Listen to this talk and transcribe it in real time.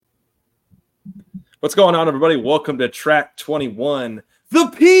What's going on, everybody? Welcome to Track 21,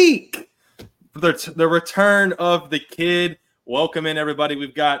 the peak, the return of the kid. Welcome in,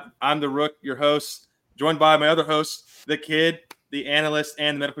 everybody. I'm the Rook, your host, joined by my other host, the kid, the analyst,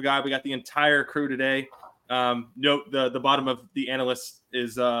 and the medical guy. We got the entire crew today. Note the bottom of the analyst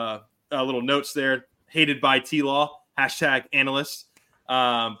is a little notes there. Hated by T-Law, #analyst.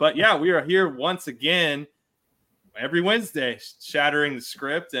 But yeah, we are here once again every Wednesday, shattering the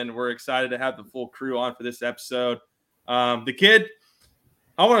script, and we're excited to have the full crew on for this episode. The kid,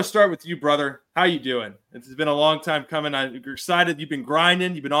 I want to start with you, brother. How you doing? It's been a long time coming. I'm excited. You've been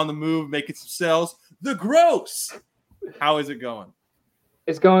grinding. You've been on the move, making some sales. The gross. How is it going?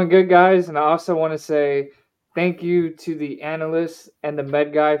 It's going good, guys. And I also want to say thank you to the analyst and the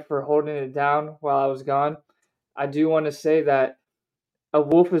med guy for holding it down while I was gone. I do want to say that a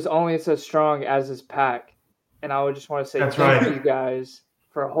wolf is only as strong as his pack. And I would just want to say thank you guys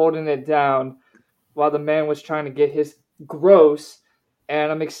for holding it down while the man was trying to get his gross.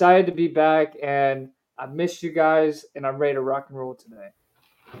 And I'm excited to be back, and I missed you guys, and I'm ready to rock and roll today.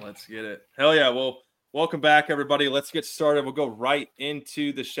 Let's get it. Hell yeah. Well, welcome back, everybody. Let's get started. We'll go right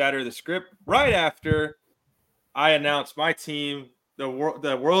into the Shatter the Script right after I announce my team. The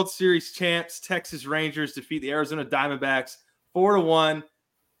World Series champs, Texas Rangers, defeat the Arizona Diamondbacks 4-1.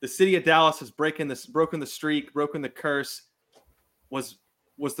 The city of Dallas has broken the streak, broken the curse. Was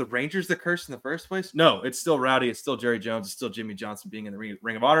the Rangers the curse in the first place? No, it's still Rowdy. It's still Jerry Jones. It's still Jimmy Johnson being in the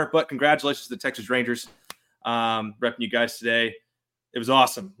Ring of Honor. But congratulations to the Texas Rangers repping you guys today. It was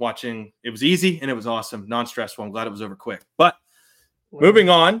awesome watching. It was easy and it was awesome. Non-stressful. I'm glad it was over quick. But moving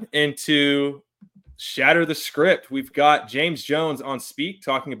on into Shatter the Script, we've got James Jones on speak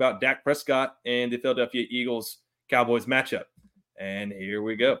talking about Dak Prescott and the Philadelphia Eagles Cowboys matchup. And here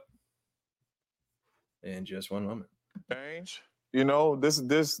we go. In just one moment. Change. You know, this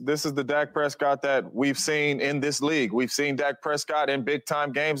is the Dak Prescott that we've seen in this league. We've seen Dak Prescott in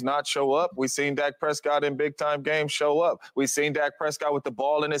big-time games not show up. We've seen Dak Prescott in big-time games show up. We've seen Dak Prescott with the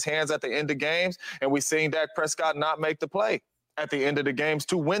ball in his hands at the end of games, and we've seen Dak Prescott not make the play at the end of the games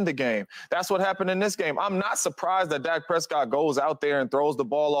to win the game. That's what happened in this game. I'm not surprised that Dak Prescott goes out there and throws the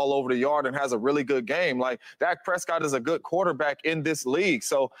ball all over the yard and has a really good game. Like, Dak Prescott is a good quarterback in this league.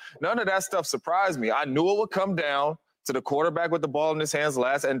 So none of that stuff surprised me. I knew it would come down to the quarterback with the ball in his hands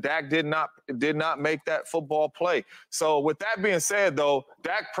last, and Dak did not make that football play. So with that being said, though,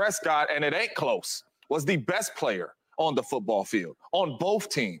 Dak Prescott, and it ain't close, was the best player on the football field, on both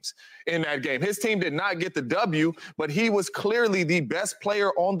teams in that game. His team did not get the W, but he was clearly the best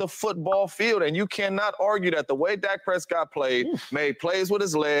player on the football field, and you cannot argue that. The way Dak Prescott played, made plays with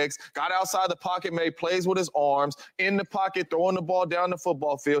his legs, got outside the pocket, made plays with his arms, in the pocket, throwing the ball down the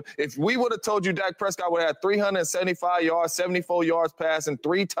football field. If we would have told you Dak Prescott would have had 375 yards, 74 yards passing,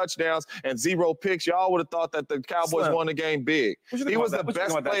 3 touchdowns, and 0 picks, y'all would have thought that the Cowboys won the game big. He was the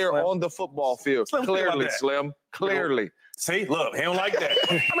best player on the football field. Clearly, Slim. Clearly. See, look, he don't like that.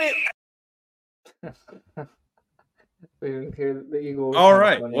 I mean, all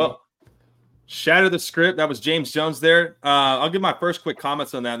right. Well, Shatter the Script. That was James Jones there. I'll give my first quick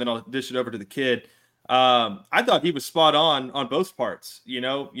comments on that, and then I'll dish it over to the kid. I thought he was spot on both parts. You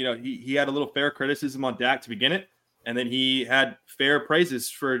know, he had a little fair criticism on Dak to begin it, and then he had fair praises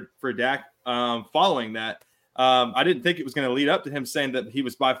for Dak following that. I didn't think it was going to lead up to him saying that he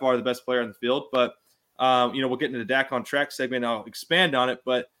was by far the best player on the field, but we'll get into the Dak on Track segment. I'll expand on it,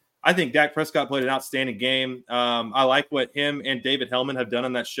 but I think Dak Prescott played an outstanding game. I like what him and David Hellman have done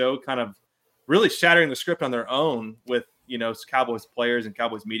on that show, kind of really shattering the script on their own with, Cowboys players and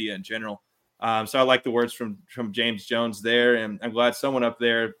Cowboys media in general. So I like the words from James Jones there, and I'm glad someone up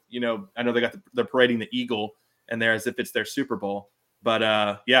there, I know they're parading the eagle and there as if it's their Super Bowl. But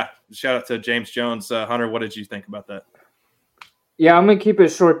shout out to James Jones. Hunter, what did you think about that? Yeah, I'm going to keep it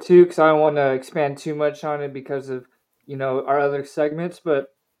short too because I don't want to expand too much on it because of, our other segments.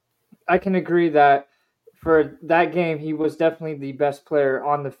 But I can agree that for that game, he was definitely the best player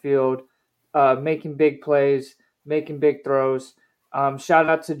on the field, making big plays, making big throws. Shout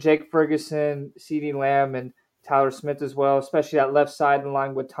out to Jake Ferguson, CeeDee Lamb, and Tyler Smith as well, especially that left side in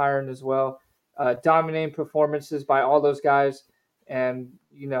line with Tyron as well. Dominating performances by all those guys. And,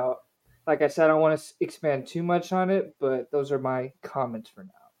 like I said, I don't want to expand too much on it, but those are my comments for now.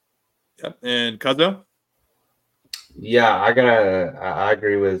 Yep. And Cuzzo? Yeah, I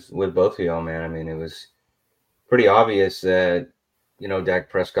agree with both of y'all, man. I mean, it was pretty obvious that, Dak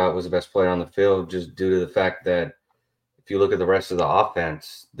Prescott was the best player on the field just due to the fact that if you look at the rest of the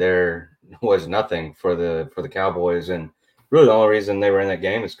offense, there was nothing for the Cowboys. And really the only reason they were in that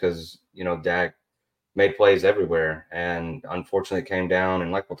game is because, Dak made plays everywhere. And unfortunately it came down,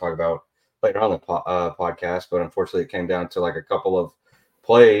 and like we'll talk about later on the podcast, but unfortunately it came down to like a couple of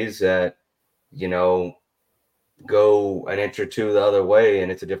plays that, you know, go an inch or two the other way,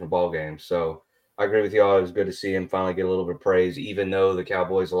 and it's a different ball game. So I agree with y'all. It was good to see him finally get a little bit of praise, even though the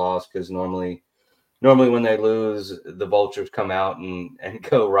Cowboys lost, because normally when they lose, the vultures come out and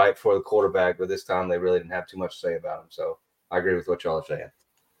go right for the quarterback, but this time they really didn't have too much to say about him. So I agree with what y'all are saying.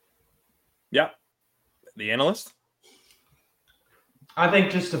 Yeah. The analyst? I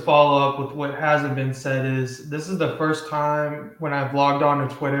think just to follow up with what hasn't been said is this is the first time when I've logged on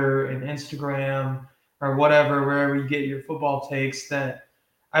to Twitter and Instagram or whatever, wherever you get your football takes, that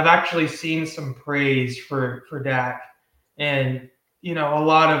I've actually seen some praise for Dak. And, you know, a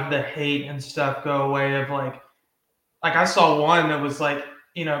lot of the hate and stuff go away of like I saw one that was like,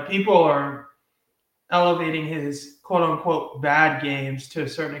 you know, people are elevating his quote unquote bad games to a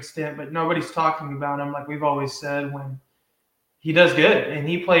certain extent, but nobody's talking about him like we've always said when he does good. And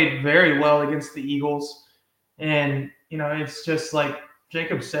he played very well against the Eagles. And, you know, it's just like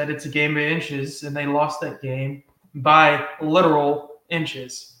Jacob said, it's a game of inches, and they lost that game by literal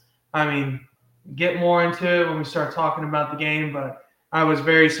inches. I mean, get more into it when we start talking about the game, but I was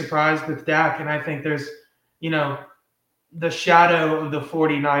very surprised with Dak, and I think there's, you know, the shadow of the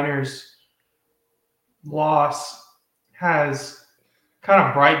 49ers loss has kind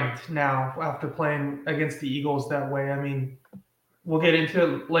of brightened now after playing against the Eagles that way. I mean, we'll get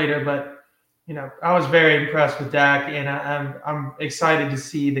into it later, but you know, I was very impressed with Dak, and I'm excited to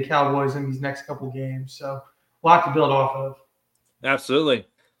see the Cowboys in these next couple games. So a lot to build off of. Absolutely.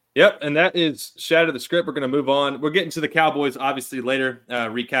 Yep, and that is Shatter the Script. We're going to move on. We're getting to the Cowboys, obviously, later,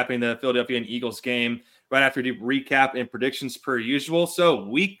 recapping the Philadelphia and Eagles game right after the recap and predictions per usual. So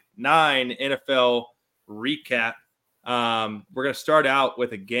Week 9 NFL recap. We're going to start out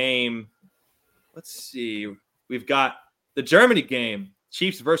with a game. Let's see. We've got the Germany game,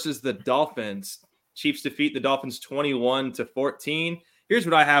 Chiefs versus the Dolphins. Chiefs defeat the Dolphins 21-14. Here's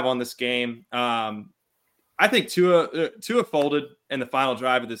what I have on this game. I think Tua folded in the final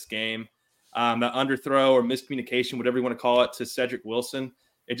drive of this game. The underthrow or miscommunication, whatever you want to call it, to Cedric Wilson.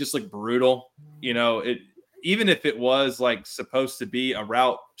 It just looked brutal. You know, even if it was like supposed to be a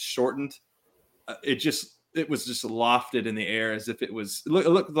route shortened, it was just lofted in the air as if it was. It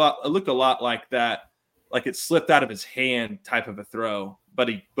looked a lot like that, like it slipped out of his hand type of a throw, but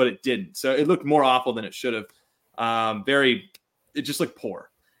it didn't. So it looked more awful than it should have. It just looked poor.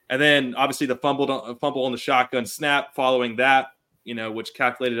 And then obviously the fumble on the shotgun snap following that, you know, which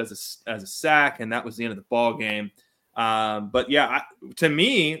calculated as a sack, and that was the end of the ball game. But yeah, to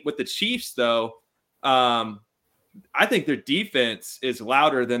me, with the Chiefs though, I think their defense is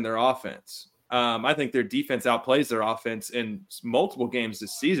louder than their offense. I think their defense outplays their offense in multiple games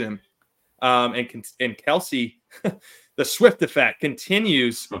this season. And Kelsey, the Swift effect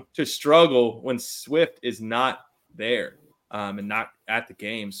continues to struggle when Swift is not there. And not at the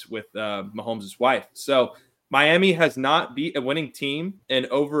games with Mahomes' wife. So Miami has not beat a winning team in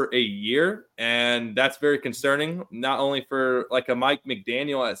over a year, and that's very concerning, not only for like a Mike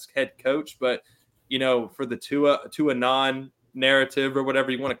McDaniel as head coach, but, you know, for the Tua non-narrative or whatever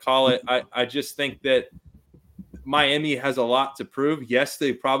you want to call it. I just think that Miami has a lot to prove. Yes,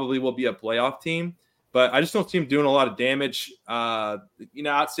 they probably will be a playoff team, but I just don't see them doing a lot of damage.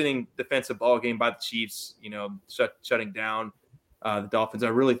 Outstanding defensive ball game by the Chiefs, you know, shutting down the Dolphins. I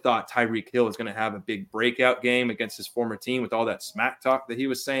really thought Tyreek Hill was going to have a big breakout game against his former team with all that smack talk that he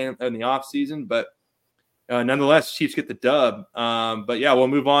was saying in the offseason. But nonetheless, Chiefs get the dub. But yeah, we'll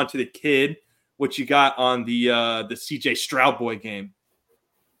move on to the kid. What you got on the CJ Stroud boy game?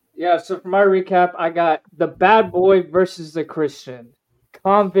 Yeah, so for my recap, I got the bad boy versus the Christian.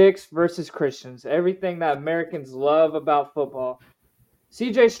 Convicts versus Christians. Everything that Americans love about football.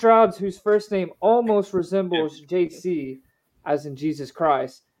 CJ Stroud, whose first name almost resembles JC, as in Jesus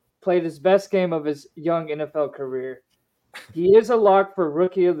Christ, played his best game of his young NFL career. He is a lock for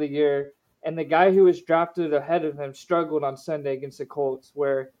Rookie of the Year, and the guy who was drafted ahead of him struggled on Sunday against the Colts,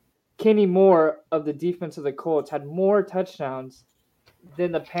 where Kenny Moore of the defense of the Colts had more touchdowns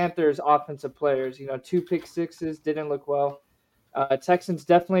than the Panthers' offensive players. You know, 2 pick sixes, didn't look well. Texans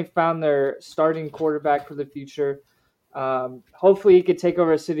definitely found their starting quarterback for the future. Hopefully he could take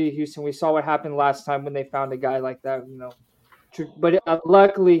over City of Houston. We saw what happened last time when they found a guy like that, you know. But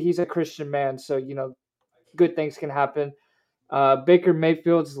luckily he's a Christian man, so, you know, good things can happen. Baker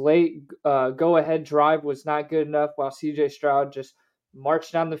Mayfield's late go-ahead drive was not good enough, while CJ Stroud just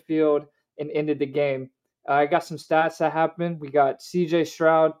marched down the field and ended the game. I got some stats that happened. We got CJ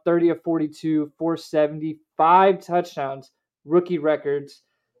Stroud, 30 of 42, 470, 5 touchdowns, rookie records.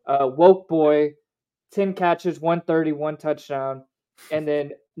 Woke Boy, 10 catches, 130, 1 touchdown. And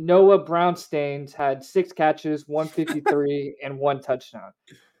then Noah Brownstains had 6 catches, 153, and 1 touchdown.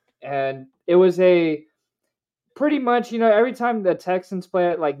 And it was a pretty much, every time the Texans play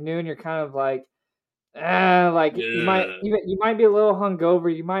at like noon, you're kind of like, you might be a little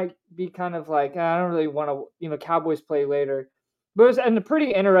hungover. You might be kind of like, I don't really want to, Cowboys play later. But it was a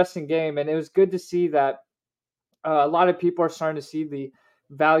pretty interesting game, and it was good to see that a lot of people are starting to see the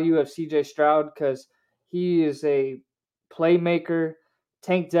value of CJ Stroud because he is a playmaker.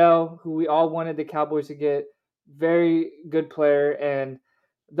 Tank Dell, who we all wanted the Cowboys to get, very good player, and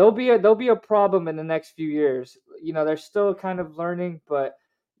they'll be a problem in the next few years. They're still kind of learning, but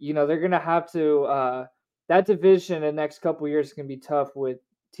they're gonna have to. That division in the next couple years is gonna be tough with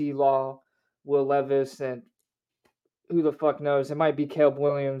T. Law, Will Levis, and who the fuck knows? It might be Caleb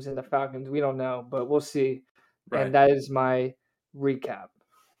Williams and the Falcons. We don't know, but we'll see. Right. And that is my recap.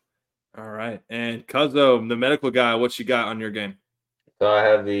 All right. And Cuzzo, the medical guy, what you got on your game? So I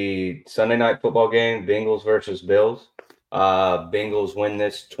have the Sunday night football game, Bengals versus Bills. Bengals win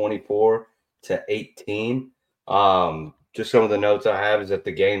this 24-18. Just some of the notes I have is that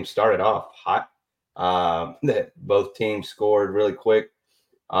the game started off hot. That both teams scored really quick.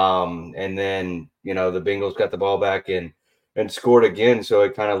 And then, the Bengals got the ball back and scored again. So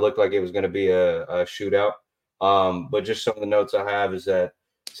it kind of looked like it was going to be a shootout. But just some of the notes I have is that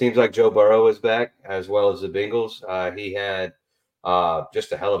it seems like Joe Burrow is back as well as the Bengals. He had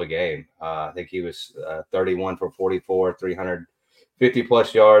just a hell of a game. I think he was 31 for 44, 350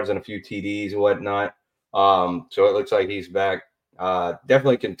 plus yards and a few TDs and whatnot. So it looks like he's back.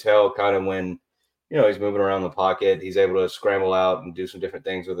 Definitely can tell kind of when, he's moving around the pocket. He's able to scramble out and do some different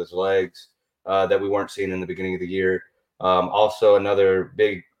things with his legs that we weren't seeing in the beginning of the year. Also, another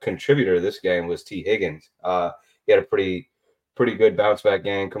big contributor to this game was T. Higgins. He had a pretty good bounce back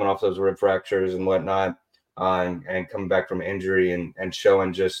game coming off those rib fractures and whatnot, and coming back from injury and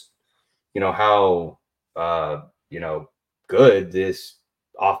showing just, how, good this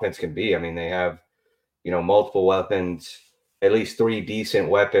offense can be. I mean, they have, multiple weapons, at least 3 decent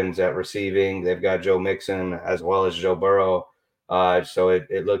weapons at receiving. They've got Joe Mixon as well as Joe Burrow. So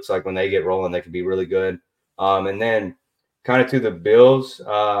it looks like when they get rolling, they can be really good. And then kind of to the Bills,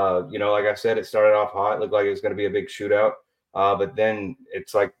 like I said, it started off hot. It looked like it was going to be a big shootout. But then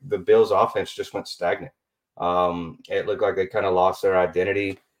it's like the Bills offense just went stagnant. It looked like they kind of lost their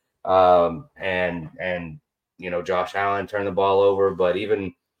identity. And Josh Allen turned the ball over. But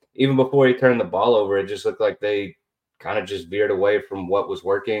even before he turned the ball over, it just looked like they kind of just veered away from what was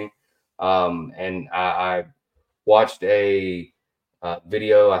working. And I watched a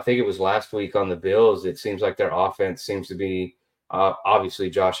video, I think it was last week on the Bills. It seems like their offense seems to be obviously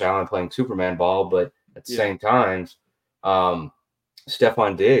Josh Allen playing Superman ball, but at the same time,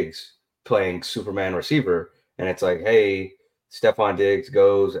 Stephon Diggs playing Superman receiver. And it's like, hey, Stephon Diggs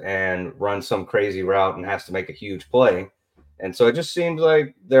goes and runs some crazy route and has to make a huge play. And so it just seems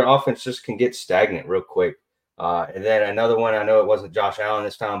like their offense just can get stagnant real quick. And then another one, I know it wasn't Josh Allen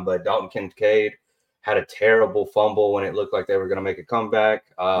this time, but Dalton Kincaid had a terrible fumble when it looked like they were going to make a comeback.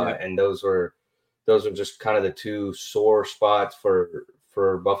 And those are just kind of the 2 sore spots for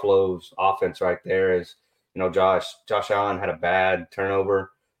Buffalo's offense right there. Is, Josh Allen had a bad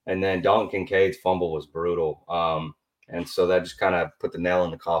turnover, and then Dalton Kincaid's fumble was brutal. And so that just kind of put the nail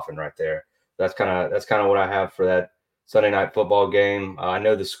in the coffin right there. That's kind of what I have for that Sunday night football game. I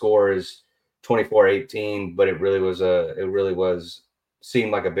know the score is 24-18, but it really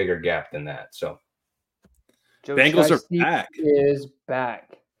seemed like a bigger gap than that. So Joe Bengals Shiesty are back. Is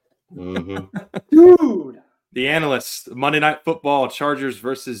back. Mm-hmm. Dude. The Analyst, Monday Night Football, Chargers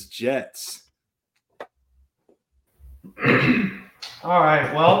versus Jets. All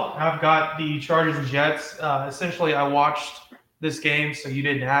right. Well, I've got the Chargers and Jets. Essentially, I watched this game, so you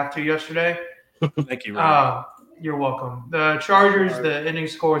didn't have to yesterday. Thank you, Ryan. You're welcome. The Chargers, the ending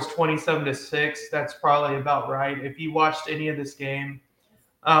score is 27-6. That's probably about right. If you watched any of this game,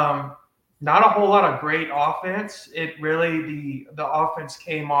 not a whole lot of great offense. It really, the offense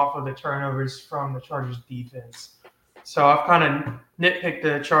came off of the turnovers from the Chargers defense. So I've kind of nitpicked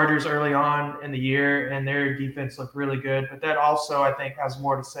the Chargers early on in the year, and their defense looked really good. But that also, I think, has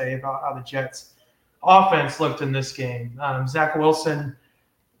more to say about how the Jets' offense looked in this game. Zach Wilson,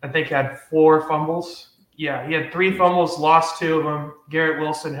 I think, had 4 fumbles. Yeah, he had 3 fumbles, lost 2 of them. Garrett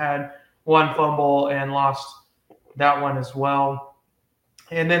Wilson had 1 fumble and lost that one as well.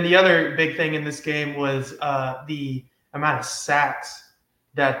 And then the other big thing in this game was the amount of sacks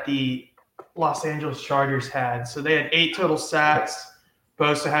that the Los Angeles Chargers had. So they had 8 total sacks.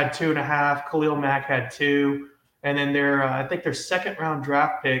 Bosa had 2.5. Khalil Mack had 2. And then I think their second-round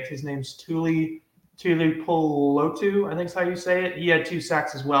draft pick, his name's Tuli Tuipulotu, I think is how you say it. He had 2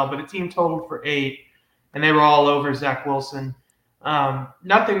 sacks as well, but a team totaled for 8, and they were all over Zach Wilson.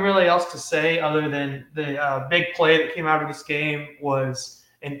 Nothing really else to say other than the big play that came out of this game was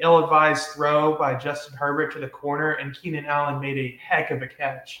an ill-advised throw by Justin Herbert to the corner, and Keenan Allen made a heck of a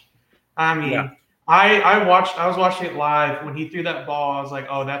catch. I mean, Yeah. I was watching it live when he threw that ball. I was like,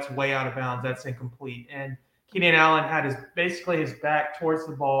 oh, that's way out of bounds. That's incomplete. And Keenan Allen had basically his back towards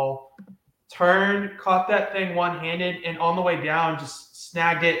the ball, turned, caught that thing one-handed, and on the way down just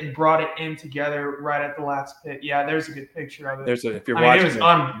snagged it and brought it in together right at the last hit. Yeah, there's a good picture of it. If you're watching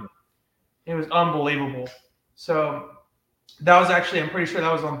It was unbelievable. So that was actually, I'm pretty sure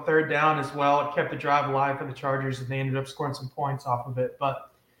that was on 3rd down as well. It kept the drive alive for the Chargers, and they ended up scoring some points off of it.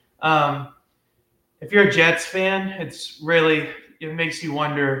 But if you're a Jets fan, it makes you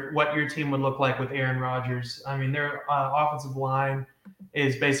wonder what your team would look like with Aaron Rodgers. I mean, their offensive line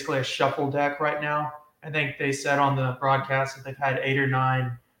is basically a shuffle deck right now. I think they said on the broadcast that they've had 8 or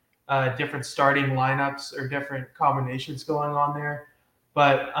 9 different starting lineups or different combinations going on there.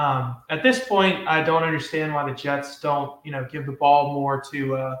 But at this point, I don't understand why the Jets don't, give the ball more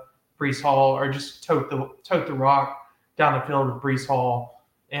to Breece Hall, or just tote the rock down the field with Breece Hall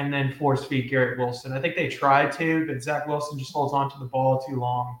and then force feed Garrett Wilson. I think they tried to, but Zach Wilson just holds on to the ball too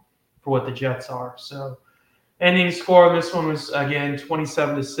long for what the Jets are. So ending score on this one was, again,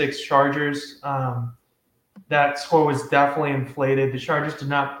 27-6 Chargers. That score was definitely inflated. The Chargers did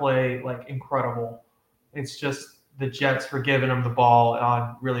not play, incredible. It's just the Jets were giving them the ball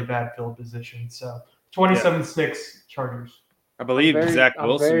on really bad field position. So 27-6 Chargers. I believe Zach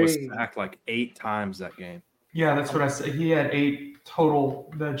Wilson was sacked 8 times that game. Yeah, that's what I said. He had 8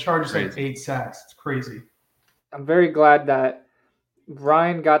 total. The Chargers had 8 sacks. It's crazy. I'm very glad that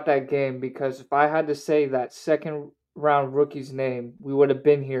Ryan got that game, because if I had to say that second round rookie's name, we would have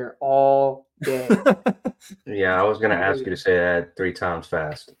been here all day. Yeah, I was going to ask you to say that 3 times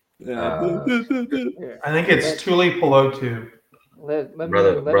fast. I think it's Tuipulotu.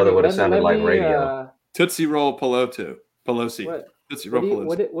 Brother would have sounded like radio. Tootsie Roll Pelosi. What? Tootsie Roll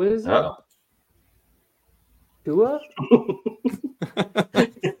Pelosi. What is it? Oh. Tua?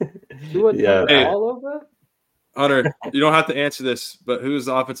 Tua all over? Hunter, you don't have to answer this, but who's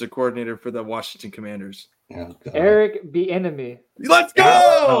the offensive coordinator for the Washington Commanders? Oh, Eric Bieniemy. Let's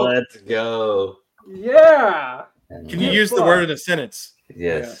go! Let's go. Yeah. Can you use the word in a sentence?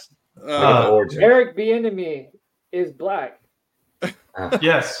 Yes. Eric Bieniemy is black.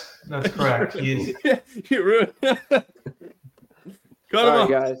 Yes, that's correct. He is. You ruined it. Cut him off.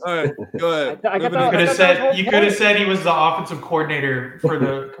 Guys. All right, go ahead. You could have said he was the offensive coordinator for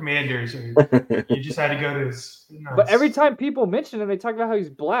the Commanders. Or you just had to go to his. Nice. But every time people mention him, they talk about how he's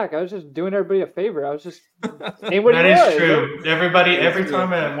black. I was just doing everybody a favor. I was just saying what that he is was. true. Every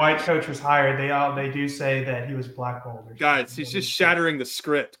time a white coach was hired, they do say that he was blackballed. Guys, he's just shattering the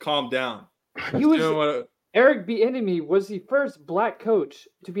script. Calm down. He was Eric Bieniemy was the first black coach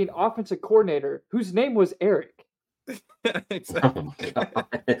to be an offensive coordinator whose name was Eric. Exactly.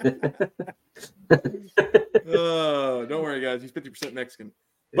 Oh, don't worry, guys. He's 50% Mexican.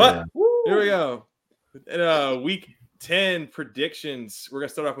 But here we go. Week 10 predictions. We're going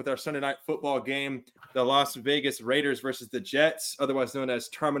to start off with our Sunday night football game. The Las Vegas Raiders versus the Jets, otherwise known as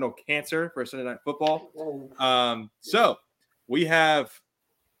Terminal Cancer for Sunday night football. So we have,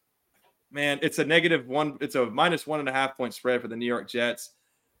 it's a -1. It's a -1.5 point spread for the New York Jets.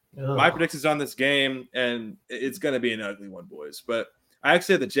 My predictions on this game, and it's going to be an ugly one, boys. But I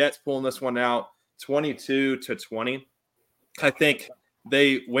actually have the Jets pulling this one out 22-20. I think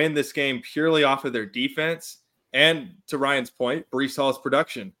they win this game purely off of their defense. And to Ryan's point, Breece Hall's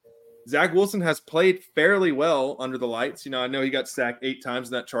production. Zach Wilson has played fairly well under the lights. I know he got sacked 8 times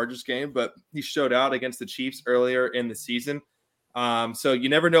in that Chargers game, but he showed out against the Chiefs earlier in the season. So you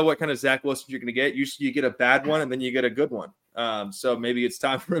never know what kind of Zach Wilson you're going to get. Usually you get a bad one and then you get a good one. So maybe it's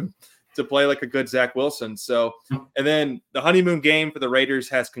time for him to play like a good Zach Wilson. So, and then the honeymoon game for the Raiders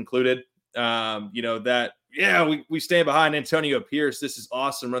has concluded. We stand behind Antonio Pierce. This is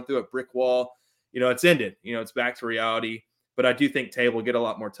awesome. Run through a brick wall. It's ended. It's back to reality. But I do think Tay will get a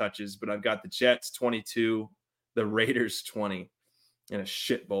lot more touches. But I've got the Jets 22, the Raiders 20 in a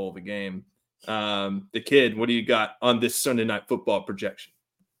shit bowl of a game. The kid, what do you got on this Sunday night football projection?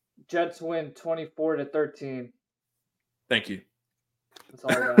 Jets win 24-13. Thank you. That's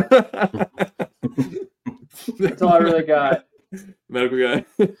all I got. That's all I really got. Medical guy.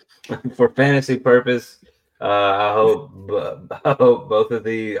 For fantasy purpose, I hope both of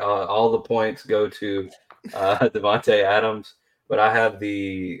all the points go to Devontae Adams. But I have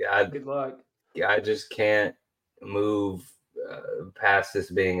good luck. I just can't move past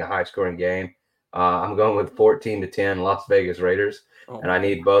this being a high-scoring game. I'm going with 14-10 Las Vegas Raiders, and I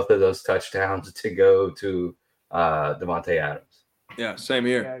need both of those touchdowns to go to Devontae Adams. Yeah, same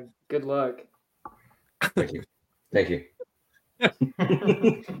here. Yeah, good luck. Thank you. Thank you.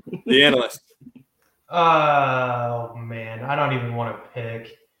 The analyst. Oh, man. I don't even want to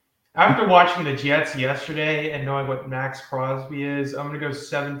pick. After watching the Jets yesterday and knowing what Max Crosby is, I'm going to go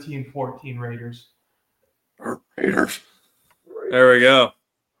 17-14 Raiders. Raiders. There we go.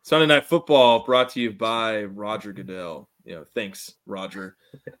 Sunday Night Football brought to you by Roger Goodell. Thanks, Roger.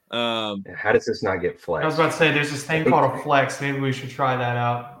 How does this not get flexed? I was about to say, there's this thing called a flex. Maybe we should try that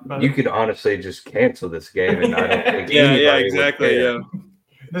out. But you could honestly just cancel this game, and I don't think yeah, exactly. Yeah.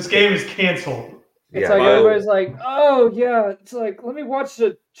 This game is canceled. It's like everybody's like, oh yeah. It's like, let me watch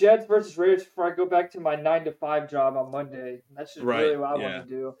the Jets versus Raiders before I go back to my 9-to-5 job on Monday. That's just really what I want to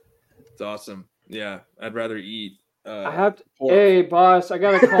do. It's awesome. Yeah, I'd rather eat. I have to. Pork. Hey, boss, I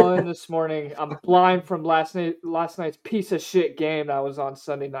got to call in this morning. I'm blind from last night's piece of shit game that was on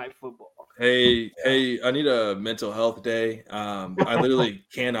Sunday Night Football. Hey, I need a mental health day. I literally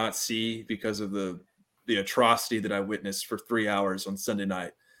cannot see because of the atrocity that I witnessed for 3 hours on Sunday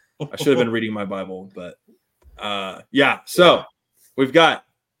night. I should have been reading my Bible, but yeah. So we've got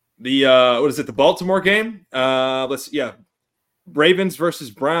the the Baltimore game? Ravens versus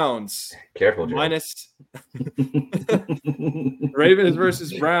Browns. Careful, Joe. Minus Ravens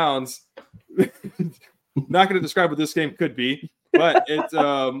versus Browns. Not going to describe what this game could be, but it's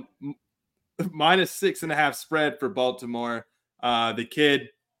minus 6.5 spread for Baltimore. The kid,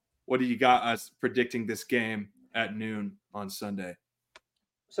 what do you got us predicting this game at noon on Sunday?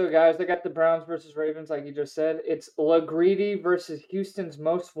 So, guys, I got the Browns versus Ravens, like you just said. It's LaGreedy versus Houston's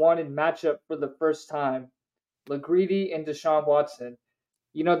most wanted matchup for the first time. LaGreedy and Deshaun Watson.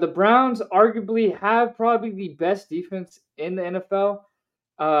 The Browns arguably have probably the best defense in the NFL,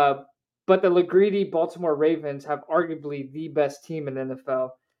 but the LaGreedy Baltimore Ravens have arguably the best team in the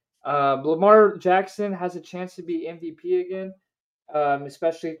NFL. Lamar Jackson has a chance to be MVP again,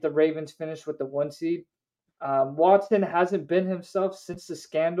 especially if the Ravens finish with the 1 seed. Watson hasn't been himself since the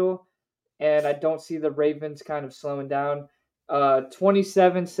scandal, and I don't see the Ravens kind of slowing down.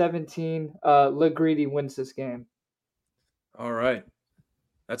 27-17, LaGreedy wins this game. All right.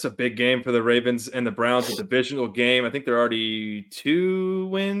 That's a big game for the Ravens and the Browns, a divisional game. I think they're already 2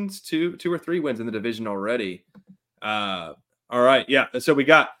 or 3 wins in the division already. All right. Yeah. So we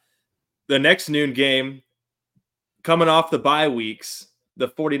got the next noon game coming off the bye weeks. The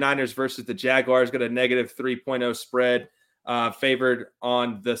 49ers versus the Jaguars got a negative 3.0 spread, favored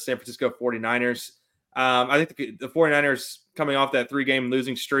on the San Francisco 49ers. I think the 49ers coming off that 3-game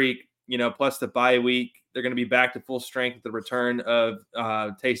losing streak, plus the bye week, they're going to be back to full strength with the return of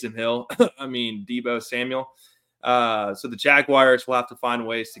Taysom Hill. Deebo Samuel. So the Jaguars will have to find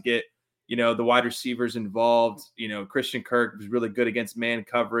ways to get, the wide receivers involved. Christian Kirk was really good against man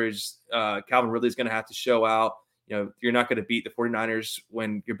coverage. Calvin Ridley's going to have to show out. You're not going to beat the 49ers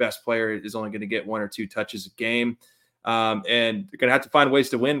when your best player is only going to get 1 or 2 touches a game. And you're going to have to find ways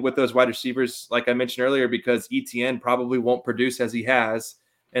to win with those wide receivers, like I mentioned earlier, because ETN probably won't produce as he has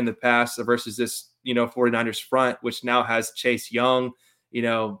in the past versus this, 49ers front, which now has Chase Young,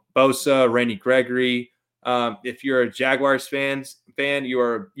 Bosa, Randy Gregory. If you're a Jaguars fan,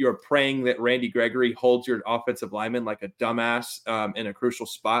 you're praying that Randy Gregory holds your offensive lineman like a dumbass in a crucial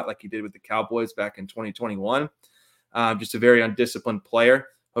spot, like he did with the Cowboys back in 2021. Just a very undisciplined player.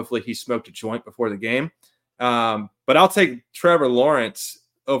 Hopefully he smoked a joint before the game. But I'll take Trevor Lawrence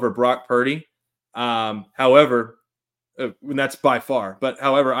over Brock Purdy. However, that's by far. But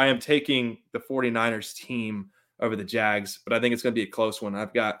however, I am taking the 49ers team over the Jags. But I think it's going to be a close one.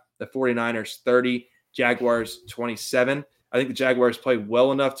 I've got the 49ers 30, Jaguars 27. I think the Jaguars played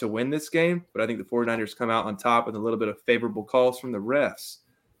well enough to win this game, but I think the 49ers come out on top with a little bit of favorable calls from the refs.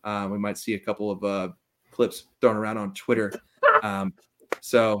 We might see a couple of clips thrown around on Twitter.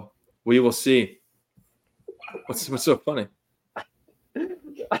 So we will see. What's so funny?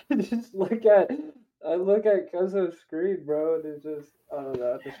 I just look at Cuzzo's screen, bro, and it's just, I don't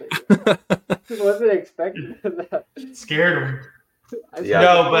know. I just wasn't expecting that. Scared him.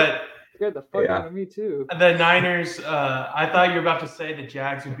 But scared the fuck out of me too. The Niners. I thought you were about to say the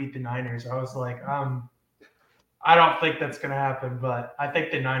Jags would beat the Niners. I was like, I don't think that's going to happen, but I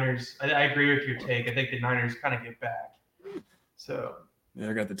think the Niners. I agree with your take. I think the Niners kind of get back. So. Yeah,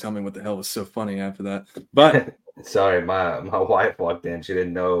 I got to tell me what the hell was so funny after that. But sorry, my wife walked in. She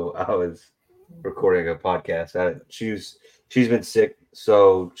didn't know I was recording a podcast. She's been sick,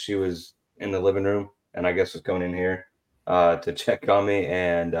 so she was in the living room, and I guess was coming in here to check on me.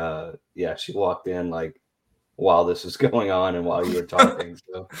 And she walked in like while this is going on and while you were talking.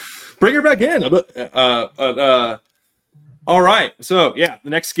 So bring her back in. All right. So yeah, the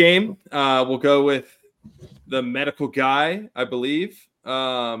next game we'll go with the medical guy, I believe,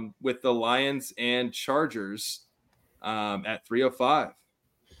 with the Lions and Chargers at 3:05.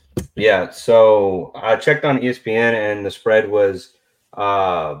 Yeah, so I checked on ESPN and the spread was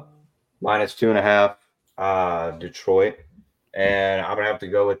 -2.5 Detroit, and I'm gonna have to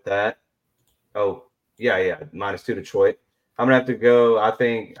go with that. Oh, yeah, -2 Detroit. I'm gonna have to go. I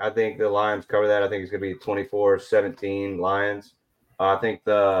think the Lions cover that. I think it's gonna be 24-17 Lions. I think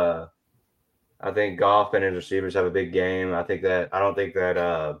Goff and his receivers have a big game. I don't think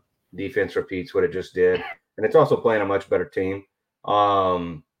that defense repeats what it just did, and it's also playing a much better team.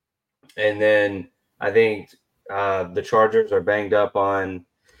 And then I think the Chargers are banged up on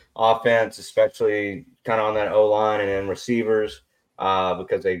offense, especially kind of on that O-line and then receivers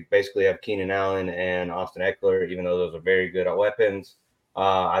because they basically have Keenan Allen and Austin Eckler, even though those are very good weapons.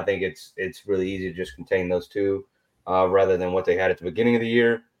 I think it's really easy to just contain those two rather than what they had at the beginning of the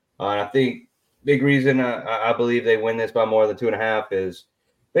year. And I think big reason I believe they win this by more than 2.5 is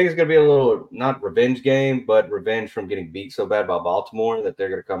I think it's going to be a little not revenge game, but revenge from getting beat so bad by Baltimore that they're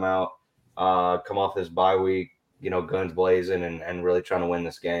going to come out, come off this bye week, guns blazing and really trying to win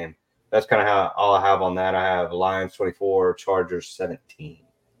this game. That's kind of all I have on that. I have Lions 24, Chargers 17.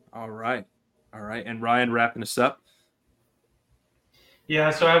 All right. And Ryan wrapping us up. Yeah,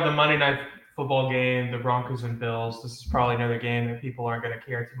 so I have the Monday Night Football game, the Broncos and Bills. This is probably another game that people aren't going to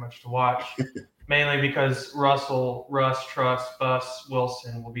care too much to watch, mainly because Russ,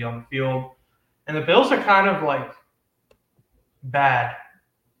 Wilson will be on the field. And the Bills are kind of like bad.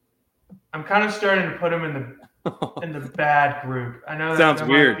 I'm kind of starting to put them in the bad group. I know that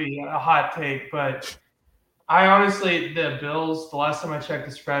weird. Might be a hot take, but I honestly, the Bills, the last time I checked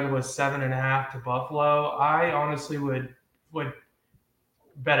the spread was 7.5 to Buffalo. I honestly would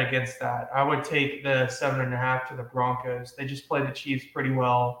bet against that. I would take the 7.5 to the Broncos. They just played the Chiefs pretty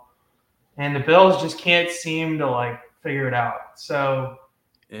well, and the Bills just can't seem to figure it out. So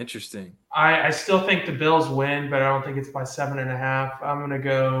interesting. I still think the Bills win, but I don't think it's by 7.5. I'm gonna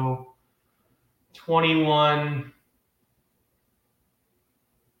go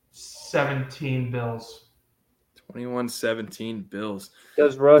 21-17 Bills. 21-17 Bills.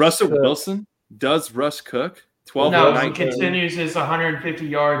 Does Russell Wilson? Does Russ cook? 12 No, or he 19? continues his 150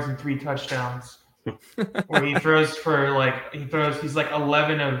 yards and 3 touchdowns. Where he throws for he's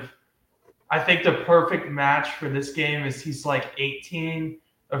 11 of, I think the perfect match for this game is he's 18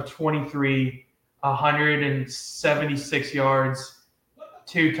 of 23, 176 yards,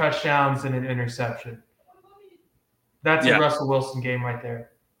 2 touchdowns and an interception. That's a Russell Wilson game right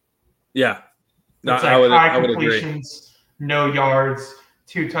there. Yeah. No, it's high completions, no yards,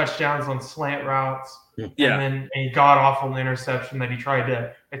 2 touchdowns on slant routes, and then a god-awful interception that he tried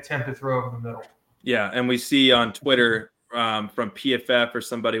to attempt to throw over the middle. Yeah, and we see on Twitter from PFF or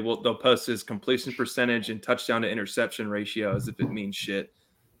somebody, they'll post his completion percentage and touchdown to interception ratio as if it means shit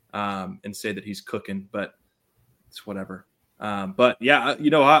and say that he's cooking, but it's whatever. But yeah,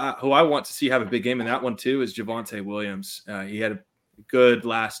 who I want to see have a big game in that one too is Javonte Williams. He had a good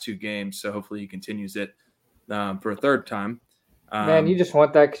last 2 games, so hopefully he continues it for a third time. Man, you just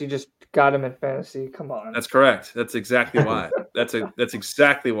want that because you just got him in fantasy. Come on. That's correct. That's exactly why. That's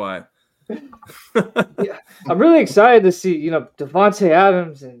exactly why. Yeah, I'm really excited to see Devontae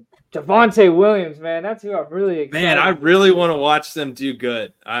Adams and Javonte Williams. Man, that's who I'm really excited. Man, I really want to watch them do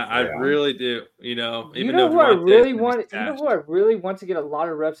good. I really do. Who I really want to get a lot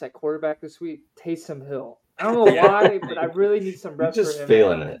of reps at quarterback this week? Taysom Hill. I don't know why, but I really need some reps for him. Just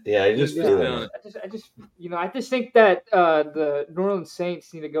feeling it. Yeah, you're just feeling it. I just think that the New Orleans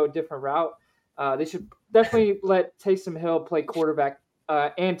Saints need to go a different route. They should definitely let Taysom Hill play quarterback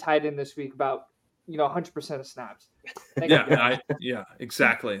and tight end this week about 100% of snaps. Yeah,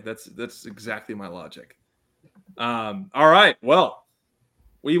 exactly. That's exactly my logic. All right. Well,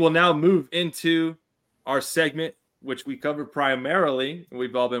 we will now move into our segment, which we covered primarily, and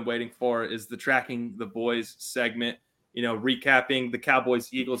we've all been waiting for, is the Tracking the Boys segment. Recapping the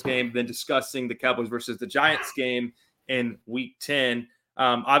Cowboys-Eagles game, then discussing the Cowboys versus the Giants game in Week 10.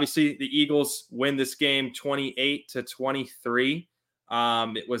 Obviously, the Eagles win this game 28-23.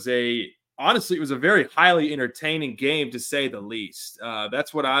 It was a very highly entertaining game, to say the least.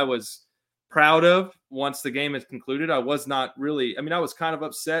 That's what I was proud of once the game had concluded. I was not really, I was kind of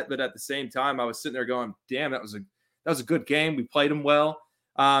upset, but at the same time, I was sitting there going, damn, that was a good game. We played them well.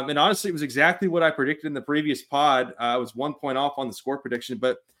 And honestly, it was exactly what I predicted in the previous pod. I was 1 point off on the score prediction,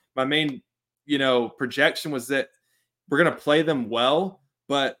 but my main, projection was that we're going to play them well,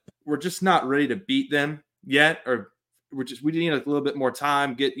 but we're just not ready to beat them. yet, or we need a little bit more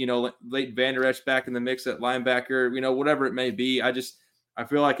time, get, Leighton Vander Esch back in the mix at linebacker, whatever it may be. I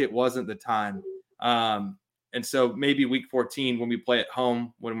feel like it wasn't the time. And so maybe week 14, when we play at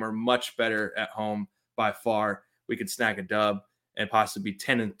home, when we're much better at home by far, we could snag a dub and possibly be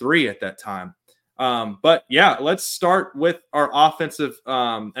 10-3 at that time. But yeah, let's start with our offensive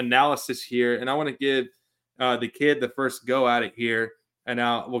analysis here. And I want to give the kid the first go at it here. And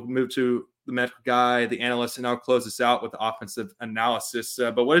now we'll move to the medical guy, the analyst, and I'll close this out with the offensive analysis.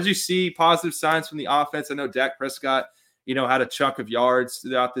 But what did you see? Positive signs from the offense? I know Dak Prescott, had a chunk of yards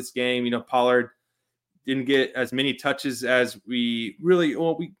throughout this game. Pollard didn't get as many touches as we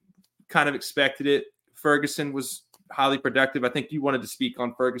kind of expected it. Ferguson was highly productive. I think you wanted to speak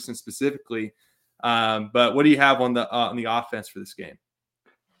on Ferguson specifically. But what do you have on the offense for this game?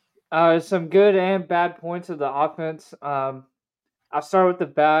 Some good and bad points of the offense. I'll start with the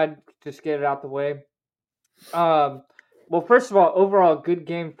bad, just get it out the way. Well, first of all, overall, good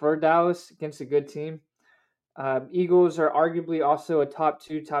game for Dallas against a good team. Eagles are arguably also a top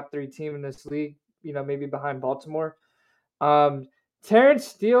 2, top 3 team in this league, maybe behind Baltimore. Terrence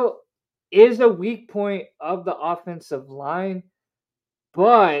Steele is a weak point of the offensive line,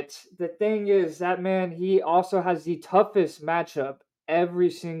 but the thing is that, man, he also has the toughest matchup every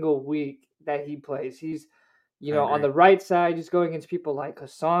single week that he plays. He's on the right side, he's going against people like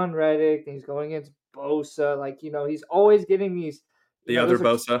Hassan Reddick, and he's going against Bosa. He's always getting these. The other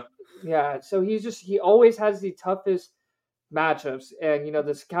Bosa. Yeah, so he always has the toughest matchups. And,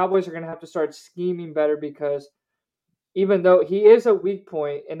 the Cowboys are going to have to start scheming better because even though he is a weak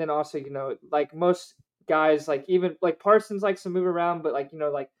point, and then also, like most guys, like even like Parsons likes to move around, but like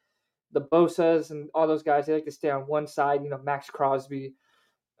the Bosas and all those guys, they like to stay on one side, Max Crosby.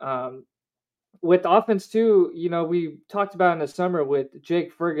 With offense too, we talked about in the summer with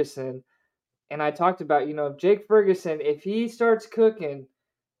Jake Ferguson, and I talked about, Jake Ferguson, if he starts cooking,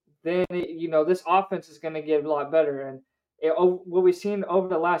 then, this offense is going to get a lot better. And what we've seen over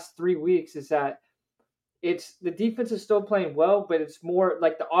the last 3 weeks is that the defense is still playing well, but it's more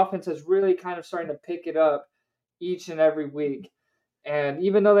like the offense is really kind of starting to pick it up each and every week. And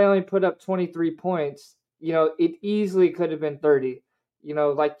even though they only put up 23 points, it easily could have been 30.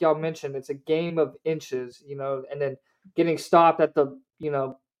 Like y'all mentioned, it's a game of inches, and then getting stopped at the,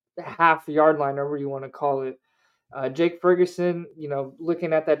 half-yard line, or whatever you want to call it. Jake Ferguson,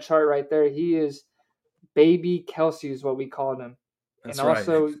 looking at that chart right there, he is baby Kelsey is what we called him. That's and right.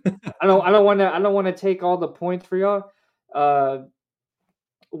 Also, I don't want to take all the points for y'all.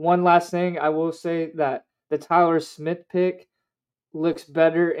 One last thing, I will say that the Tyler Smith pick looks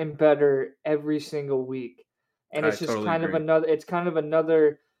better and better every single week. And it's just kind of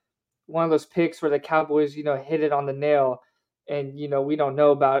another one of those picks where the Cowboys, hit it on the nail, and we don't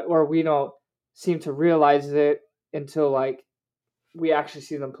know about it, or we don't seem to realize it until like we actually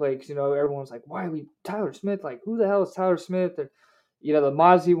see them play. Because everyone's like, "Why are we Tyler Smith? Like, who the hell is Tyler Smith?" Or the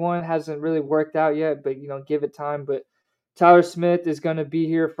Mozzie one hasn't really worked out yet, but give it time. But Tyler Smith is going to be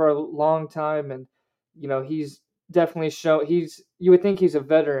here for a long time, and he's definitely you would think he's a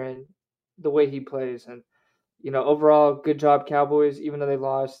veteran the way he plays. And overall, good job, Cowboys. Even though they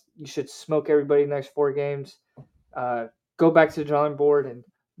lost, you should smoke everybody next 4 games. Go back to the drawing board and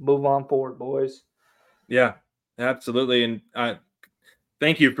move on forward, boys. Yeah, absolutely. And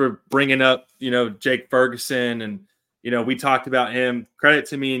thank you for bringing up, Jake Ferguson. And, we talked about him. Credit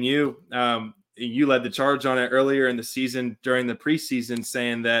to me and you. You led the charge on it earlier in the season during the preseason,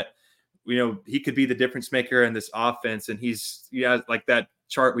 saying that, he could be the difference maker in this offense. And like that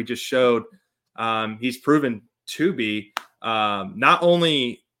chart we just showed, he's proven to be not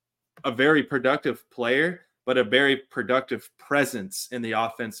only a very productive player, but a very productive presence in the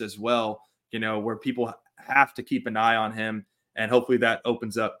offense as well, where people have to keep an eye on him. And hopefully that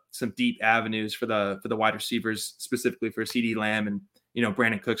opens up some deep avenues for the wide receivers, specifically for CeeDee Lamb and,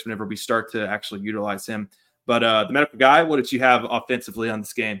 Brandon Cooks whenever we start to actually utilize him. But the medical guy, what did you have offensively on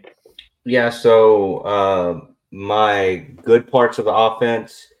this game? Yeah, so my good parts of the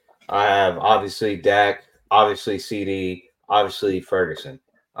offense, I have obviously Dak, obviously CD, obviously Ferguson.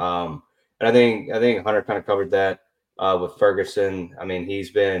 And I think Hunter kind of covered that with Ferguson. I mean,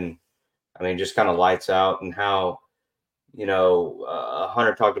 he's been, just kind of lights out, and how,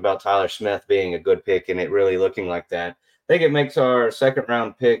 Hunter talked about Tyler Smith being a good pick and it really looking like that. I think it makes our second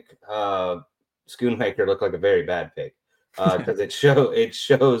round pick, Schoonmaker, look like a very bad pick because it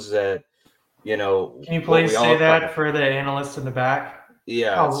shows that, Can you please say that for the analysts in the back?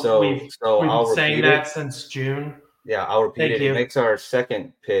 Yeah, we've been saying that since June. Yeah, I'll repeat it. It makes our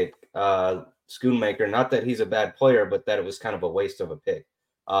second pick, Schoonmaker, not that he's a bad player, but that it was kind of a waste of a pick.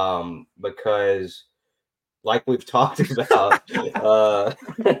 Because like we've talked about,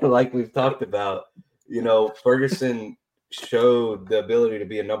 Ferguson showed the ability to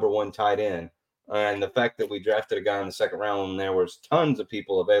be a number one tight end. And the fact that we drafted a guy in the second round when there was tons of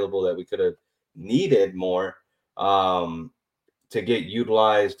people available that we could have needed more to get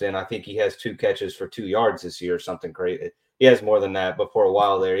utilized. And I think he has 2 catches for 2 yards this year or something crazy. He has more than that, but for a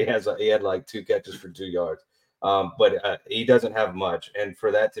while there, he had like 2 catches for 2 yards. But he doesn't have much. And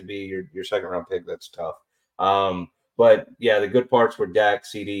for that to be your second round pick, that's tough. But yeah, the good parts were Dak,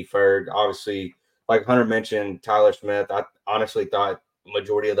 CD, Ferg. Obviously, like Hunter mentioned, Tyler Smith. I honestly thought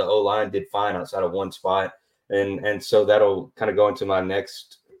majority of the O-line did fine outside of one spot. And so that'll kind of go into my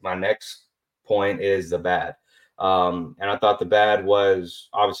next point is the bad. And I thought the bad was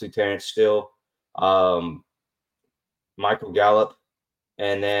obviously Terrence Steele, Michael Gallup,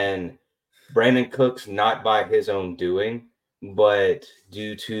 and then Brandon Cooks, not by his own doing, but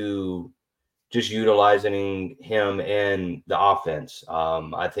due to just utilizing him in the offense.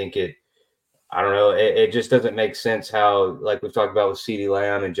 I think I don't know, it just doesn't make sense how, like we've talked about with CeeDee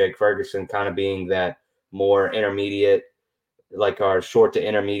Lamb and Jake Ferguson kind of being that more intermediate, like our short to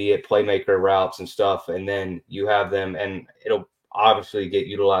intermediate playmaker routes and stuff. And then you have them, and it'll obviously get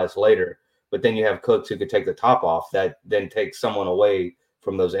utilized later. But then you have Cooks who could take the top off that then takes someone away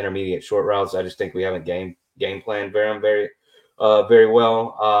from those intermediate short routes. I just think we haven't game planned very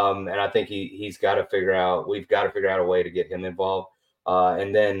well. And I think we've got to figure out a way to get him involved.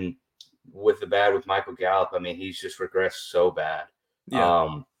 And then with the bad with Michael Gallup, I mean, he's just regressed so bad.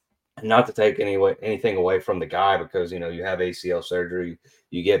 Yeah. Not to take anything away from the guy, because, you have ACL surgery,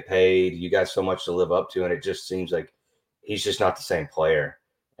 you get paid, you got so much to live up to. And it just seems like he's just not the same player.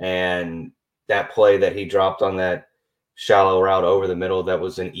 And that play that he dropped on that shallow route over the middle, that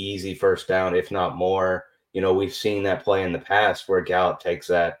was an easy first down, if not more. We've seen that play in the past where Gallup takes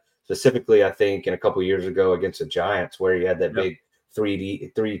that, specifically, I think, in a couple of years ago against the Giants, where he had that big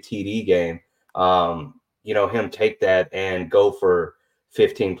 3 TD game. Him take that and go for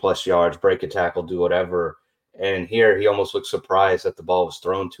 15 plus yards, break a tackle, do whatever. And here he almost looked surprised that the ball was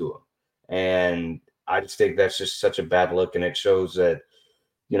thrown to him. And I just think that's just such a bad look. And it shows that,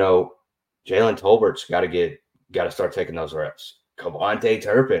 Jalen Tolbert's got to start taking those reps. Cavante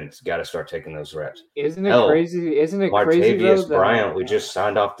Turpin's got to start taking those reps. Isn't it crazy? Isn't it crazy Martavius Bryant, we just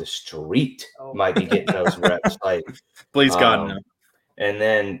signed off the street, might be getting those reps. Like, please God, no. And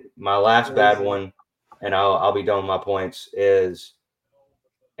then my last bad one, and I'll be done with my points, is,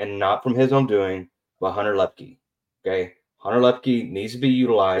 and not from his own doing, but Hunter Lepke. Okay, Hunter Lepke needs to be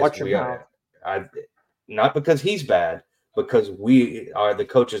utilized. Watch your mouth. Not because he's bad, because the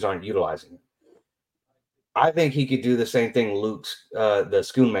coaches aren't utilizing him. I think he could do the same thing the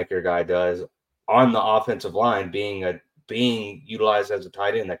Schoonmaker guy does on the offensive line, being utilized as a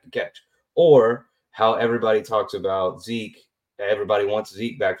tight end that can catch. Or how everybody talks about Zeke, everybody wants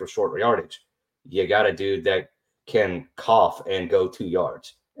Zeke back for short yardage. You got a dude that can cough and go 2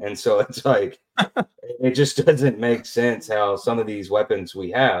 yards. And so it's like, it just doesn't make sense how some of these weapons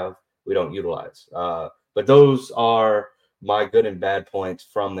we don't utilize. But those are my good and bad points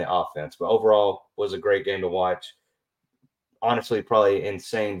from the offense. But overall, was a great game to watch. Honestly, probably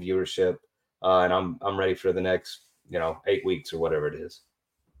insane viewership. And I'm ready for the next, 8 weeks or whatever it is.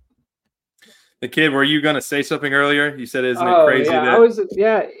 The kid, were you going to say something earlier? You said, isn't it crazy?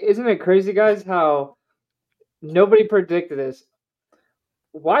 Isn't it crazy, guys, how nobody predicted this?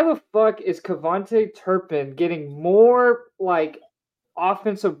 Why the fuck is Cavante Turpin getting more,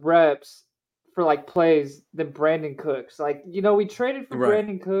 offensive reps for, plays than Brandon Cooks? We traded for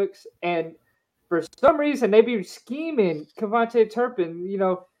Brandon Cooks, and for some reason, they be scheming Cavante Turpin.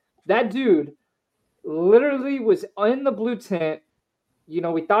 That dude literally was in the blue tent.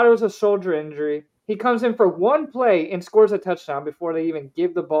 We thought it was a shoulder injury. He comes in for one play and scores a touchdown before they even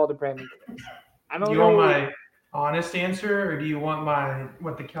give the ball to Brandon Cooks. I don't know. Do you want my honest answer, or do you want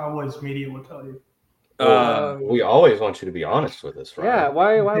what the Cowboys media will tell you? We always want you to be honest with us, right? Yeah,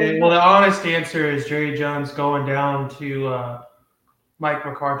 why? Okay, well, the honest answer is Jerry Jones going down to Mike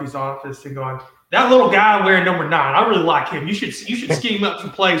McCarthy's office and going, that little guy wearing number 9, I really like him. You should scheme up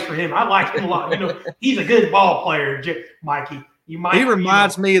some plays for him. I like him a lot. He's a good ball player, Mikey. He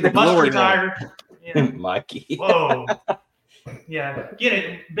reminds me of the glory Tiger. Yeah. Mikey. Whoa. Yeah, get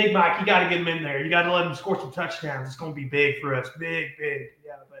it, Big Mike. You got to get him in there. You got to let him score some touchdowns. It's going to be big for us. Big.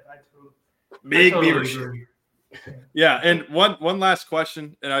 Yeah, but I totally agree. Yeah, and one last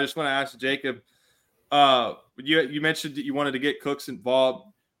question, and I just want to ask Jacob. You mentioned that you wanted to get Cooks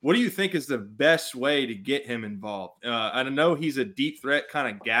involved. What do you think is the best way to get him involved? I know he's a deep threat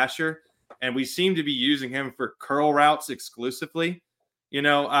kind of gasher, and we seem to be using him for curl routes exclusively.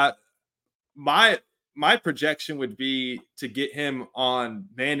 My my projection would be to get him on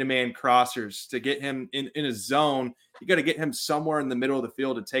man-to-man crossers, to get him in a zone. You got to get him somewhere in the middle of the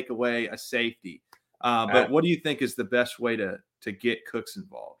field to take away a safety. But what do you think is the best way to get Cooks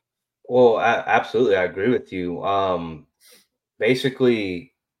involved? Well, absolutely, I agree with you.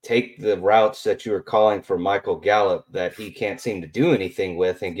 Basically, take the routes that you were calling for Michael Gallup that he can't seem to do anything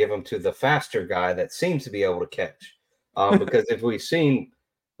with, and give them to the faster guy that seems to be able to catch. Because if we've seen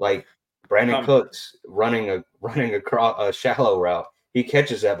like Brandon Cooks running across a shallow route, he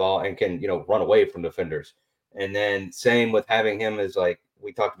catches that ball and can run away from defenders. And then same with having him as, like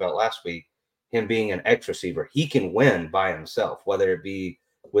we talked about last week, him being an X receiver. He can win by himself, whether it be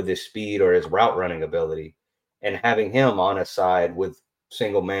with his speed or his route running ability. And having him on a side with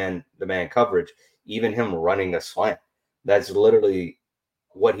single man-to-man coverage, even him running a slant, that's literally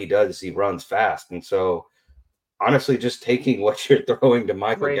what he does. He runs fast. And so, honestly, just taking what you're throwing to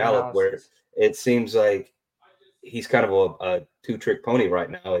Michael Gallup, where it seems like he's kind of a two-trick pony right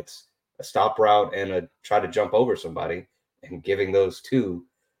now. It's a stop route and a try to jump over somebody, and giving those to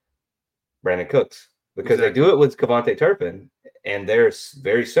Brandon Cooks, because they do it with Kevontae Turpin, and they're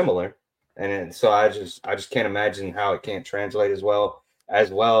very similar. And so I just can't imagine how it can't translate as well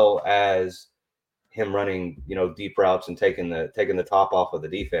as him running, deep routes and taking the top off of the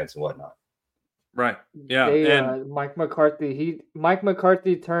defense and whatnot. Right. Yeah. Mike McCarthy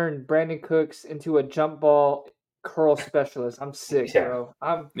turned Brandon Cooks into a jump ball curl specialist. I'm sick, bro.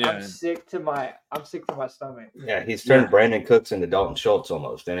 I'm sick to my stomach. Yeah, he's turned Brandon Cooks into Dalton Schultz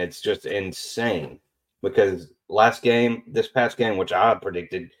almost, and it's just insane. Because this past game, which I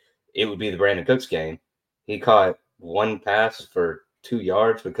predicted it would be the Brandon Cooks game, he caught one pass for 2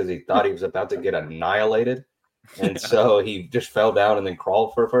 yards because he thought he was about to get annihilated, and so he just fell down and then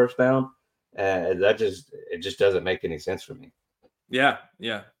crawled for a first down. It just doesn't make any sense for me. Yeah.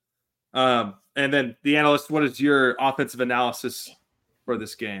 And then the analyst, what is your offensive analysis for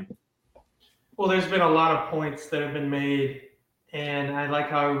this game? Well, there's been a lot of points that have been made, and I like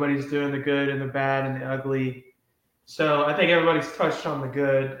how everybody's doing the good and the bad and the ugly. So I think everybody's touched on the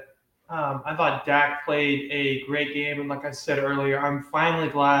good. I thought Dak played a great game, and like I said earlier, I'm finally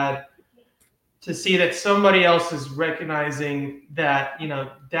glad to see that somebody else is recognizing that,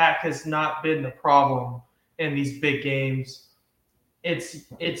 Dak has not been the problem in these big games.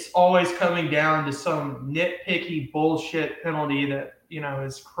 It's always coming down to some nitpicky bullshit penalty that,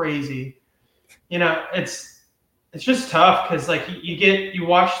 is crazy. It's just tough because, like, you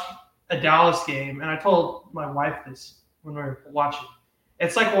watch a Dallas game, and I told my wife this when we were watching.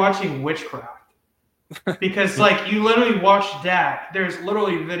 It's like watching witchcraft because, like, you literally watch Dak. There's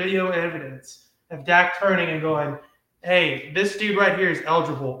literally video evidence of Dak turning and going, "Hey, this dude right here is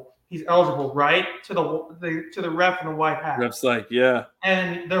eligible. He's eligible, right?" To the ref in the white hat. Ref's like, yeah.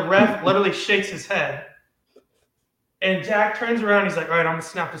 And the ref literally shakes his head. And Dak turns around. He's like, "All right, I'm gonna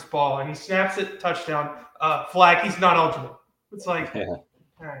snap this ball," and he snaps it. Touchdown. Flag. He's not eligible. It's like, all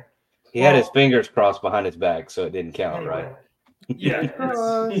right. He had his fingers crossed behind his back, so it didn't count, anyway, right?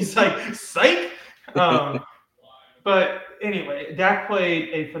 Yeah. He's like, psych. But anyway, Dak played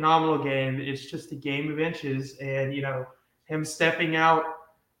a phenomenal game. It's just a game of inches, and him stepping out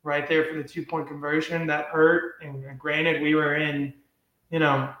right there for the 2-point conversion that hurt. And granted, we were in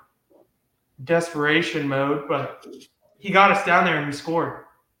desperation mode, but he got us down there and we scored.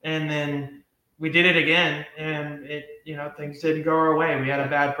 And then we did it again, and things didn't go our way. We had a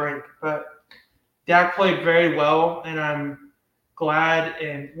bad break, but Dak played very well, and I'm glad.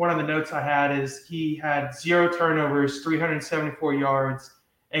 And one of the notes I had is he had 0 turnovers, 374 yards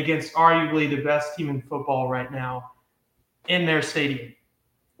against arguably the best team in football right now in their stadium.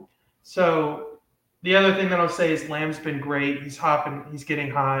 So the other thing that I'll say is Lamb's been great. He's hopping, he's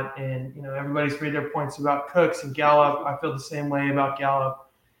getting hot, and everybody's made their points about Cooks and Gallup. I feel the same way about Gallup.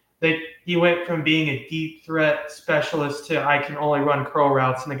 He went from being a deep threat specialist to I can only run curl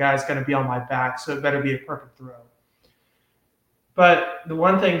routes, and the guy's going to be on my back, so it better be a perfect throw. But the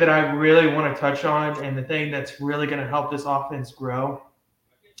one thing that I really want to touch on, and the thing that's really going to help this offense grow,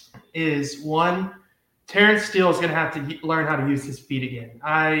 is one, Terrence Steele is going to have to learn how to use his feet again.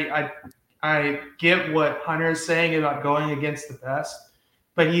 I get what Hunter is saying about going against the best,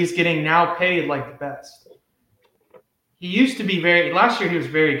 but he's getting now paid like the best. He used to be last year he was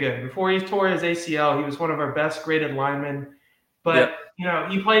very good. Before he tore his ACL, he was one of our best graded linemen. But,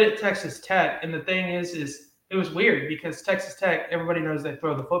 he played at Texas Tech, and the thing is it was weird because Texas Tech, everybody knows they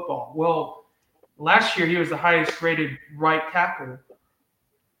throw the football. Well, last year he was the highest rated right tackle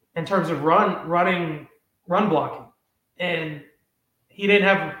in terms of run blocking. And he didn't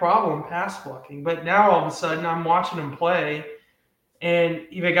have a problem pass blocking. But now all of a sudden I'm watching him play, And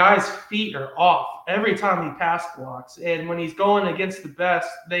the guy's feet are off every time he pass blocks. And when he's going against the best,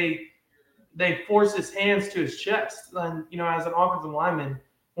 they force his hands to his chest. And, as an offensive lineman,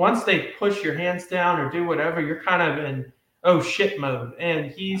 once they push your hands down or do whatever, you're kind of in oh shit mode.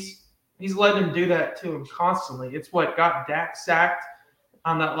 And he's letting him do that to him constantly. It's what got Dak sacked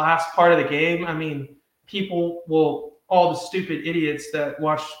on that last part of the game. I mean, all the stupid idiots that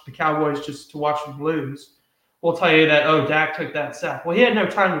watch the Cowboys just to watch them lose will tell you that, oh, Dak took that sack. Well, he had no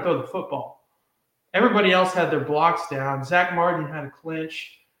time to throw the football. Everybody else had their blocks down. Zach Martin had a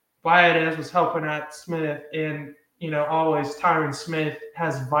clinch. Baez was helping out Smith, and always Tyron Smith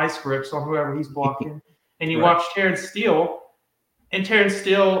has vice grips on whoever he's blocking. And you watch Terrence Steele, and Terrence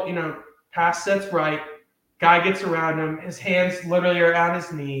Steele, pass sets right, guy gets around him, his hands literally are on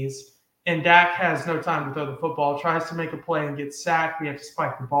his knees, and Dak has no time to throw the football, tries to make a play and gets sacked. We have to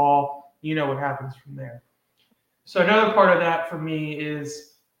spike the ball. You know what happens from there. So another part of that for me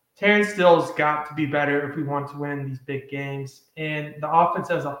is Terrence Steele's got to be better if we want to win these big games. And the offense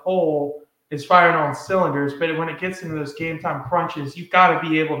as a whole is firing on cylinders, but when it gets into those game time crunches, you've got to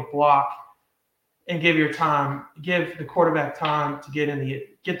be able to block and give the quarterback time to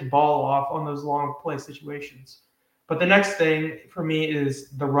get the ball off on those long play situations. But the next thing for me is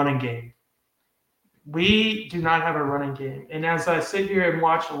the running game. We do not have a running game. And as I sit here and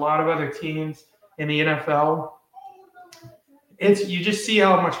watch a lot of other teams in the NFL, you just see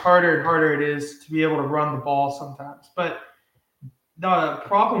how much harder and harder it is to be able to run the ball sometimes. But the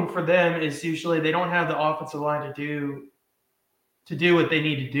problem for them is usually they don't have the offensive line to do what they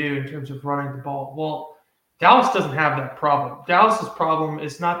need to do in terms of running the ball. Well, Dallas doesn't have that problem. Dallas's problem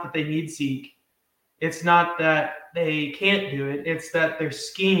is not that they need Zeke. It's not that they can't do it. It's that their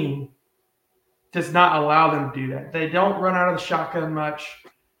scheme does not allow them to do that. They don't run out of the shotgun much.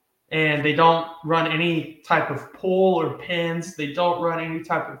 And they don't run any type of pull or pins. They don't run any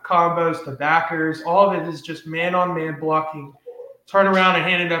type of combos to backers. All of it is just man-on-man blocking. Turn around and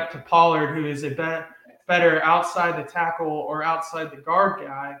hand it up to Pollard, who is a better outside the tackle or outside the guard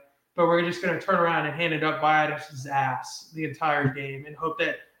guy. But we're just going to turn around and hand it up Biadis' ass the entire game and hope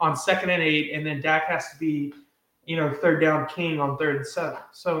that on 2nd and 8, and then Dak has to be, third down king on 3rd and 7.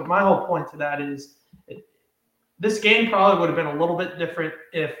 So my whole point to that is this game probably would have been a little bit different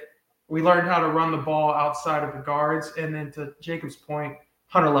if we learned how to run the ball outside of the guards. And then to Jacob's point,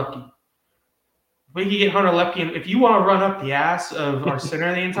 Hunter Lepke. If we could get Hunter Lepke, if you want to run up the ass of our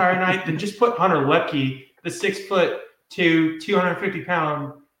center the entire night, then just put Hunter Lepke, the 6'2",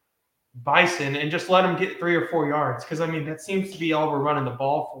 250-pound bison, and just let him get 3 or 4 yards. Because, that seems to be all we're running the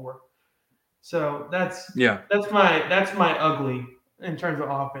ball for. So that's my ugly in terms of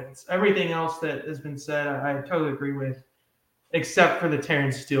offense. Everything else that has been said, I totally agree with. Except for the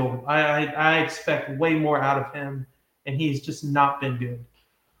Terrence Steele. I expect way more out of him, and he's just not been good.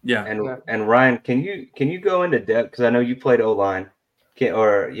 Yeah. And Ryan, can you go into depth, because I know you played O-line.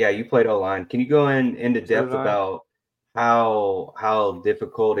 You played O-line. Can you go into depth about how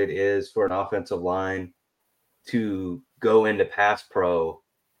difficult it is for an offensive line to go into pass pro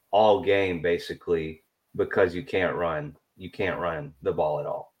all game, basically, because you can't run the ball at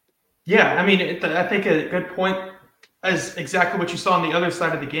all? Yeah, I think a good point is exactly what you saw on the other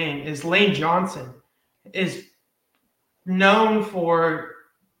side of the game. Is Lane Johnson is known for,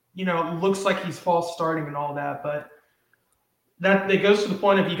 looks like he's false starting and all that, but that goes to the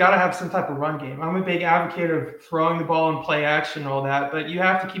point of you got to have some type of run game. I'm a big advocate of throwing the ball and play action and all that, but you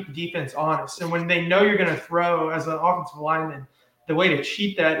have to keep the defense honest. And when they know you're going to throw as an offensive lineman, the way to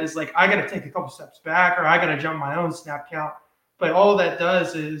cheat that is like, I got to take a couple steps back, or I got to jump my own snap count. But all that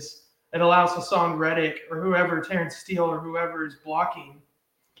does is it allows Hassan Reddick or whoever, Terrence Steele or whoever is blocking,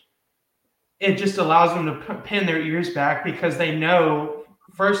 it just allows them to pin their ears back because they know,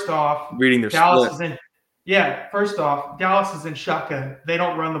 first off, reading their Dallas split. First off, Dallas is in shotgun. They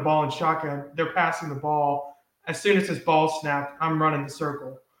don't run the ball in shotgun. They're passing the ball. As soon as this ball snapped, I'm running the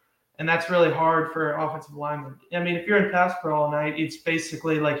circle. And that's really hard for offensive linemen. If you're in pass pro all night, it's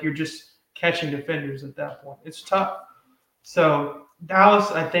basically like you're just catching defenders at that point. It's tough. So Dallas,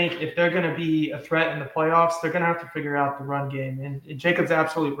 I think, if they're going to be a threat in the playoffs, they're going to have to figure out the run game. And Jacob's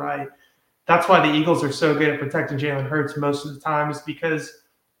absolutely right. That's why the Eagles are so good at protecting Jalen Hurts most of the time, is because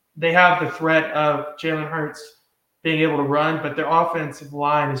they have the threat of Jalen Hurts being able to run, but their offensive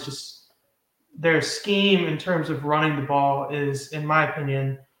line is just – their scheme in terms of running the ball is, in my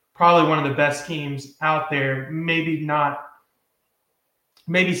opinion, probably one of the best schemes out there. Maybe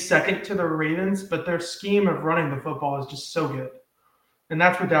second to the Ravens, but their scheme of running the football is just so good. And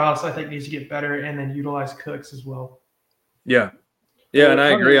that's where Dallas, I think, needs to get better and then utilize Cooks as well. Yeah. Yeah, and I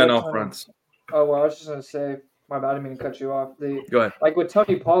agree on all fronts. Oh, well, I was just going to say, My bad, I didn't mean to cut you off. Go ahead. Like with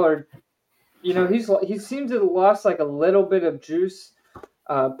Tony Pollard, he seems to have lost like a little bit of juice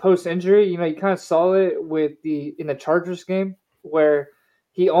post injury. You kind of saw it in the Chargers game where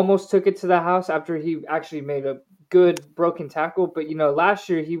he almost took it to the house after he actually made a good broken tackle. But last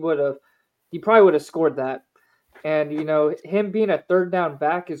year he probably would have scored that. And him being a third down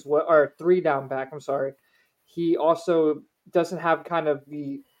back or 3 down back. I'm sorry. He also doesn't have kind of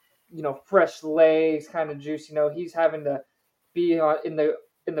the fresh legs kind of juice. He's having to be in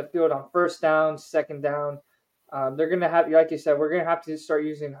the field on first down, second down. They're gonna have, like you said, we're gonna have to start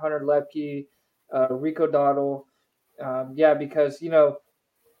using Hunter Lepke, Rico Dowdle. Because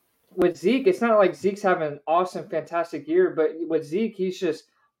with Zeke, it's not like Zeke's having an awesome, fantastic year, but with Zeke,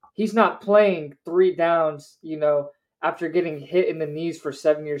 he's not playing 3 downs, after getting hit in the knees for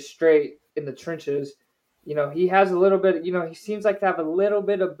 7 years straight in the trenches. He has a little bit, he seems like to have a little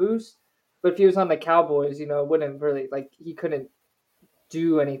bit of boost, but if he was on the Cowboys, wouldn't really, he couldn't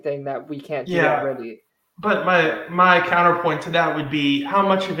do anything that we can't do already. But my counterpoint to that would be how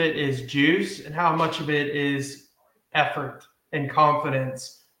much of it is juice and how much of it is effort and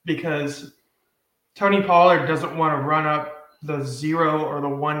confidence, because Tony Pollard doesn't want to run up the 0 or the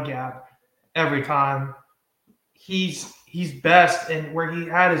 1 gap every time. He's best, and where he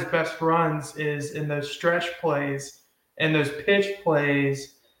had his best runs is in those stretch plays and those pitch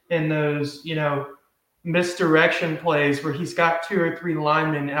plays and those, misdirection plays where he's got 2 or 3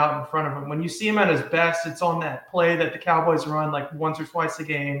 linemen out in front of him. When you see him at his best, it's on that play that the Cowboys run like once or twice a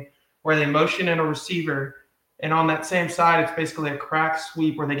game where they motion in a receiver, and on that same side, it's basically a crack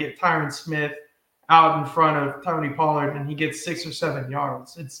sweep where they get Tyron Smith out in front of Tony Pollard and he gets 6 or 7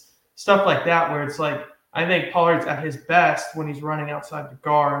 yards. It's stuff like that where it's like, I think Pollard's at his best when he's running outside the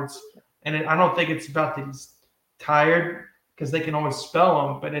guards. And I don't think it's about that he's tired, because they can always spell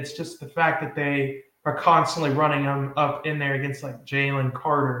him, but it's just the fact that they are constantly running him up in there against like Jalen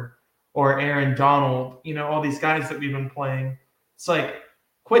Carter or Aaron Donald, all these guys that we've been playing. It's like,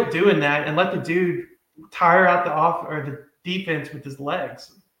 quit doing that and let the dude tire out the defense with his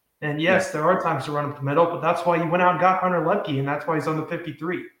legs. And yes, there are times to run up the middle, but that's why you went out and got Hunter Lepke, and that's why he's on the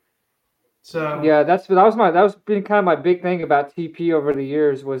 53. So yeah, that was been kind of my big thing about TP over the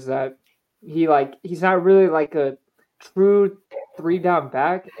years, was that he's not really like a true 3-down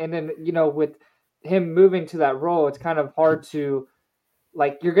back, and then with him moving to that role, it's kind of hard to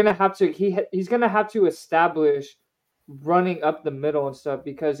you're gonna have to he's gonna have to establish running up the middle and stuff,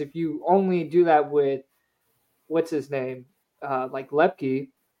 because if you only do that with what's his name like Lepke,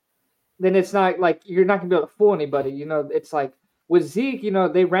 then it's not like you're not gonna be able to fool anybody. It's like with Zeke,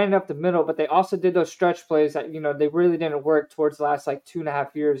 they ran it up the middle, but they also did those stretch plays that they really didn't work towards the last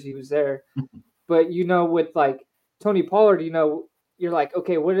 2.5 years he was there. But with Tony Pollard, you're like,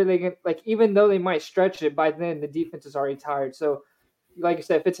 okay, what are they going to, even though they might stretch it, by then the defense is already tired. So, like I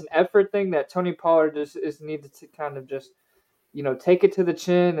said, if it's an effort thing, that Tony Pollard is needed to kind of just, take it to the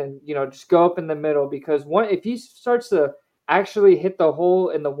chin and, just go up in the middle, because if he starts to actually hit the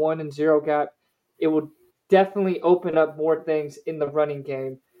hole in the 1 and 0 gap, it would definitely open up more things in the running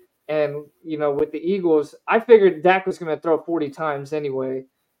game. And, with the Eagles, I figured Dak was going to throw 40 times anyway.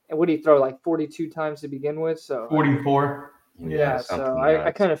 And what did he throw, 42 times to begin with? So 44. Yeah, so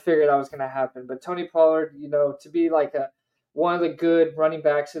I kind of figured that was going to happen. But Tony Pollard, to be one of the good running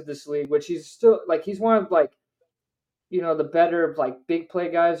backs of this league, which he's still he's one of the better big play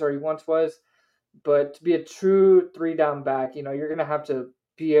guys, or he once was. But to be a true 3-down back, you're going to have to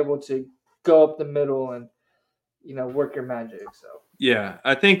be able to go up the middle and work your magic. So yeah,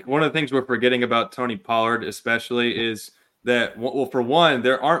 I think one of the things we're forgetting about Tony Pollard especially is that, well, for one,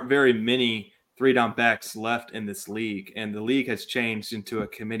 there aren't very many 3-down backs left in this league, and the league has changed into a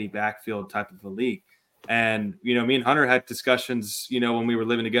committee backfield type of a league. And me and Hunter had discussions when we were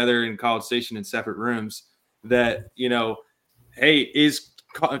living together in College Station in separate rooms, that hey, is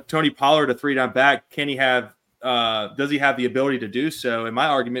Tony Pollard a 3-down back? Can he have does he have the ability to do so? And my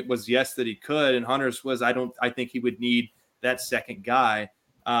argument was yes, that he could, and Hunter's was I think he would need that second guy.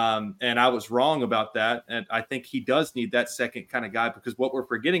 And I was wrong about that. And I think he does need that second kind of guy, because what we're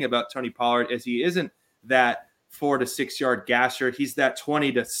forgetting about Tony Pollard is he isn't that 4 to 6 yard gasher. He's that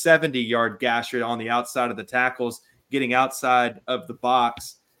 20 to 70 yard gasher on the outside of the tackles, getting outside of the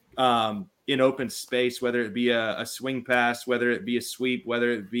box in open space, whether it be a swing pass, whether it be a sweep,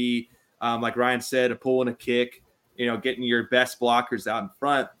 whether it be, like Ryan said, a pull and a kick, getting your best blockers out in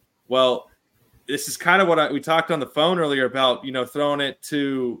front. Well, this is kind of what we talked on the phone earlier about, throwing it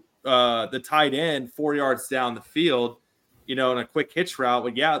to the tight end 4 yards down the field, in a quick hitch route.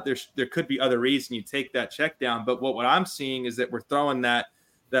 Well, yeah, there could be other reasons you take that check down. But what I'm seeing is that we're throwing that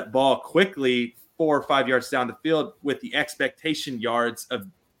ball quickly 4 or 5 yards down the field with the expectation yards of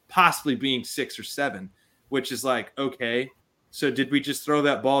possibly being 6 or 7, which is like, okay, so did we just throw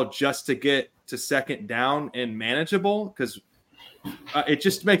that ball just to get to second down and manageable? Because it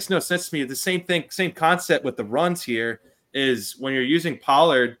just makes no sense to me. The same thing, same concept with the runs here is when you're using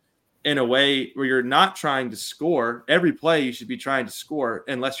Pollard in a way where you're not trying to score. Every play you should be trying to score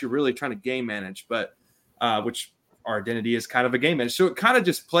unless you're really trying to game manage, but which our identity is kind of a game manage. So it kind of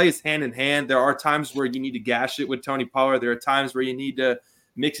just plays hand in hand. There are times where you need to gash it with Tony Pollard. There are times where you need to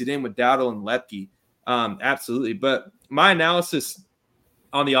mix it in with Dowdle and Lepke. Absolutely. But my analysis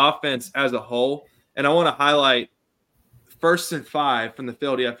on the offense as a whole, and I want to highlight 1st and 5 from the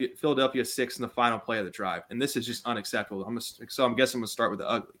Philadelphia 6 in the final play of the drive. And this is just unacceptable. I'm guessing I'm going to start with the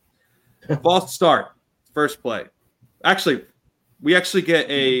ugly. False start, first play. Actually, we get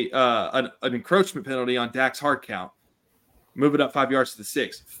an encroachment penalty on Dak's hard count. Move it up 5 yards to the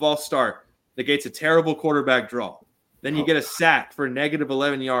 6. False start. Negates a terrible quarterback draw. Then you get a sack for negative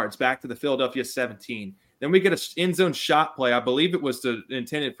 11 yards back to the Philadelphia 17. Then we get an end zone shot play. I believe it was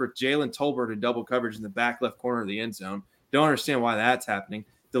intended for Jalen Tolbert in double coverage in the back left corner of the end zone. Don't understand why that's happening.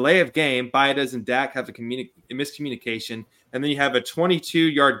 Delay of game. Baez and Dak have a miscommunication. And then you have a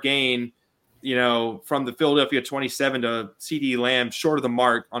 22-yard gain, from the Philadelphia 27 to CD Lamb short of the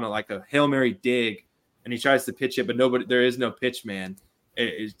mark on a Hail Mary dig. And he tries to pitch it, but there is no pitch man.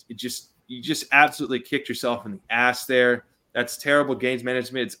 You just absolutely kicked yourself in the ass there. That's terrible games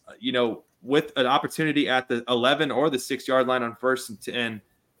management. It's, with an opportunity at the 11 or the 6-yard line on 1st and 10,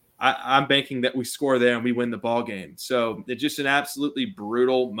 I'm banking that we score there and we win the ball game. So it's just an absolutely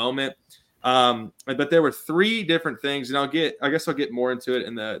brutal moment. But there were 3 different things, and I guess I'll get more into it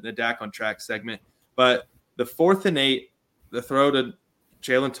in the Dak on Track segment. But the 4th and 8, the throw to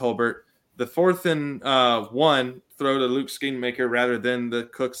Jalen Tolbert, the 4th and 1 throw to Luke Schoonmaker rather than the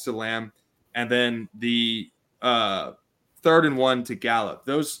Cooks to Lamb, and then the 3rd and 1 to Gallup.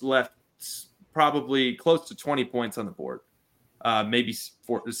 Those left probably close to 20 points on the board, maybe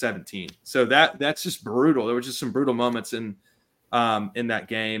 17. So that's just brutal. There were just some brutal moments in that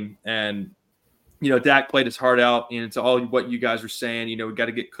game, and Dak played his heart out, and it's all what you guys were saying. We got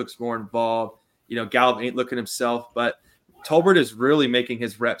to get Cooks more involved. Gallup ain't looking himself, but Tolbert is really making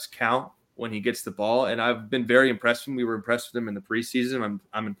his reps count when he gets the ball, and I've been very impressed with him. We were impressed with him in the preseason.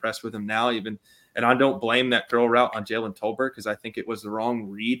 I'm impressed with him now, even. And I don't blame that throw route on Jalen Tolbert because I think it was the wrong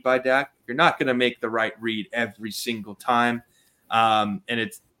read by Dak. You're not going to make the right read every single time. And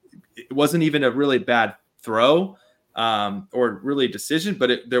it wasn't even a really bad throw or really a decision,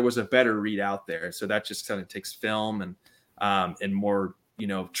 but there was a better read out there. So that just kind of takes film and more,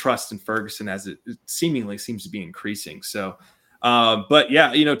 trust in Ferguson as it seemingly seems to be increasing. So, but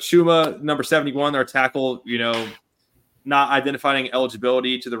yeah, Chuma, number 71, our tackle, not identifying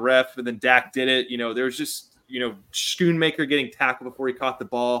eligibility to the ref, and then Dak did it. There was just, Schoonmaker getting tackled before he caught the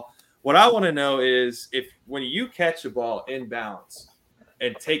ball. What I want to know is if when you catch a ball in bounds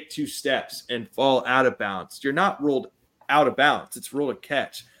and take 2 steps and fall out of bounds, you're not ruled out of bounds. It's ruled a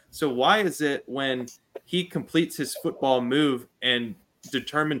catch. So why is it when he completes his football move and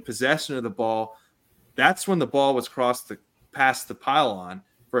determined possession of the ball, that's when the ball was past the pylon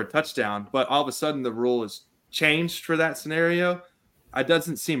for a touchdown, but all of a sudden the rule is changed for that scenario? It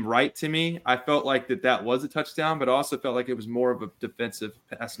doesn't seem right to me. I felt like that was a touchdown, but also felt like it was more of a defensive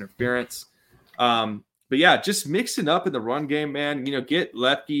pass interference. But yeah, just mixing up in the run game, man. Get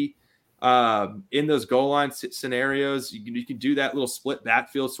Lepke in those goal line scenarios. You can do that little split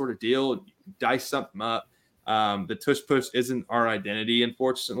backfield sort of deal, dice something up. The tush push isn't our identity,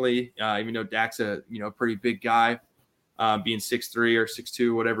 unfortunately. Even though Dak's a pretty big guy, being 6'3" or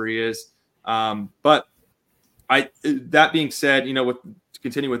 6'2", whatever he is. But that being said, to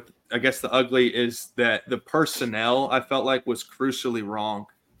continue with, I guess the ugly is that the personnel I felt like was crucially wrong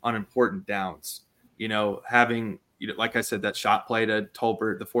on important downs. Having, like I said, that shot play to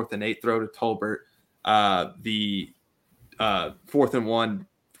Tolbert, the 4th and 8 throw to Tolbert, the 4th and 1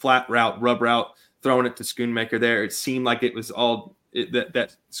 flat route, rub route, throwing it to Schoonmaker there. It seemed like it was all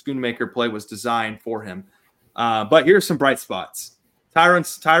that Schoonmaker play was designed for him. But here's some bright spots.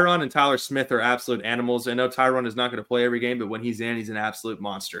 Tyron and Tyler Smith are absolute animals. I know Tyron is not going to play every game, but when he's in, he's an absolute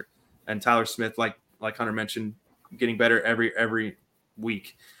monster. And Tyler Smith, like Hunter mentioned, getting better every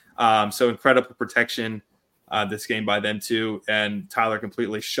week. So incredible protection this game by them too. And Tyler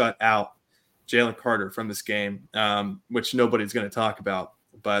completely shut out Jalen Carter from this game, which nobody's going to talk about.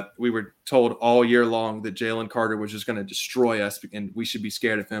 But we were told all year long that Jalen Carter was just going to destroy us and we should be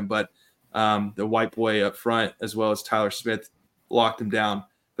scared of him. But the white boy up front, as well as Tyler Smith, locked him down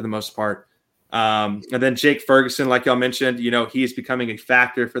for the most part. And then Jake Ferguson, like y'all mentioned, he is becoming a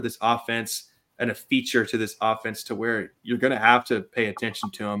factor for this offense. and a feature to this offense to where you're going to have to pay attention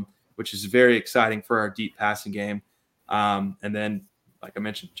to him, which is very exciting for our deep passing game. And then, like I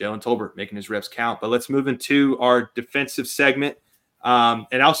mentioned, Jalen Tolbert making his reps count. But let's move into our defensive segment.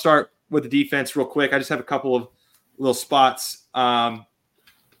 And I'll start with the defense real quick. I just have a couple of little spots.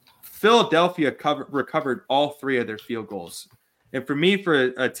 Philadelphia recovered all 3 of their field goals. And for me,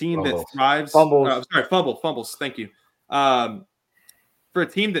 for a team that thrives, fumbles. Thank you. For a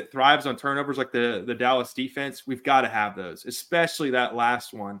team that thrives on turnovers like the Dallas defense, we've got to have those, especially that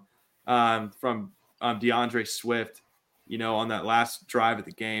last one from DeAndre Swift, on that last drive of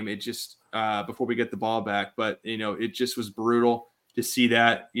the game. It just before we get the ball back, but it just was brutal to see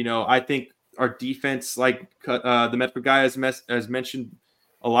that. I think our defense, like the Metro guy has mentioned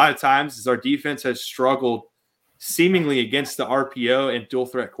a lot of times, is our defense has struggled seemingly against the RPO and dual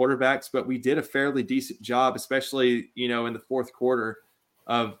threat quarterbacks, but we did a fairly decent job, especially, in the fourth quarter,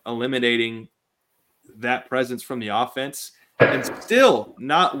 of eliminating that presence from the offense. And still,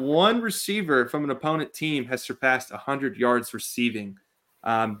 not one receiver from an opponent team has surpassed 100 yards receiving.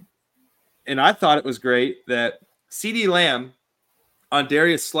 And I thought it was great that CeeDee Lamb on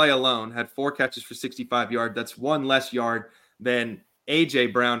Darius Slay alone had 4 catches for 65 yards. That's 1 less yard than A.J.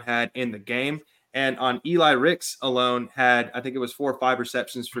 Brown had in the game. And on Eli Ricks alone had, I think it was 4 or 5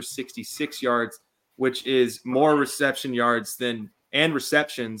 receptions for 66 yards, which is more reception yards and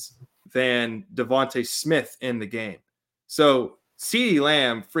receptions than Devontae Smith in the game. So CeeDee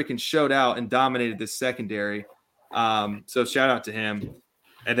Lamb freaking showed out and dominated this secondary. So shout out to him.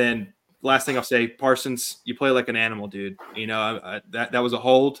 And then last thing I'll say, Parsons, you play like an animal, dude. That was a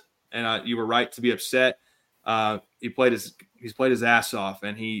hold, and you were right to be upset. He's played his ass off,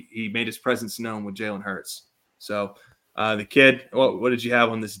 and he made his presence known with Jalen Hurts. So the kid, what did you have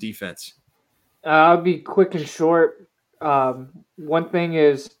on this defense? I'll be quick and short. One thing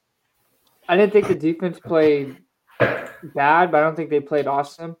is, I didn't think the defense played bad, but I don't think they played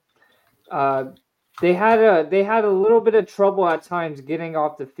awesome. They had a little bit of trouble at times getting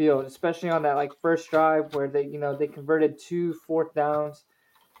off the field, especially on that first drive where they converted 2 fourth downs.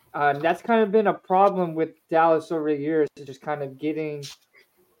 That's kind of been a problem with Dallas over the years, just kind of getting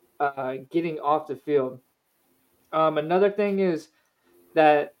off the field. Another thing is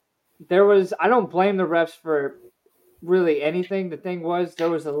that I don't blame the refs for really anything. The thing was, there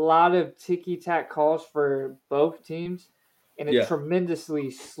was a lot of ticky-tack calls for both teams, and it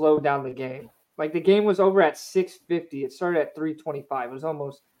tremendously slowed down the game. The game was over at 6:50. It started at 3:25. It was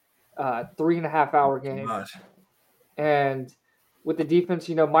almost 3.5-hour game. Gosh. And with the defense,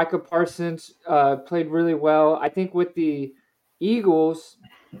 Micah Parsons played really well. I think with the Eagles,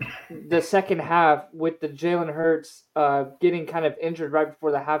 the second half, with the Jalen Hurts getting kind of injured right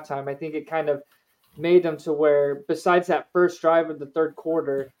before the halftime, I think it kind of made them to where, besides that first drive of the third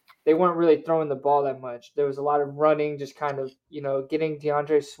quarter, they weren't really throwing the ball that much. There was a lot of running, just kind of, getting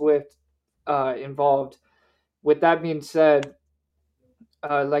DeAndre Swift involved. With that being said,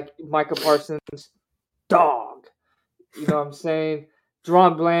 like Micah Parsons, dog. You know what I'm saying?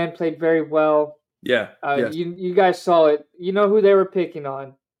 Deron Bland played very well. Yeah. Yes. You guys saw it. You know who they were picking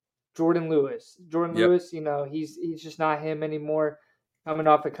on? Jordan Lewis. Lewis, he's just not him anymore, coming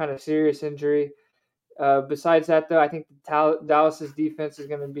off a kind of serious injury. Besides that, though, I think Dallas's defense is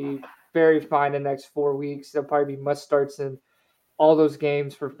going to be very fine the next 4 weeks. They'll probably be must starts in all those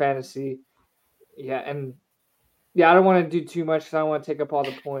games for fantasy. Yeah, I don't want to do too much because I don't want to take up all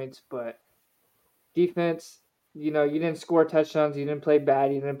the points, but defense, you didn't score touchdowns, you didn't play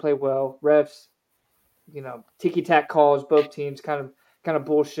bad, you didn't play well. Refs, ticky-tack calls, both teams kind of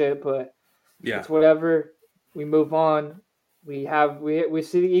bullshit, but it's whatever. We move on. We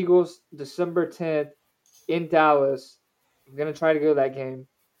see the Eagles December 10th in Dallas. I'm gonna try to go to that game.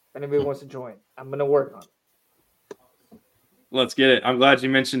 If anybody wants to join, I'm gonna work on it. Let's get it. I'm glad you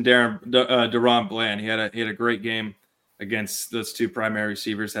mentioned Deron Bland. He had a great game against those 2 primary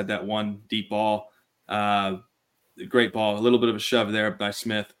receivers. Had that one deep ball, great ball. A little bit of a shove there by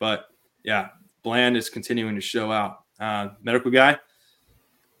Smith, but yeah, Bland is continuing to show out. Medical guy.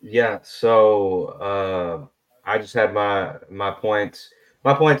 Yeah. So I just had my points.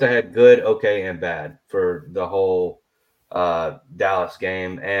 My points, I had good, okay, and bad for the whole Dallas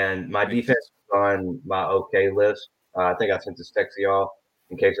game, and my defense was on my okay list. I think I sent this text to y'all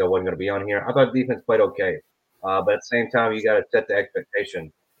in case I wasn't going to be on here. I thought the defense played okay. But at the same time, you got to set the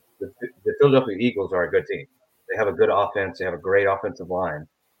expectation. The Philadelphia Eagles are a good team. They have a good offense. They have a great offensive line.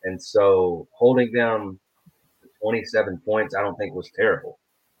 And so holding them to 27 points, I don't think was terrible.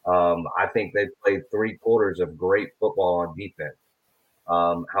 I think they played 3 quarters of great football on defense.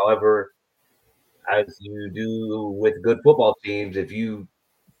 However, as you do with good football teams, if you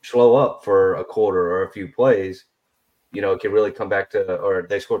slow up for a quarter or a few plays, you know, it can really come back to, or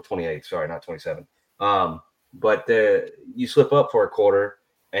they scored 28, sorry, not 27. But you slip up for a quarter,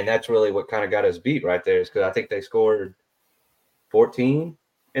 and that's really what kind of got us beat right there, is because I think they scored 14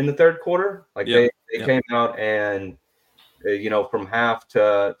 in the third quarter. Like they came out and, you know, from half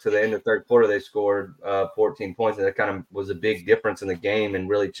to the end of the third quarter, they scored 14 points, and that kind of was a big difference in the game and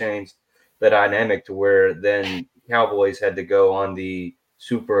really changed the dynamic to where then Cowboys had to go on the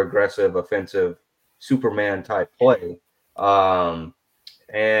super aggressive, offensive Superman type play.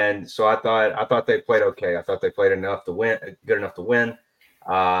 And so I thought they played okay. I thought they played enough to win, good enough to win.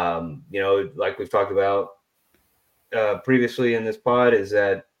 You know, like we've talked about previously in this pod, is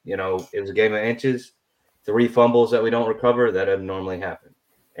that, you know, it was a game of inches. 3 fumbles that we don't recover, that doesn't normally happen.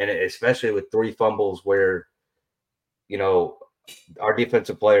 And especially with 3 fumbles where, you know, our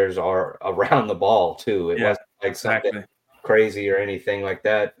defensive players are around the ball too. It wasn't like something crazy or anything like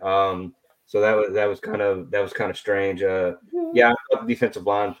that. So that was kind of strange. I thought the defensive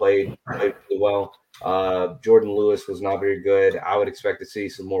line played really well. Jordan Lewis was not very good. I would expect to see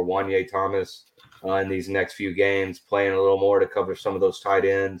some more Wanye Thomas in these next few games, playing a little more to cover some of those tight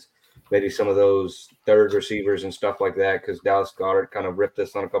ends, maybe some of those third receivers and stuff like that, because Dallas Goedert kind of ripped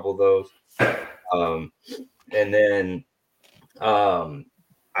us on a couple of those. And then I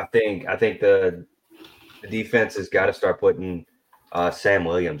think the defense has got to start putting Sam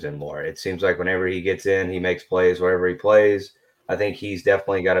Williams in more. It seems like whenever he gets in, he makes plays wherever he plays. I think he's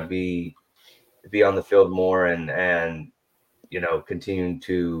definitely got to be on the field more and you know, continuing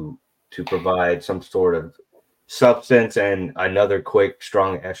to provide some sort of substance and another quick,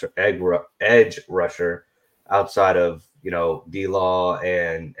 strong edge rusher outside of, you know, D-Law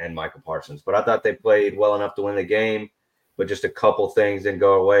and Michael Parsons. But I thought they played well enough to win the game, but just a couple things didn't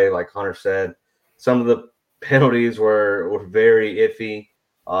go away. Like Hunter said, some of the penalties were very iffy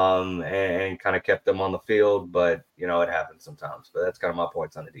and kind of kept them on the field. But, you know, it happens sometimes. But that's kind of my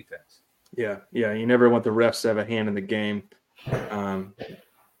points on the defense. Yeah. You never want the refs to have a hand in the game.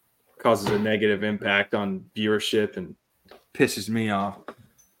 Causes a negative impact on viewership and pisses me off.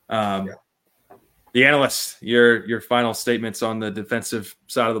 The analyst, your final statements on the defensive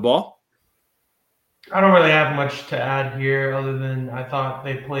side of the ball? I don't really have much to add here other than I thought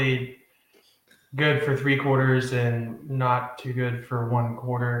they played good for 3 quarters and not too good for 1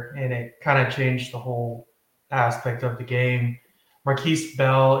 quarter, and it kind of changed the whole aspect of the game. Marquise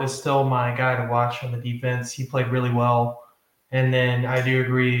Bell is still my guy to watch on the defense. He played really well. And then I do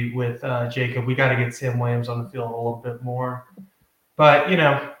agree with Jacob. We got to get Sam Williams on the field a little bit more. But, you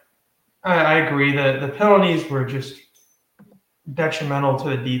know, I agree that the penalties were just detrimental to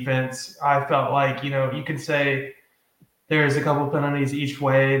the defense. I felt like, you know, you could say there's a couple penalties each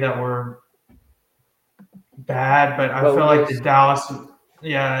way that were bad, but I felt like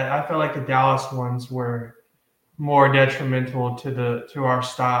the Dallas ones were more detrimental to our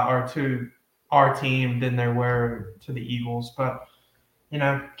style or to our team than they were to the Eagles. But, you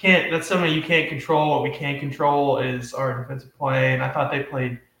know, that's something you can't control. What we can control is our defensive play, and I thought they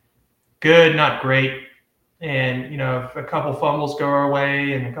played good, not great. And, you know, if a couple fumbles go our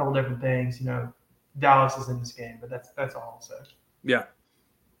way and a couple different things, you know, Dallas is in this game. But that's all I'll say. Yeah.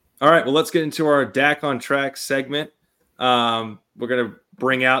 All right, well, let's get into our DAK on track segment. We're going to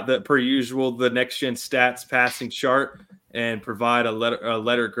bring out, per usual, the next-gen stats passing chart and provide a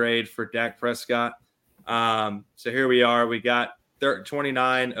letter grade for Dak Prescott. So here we are. We got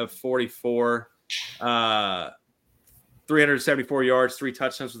 29 of 44, 374 yards, 3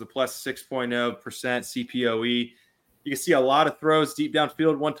 touchdowns with a plus 6.0% CPOE. You can see a lot of throws deep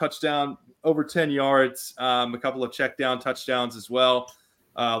downfield, 1 touchdown, over 10 yards, a couple of check down touchdowns as well.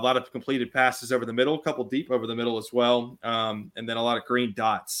 A lot of completed passes over the middle, a couple deep over the middle as well. And then a lot of green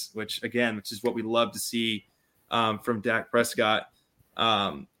dots, which is what we love to see from Dak Prescott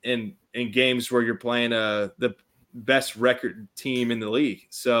in games where you're playing the best record team in the league.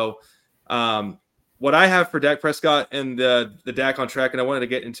 So what I have for Dak Prescott and the Dak on track, and I wanted to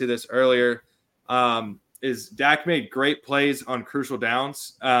get into this earlier, is Dak made great plays on crucial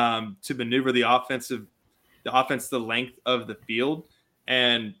downs to maneuver the offense the length of the field,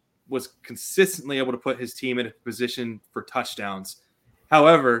 and was consistently able to put his team in a position for touchdowns.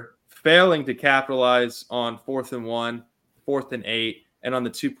 However, failing to capitalize on 4th and 1, 4th and 8, and on the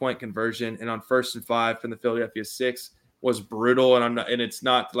 2-point conversion, and on 1st and 5 from the Philadelphia 6 was brutal. And it's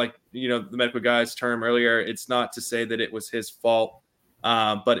not like, you know, the medical guy's term earlier. It's not to say that it was his fault,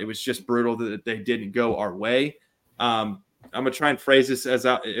 but it was just brutal that they didn't go our way. I'm gonna try and phrase this as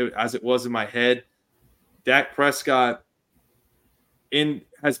it was in my head. Dak Prescott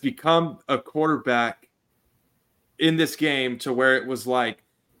has become a quarterback in this game to where it was like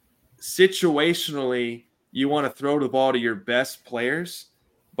situationally, you want to throw the ball to your best players,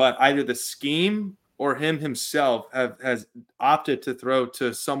 but either the scheme or him himself has opted to throw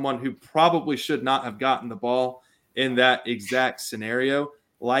to someone who probably should not have gotten the ball in that exact scenario.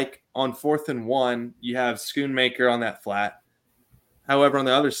 Like on 4th and 1, you have Schoonmaker on that flat. However, on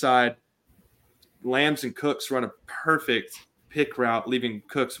the other side, Lambs and Cooks run a perfect pick route, leaving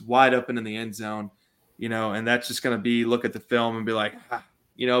Cooks wide open in the end zone, and that's just going to be look at the film and be like,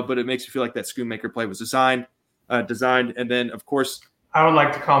 but it makes you feel like that Schoonmaker play was designed. And then, of course, I would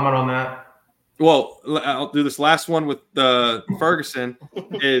like to comment on that. Well, I'll do this last one with Ferguson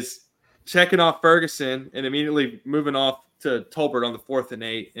is checking off Ferguson and immediately moving off to Tolbert on the 4th and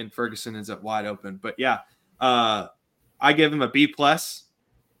 8, and Ferguson ends up wide open. But yeah, I give him a B+,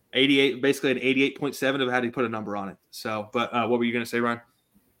 88, basically an 88.7 of how to put a number on it. So, but what were you going to say, Ryan?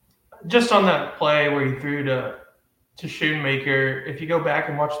 Just on that play where he threw to Schoonmaker, if you go back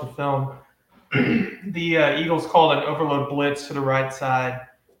and watch the film, the Eagles called an overload blitz to the right side.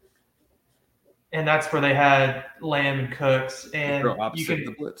 And that's where they had Lamb and Cooks. And you can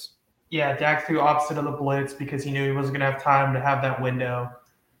the blitz. Yeah, Dak threw opposite of the blitz because he knew he wasn't going to have time to have that window.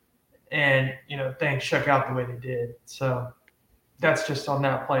 And, things shook out the way they did. So that's just on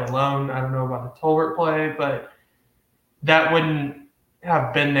that play alone. I don't know about the Tolbert play, but that wouldn't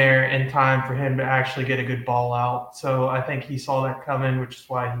have been there in time for him to actually get a good ball out. So I think he saw that coming, which is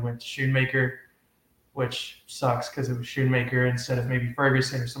why he went to Schoonmaker, which sucks because it was Schoonmaker instead of maybe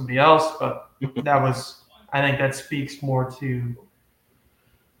Ferguson or somebody else. But I think that speaks more to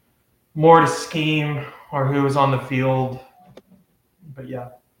scheme or who was on the field. But yeah.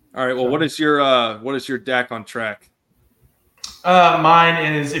 All right. Well, what is your Dak on track? Mine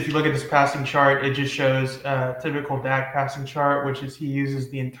is, if you look at this passing chart, it just shows a typical Dak passing chart, which is he uses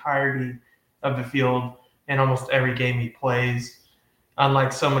the entirety of the field in almost every game he plays.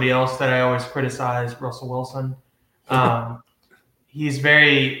 Unlike somebody else that I always criticize, Russell Wilson. He's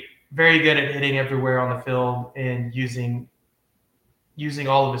very, very good at hitting everywhere on the field and using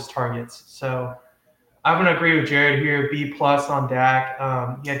all of his targets. So I'm going to agree with Jared here, B+ on Dak.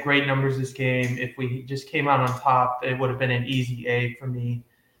 He had great numbers this game. If we just came out on top, it would have been an easy A for me.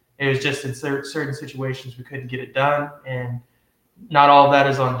 It was just in certain situations we couldn't get it done. And not all of that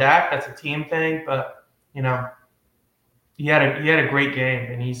is on Dak. That's a team thing. But, he had a great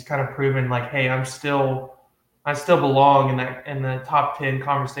game, and he's kind of proven like, hey, I still belong in the top 10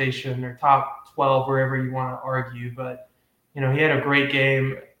 conversation or top 12, wherever you want to argue. But, he had a great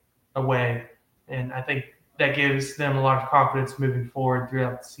game away. And I think that gives them a lot of confidence moving forward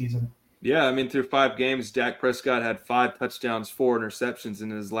throughout the season. Yeah, I mean, through 5 games, Dak Prescott had 5 touchdowns, 4 interceptions. In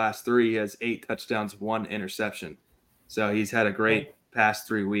his last 3, he has 8 touchdowns, 1 interception. So he's had a great past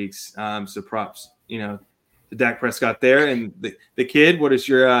 3 weeks. So props, to Dak Prescott there. And the kid, what is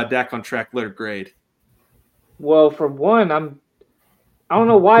your Dak on track letter grade? Well, for one, I don't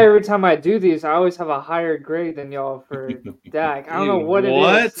know why every time I do these, I always have a higher grade than y'all for Dak. I don't know what it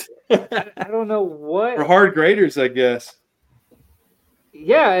is. I don't know what. For hard graders, I guess.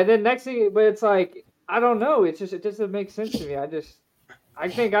 Yeah, and then next thing, but it's like, I don't know. It doesn't make sense to me. I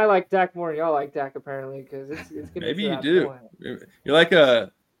think I like Dak more than y'all like Dak, apparently, because it's getting maybe to you that do. point. You're like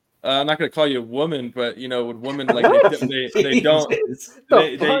I'm not going to call you a woman, but with women, like they don't.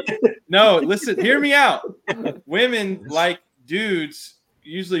 No, listen, hear me out. Women like dudes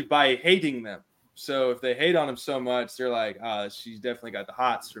usually by hating them. So if they hate on him so much, they're like, she's definitely got the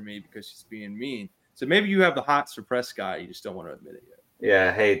hots for me because she's being mean. So maybe you have the hots for Prescott. You just don't want to admit it yet.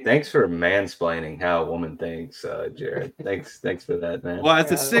 Yeah. Hey, thanks for mansplaining how a woman thinks, Jared. Thanks for that, man. Well,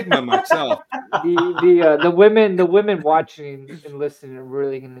 it's a Sigma myself. The women watching and listening are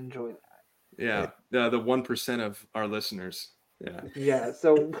really gonna enjoy that. Yeah. The 1% of our listeners. Yeah. Yeah.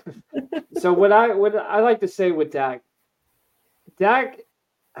 So what I like to say with Dak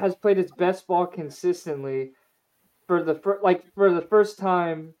has played his best ball consistently for the first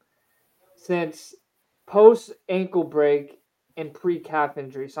time since post ankle break and pre calf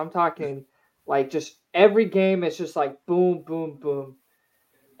injury. So I'm talking like just every game it's just like boom, boom, boom.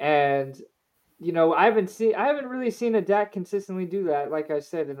 And I haven't really seen a Dak consistently do that, like I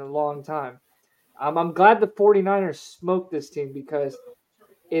said, in a long time. I'm glad the 49ers smoked this team because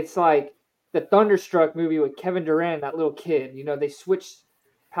it's like the Thunderstruck movie with Kevin Durant, that little kid. They switched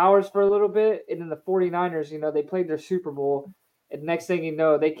powers for a little bit, and then the 49ers, they played their Super Bowl, and next thing you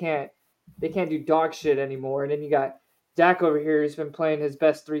know, they can't do dog shit anymore. And then you got Dak over here who's been playing his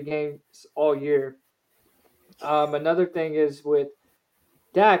best 3 games all year. Another thing is with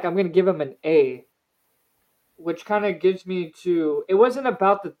Dak, I'm going to give him an A, which kind of gives me to, it wasn't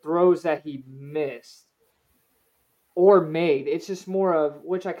about the throws that he missed. or made. It's just more of,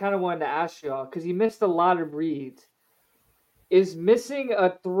 which I kind of wanted to ask y'all, because he missed a lot of reads. Is missing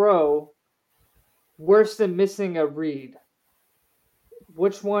a throw worse than missing a read?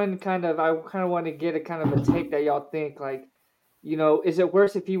 Which one I kind of want to get a kind of a take that y'all think, like, is it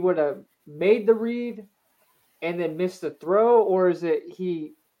worse if he would have made the read and then missed the throw, or is it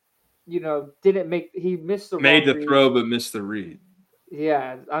he missed the Made wrong the read? throw but missed the read.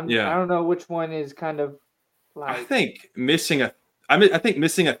 Yeah, I don't know which one is kind of like. I think missing a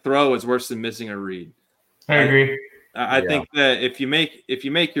throw is worse than missing a read. I agree. I think that if you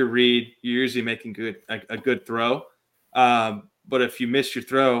make your read, you're usually making a good throw. But if you miss your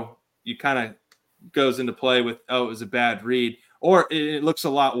throw, you kind of goes into play with, it was a bad read, or it looks a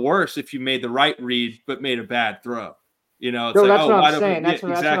lot worse if you made the right read but made a bad throw. It's No, like, that's what I'm wide saying. open. That's Yeah,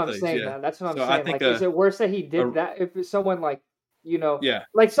 what exactly. I'm saying. Yeah. Man. That's what I'm So I saying. think Like, is it worse that he did that if it's someone like, yeah,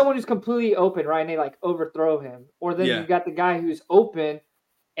 like someone who's completely open, right? And they like overthrow him, or then yeah. you got the guy who's open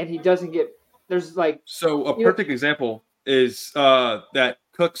and he doesn't get. There's like. So a perfect example is that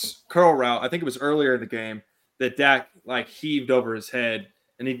Cook's curl route. I think it was earlier in the game that Dak like heaved over his head,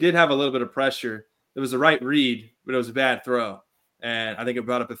 and he did have a little bit of pressure. It was the right read, but it was a bad throw, and I think it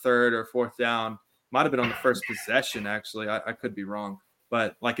brought up a third or fourth down. Might have been on the first possession, actually. I could be wrong,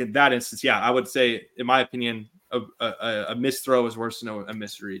 but like in that instance, yeah, I would say, in my opinion, a missed throw is worse than a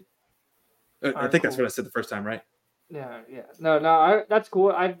misread. I think that's what I said the first time, right? Yeah. No, that's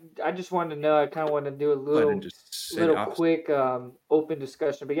cool. I just wanted to know. I kind of wanted to do a little quick open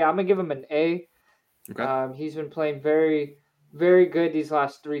discussion. But yeah, I'm gonna give him an A. Okay. He's been playing very, very good these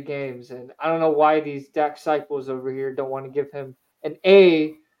last 3 games, and I don't know why these Dak disciples over here don't want to give him an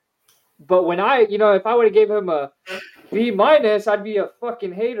A. But when if I would have gave him a B minus, I'd be a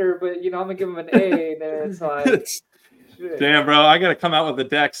fucking hater. But I'm gonna give him an A, and then it's like. Damn, bro! I gotta come out with the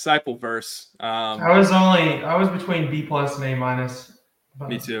Dak disciple verse. I was between B plus and A minus.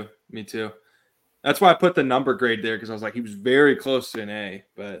 Me too. That's why I put the number grade there, because I was like, he was very close to an A,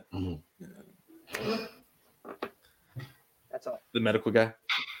 but that's all. The medical guy.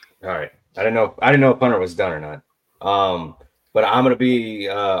 All right, I didn't know if Hunter was done or not. But I'm gonna be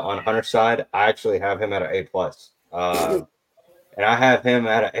on Hunter's side. I actually have him at an A plus, and I have him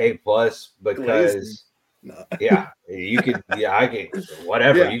at an A plus because. No. Yeah, you could. Yeah, I can.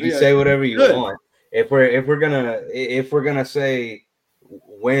 Whatever you can say, whatever you want. If we're gonna say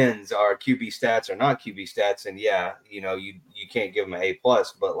wins are QB stats or not QB stats, and you can't give them an A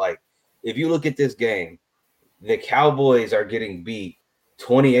plus. But like, if you look at this game, the Cowboys are getting beat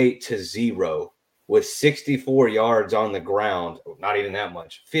 28-0 with 64 yards on the ground. Not even that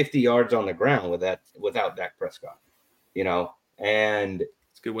much. 50 yards on the ground without Dak Prescott. And.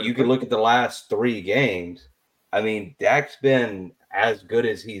 You can look at the last 3 games. I mean, Dak's been as good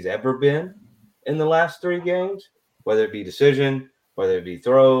as he's ever been in the last 3 games, whether it be decision, whether it be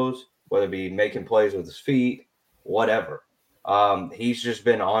throws, whether it be making plays with his feet, whatever. He's just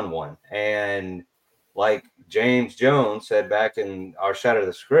been on one. And like James Jones said back in our Shatter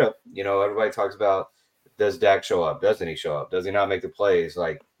the Script, everybody talks about, does Dak show up? Doesn't he show up? Does he not make the plays?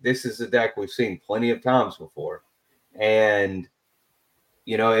 Like, this is the Dak we've seen plenty of times before. And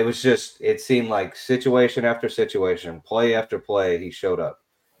it seemed like situation after situation, play after play, he showed up.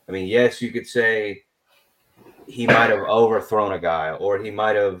 I mean, yes, you could say he might have overthrown a guy, or he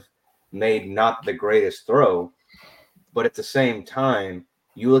might have made not the greatest throw. But at the same time,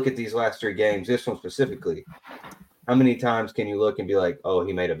 you look at these last 3 games, this one specifically, how many times can you look and be like, oh,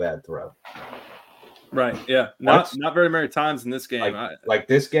 he made a bad throw? Right. Yeah. Not very many times in this game. Like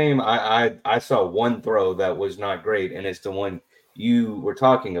this game, I saw one throw that was not great, and it's the one you were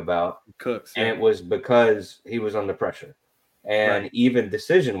talking about, Cooks, and it was because he was under pressure. And even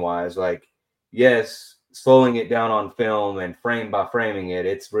decision-wise, like, yes, slowing it down on film and frame by framing it,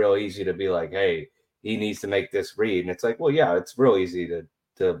 it's real easy to be like, hey, he needs to make this read. And it's like, well, yeah, it's real easy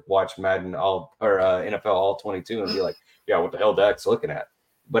to watch Madden NFL All 22 and be like, yeah, what the hell Dak's looking at?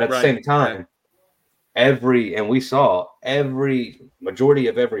 But at the same time, we saw every majority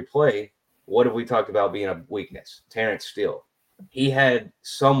of every play, what have we talked about being a weakness? Terrence Steele. He had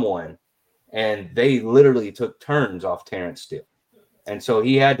someone, and they literally took turns off Terrence Steele. And so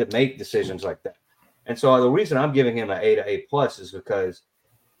he had to make decisions like that. And so the reason I'm giving him an A to A plus is because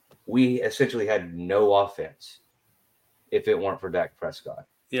we essentially had no offense if it weren't for Dak Prescott.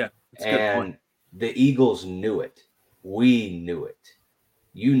 Yeah. And the Eagles knew it. We knew it.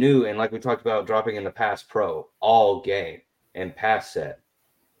 You knew, and like we talked about dropping in the pass pro all game and pass set.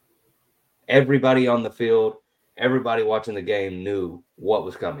 Everybody on the field, everybody watching the game knew what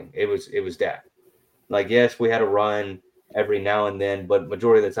was coming. It was Dak. Like, yes, we had a run every now and then, but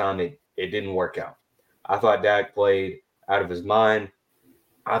majority of the time it didn't work out. I thought Dak played out of his mind.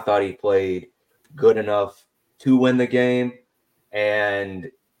 I thought he played good enough to win the game. And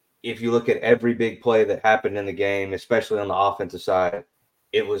if you look at every big play that happened in the game, especially on the offensive side,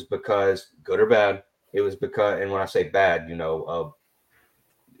 it was because, good or bad, it was because, and when I say bad, Schoonmaker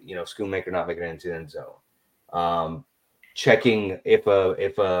not making it into the end zone. Checking if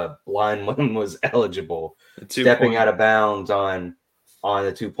a lineman was eligible, stepping out of bounds on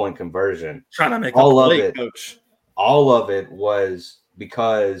the 2-point conversion. Trying to make all up of late, it, coach. All of it was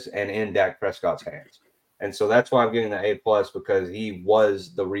because and in Dak Prescott's hands. And so that's why I'm giving the A+, because he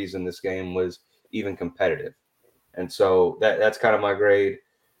was the reason this game was even competitive. And so that's kind of my grade.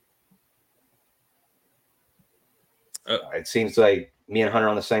 It seems like me and Hunter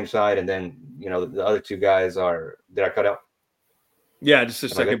on the same side, and then the other two guys are. Did I cut out? Yeah, just a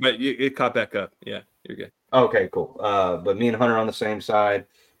second, but it caught back up. Yeah, you're good. Okay, cool. But me and Hunter on the same side,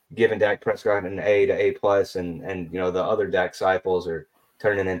 giving Dak Prescott an A to A+, and the other Dak disciples are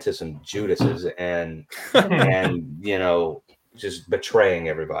turning into some Judases and just betraying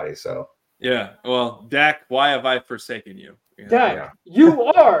everybody. So yeah, well, Dak, why have I forsaken you? Dak, you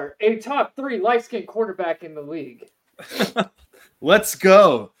are a top 3 light-skinned quarterback in the league. Let's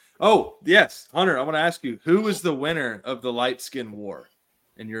go. Oh, yes. Hunter, I want to ask you, who is the winner of the light skin war,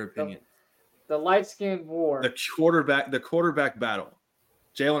 in your opinion? The light skin war. The quarterback battle.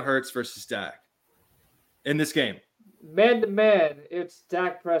 Jalen Hurts versus Dak. In this game. Man to man, it's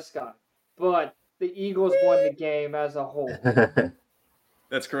Dak Prescott. But the Eagles won the game as a whole.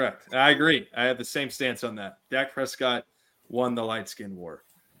 That's correct. I agree. I have the same stance on that. Dak Prescott won the light skin war.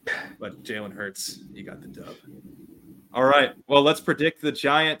 But Jalen Hurts, he got the dub. All right. Well, let's predict the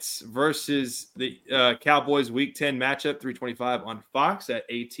Giants versus the Cowboys Week 10 matchup, 3:25 on Fox at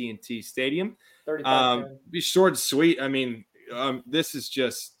AT&T Stadium. Be short and sweet. I mean, this is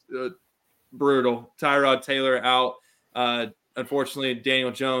just brutal. Tyrod Taylor out. Unfortunately,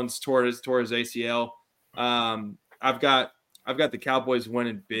 Daniel Jones tore his ACL. I've got the Cowboys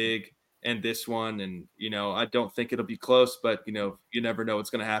winning big in this one, and I don't think it'll be close, but you never know what's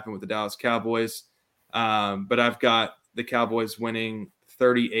going to happen with the Dallas Cowboys. But I've got the Cowboys winning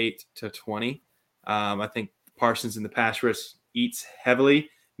 38-20. I think Parsons in the pass rush eats heavily.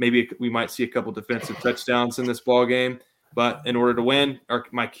 Maybe we might see a couple defensive touchdowns in this ball game. But in order to win,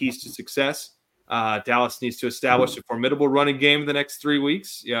 my keys to success, Dallas needs to establish a formidable running game in the next 3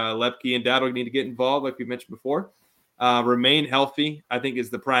 weeks. Lepke and Dowdle need to get involved, like we mentioned before. Remain healthy, I think, is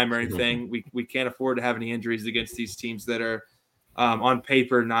the primary thing. We can't afford to have any injuries against these teams that are on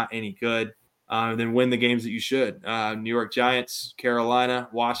paper not any good. Then win the games that you should. New York Giants, Carolina,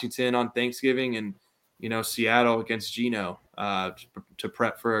 Washington on Thanksgiving, and Seattle against Geno to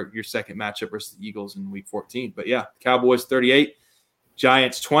prep for your second matchup versus the Eagles in Week 14. But yeah, Cowboys 38,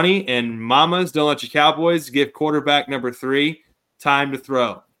 Giants 20, and Mamas, don't let your Cowboys give quarterback number 3 time to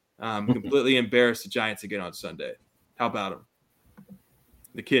throw. Completely embarrassed the Giants again on Sunday. How about him?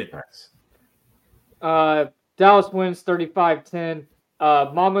 The kid. Dallas wins 35-10.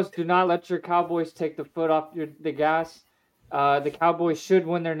 Mamas, do not let your Cowboys take the foot off the gas. The Cowboys should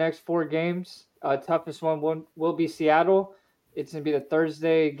win their next 4 games. Toughest one will be Seattle. It's going to be the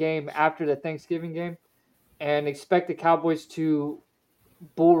Thursday game after the Thanksgiving game. And expect the Cowboys to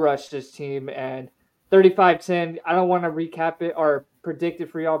bull rush this team. And 35-10, I don't want to recap it or predict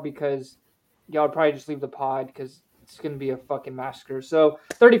it for y'all because y'all would probably just leave the pod because it's going to be a fucking massacre. So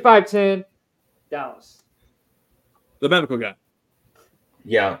 35-10, Dallas. The medical guy.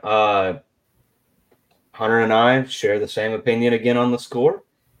 Yeah, Hunter and I share the same opinion again on the score.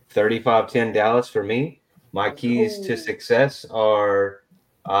 35-10 Dallas for me. My keys to success are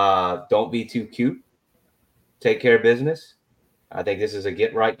don't be too cute. Take care of business. I think this is a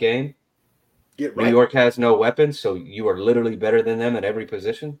get-right game. New York has no weapons, so you are literally better than them at every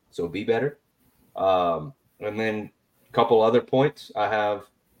position, so be better. And then a couple other points.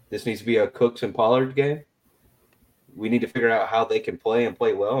 This needs to be a Cooks and Pollard game. We need to figure out how they can play and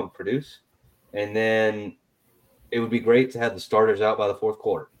play well and produce. And then it would be great to have the starters out by the fourth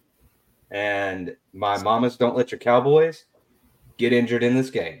quarter. And my mamas, don't let your Cowboys get injured in this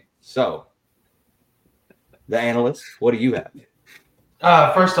game. So, the analyst, what do you have?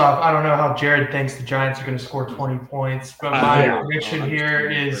 First off, I don't know how Jared thinks the Giants are going to score 20 points, but my prediction here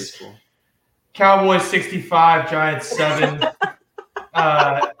is Cowboys 65, Giants 7.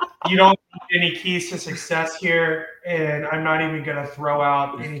 You don't need any keys to success here, and I'm not even going to throw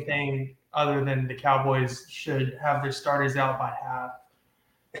out anything other than the Cowboys should have their starters out by half.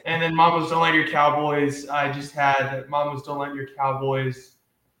 And then Mamas, don't let your Cowboys. I just had Mamas, don't let your Cowboys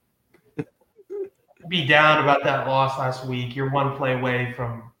be down about that loss last week. You're one play away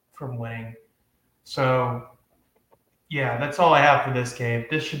from winning. So, yeah, that's all I have for this game.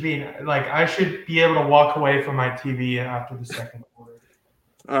 This should be like I should be able to walk away from my TV after the second quarter.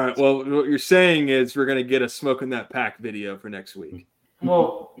 All right. Well, what you're saying is we're going to get a Smoking That Pack video for next week.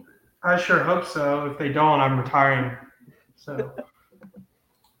 Well, I sure hope so. If they don't, I'm retiring. So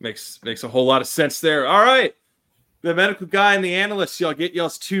Makes a whole lot of sense there. All right. The medical guy and the analyst, y'all get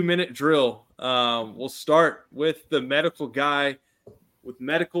y'all's 2-minute drill. We'll start with the medical guy with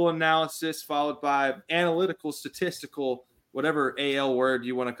medical analysis, followed by analytical, statistical, whatever AL word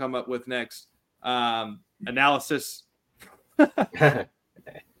you want to come up with next. Analysis from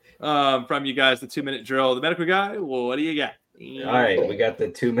you guys, the 2-minute drill. The medical guy, well, what do you got? All right, we got the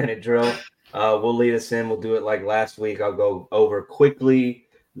 2-minute drill. We'll lead us in. We'll do it like last week. I'll go over quickly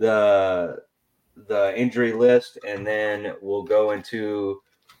the injury list, and then we'll go into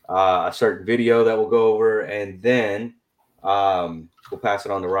a certain video that we'll go over, and then we'll pass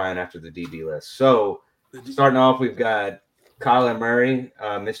it on to Ryan after the DB list. So starting off, we've got Kyler Murray,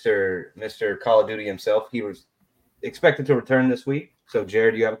 Mr. Call of Duty himself. He was expected to return this week. So,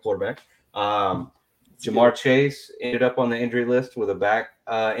 Jared, you have a quarterback. Jamar Chase ended up on the injury list with a back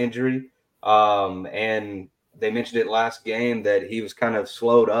injury. And they mentioned it last game that he was kind of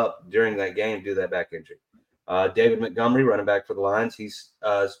slowed up during that game due to that back injury. David Montgomery, running back for the Lions, he's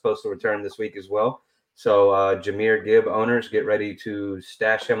supposed to return this week as well. So, Jahmyr Gibb owners, get ready to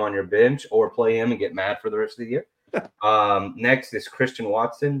stash him on your bench or play him and get mad for the rest of the year. Next is Christian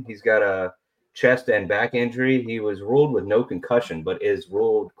Watson. He's got a chest and back injury. He was ruled with no concussion, but is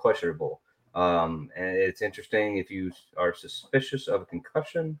ruled questionable. And it's interesting if you are suspicious of a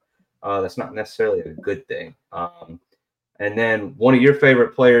concussion, that's not necessarily a good thing. And then one of your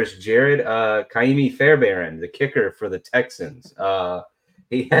favorite players, Jared, Kaimi Fairbairn, the kicker for the Texans.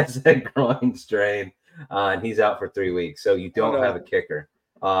 He has a groin strain, and he's out for 3 weeks. So you don't have a kicker.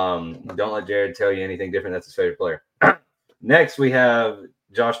 Don't let Jared tell you anything different. That's his favorite player. Next, we have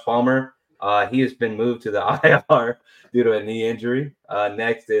Josh Palmer. He has been moved to the IR due to a knee injury.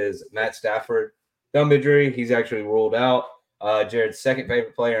 Next is Matt Stafford, thumb injury. He's actually ruled out. Jared's second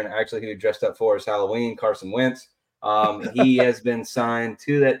favorite player, and actually he dressed up for his Halloween, Carson Wentz. He has been signed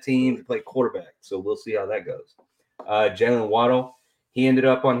to that team to play quarterback, so we'll see how that goes. Jalen Waddle, he ended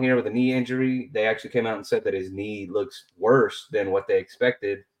up on here with a knee injury. They actually came out and said that his knee looks worse than what they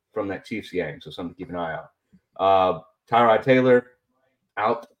expected from that Chiefs game, so something to keep an eye out. Tyrod Taylor,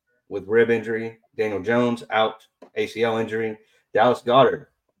 out with rib injury. Daniel Jones, out. ACL injury. Dallas Goedert,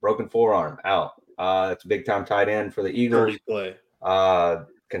 broken forearm, out. That's a big-time tight end for the Eagles. Dirty play.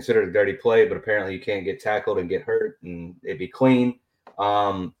 Considered a dirty play, but apparently you can't get tackled and get hurt, and it'd be clean.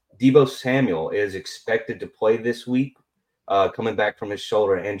 Deebo Samuel is expected to play this week, coming back from his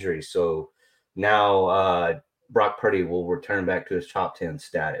shoulder injury. So now Brock Purdy will return back to his top 10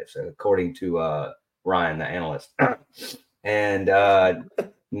 status, according to Ryan, the analyst. And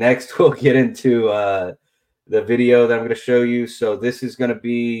next, we'll get into the video that I'm going to show you. So this is going to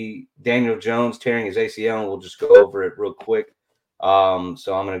be Daniel Jones tearing his ACL, and we'll just go over it real quick. So I'm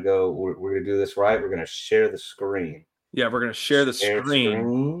going to go. We're going to do this right. We're going to share the screen. Yeah, we're going to share the screen,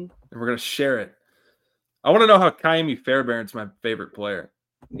 and we're going to share it. I want to know how Kaimi Fairbairn's my favorite player.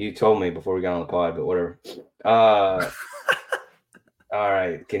 You told me before we got on the pod, but whatever. All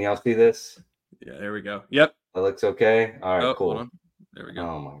right. Can y'all see this? Yeah, there we go. Yep. It looks okay. All right, cool. Hold on. There we go.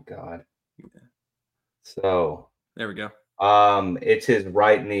 Oh my God. Yeah. So there we go. It's his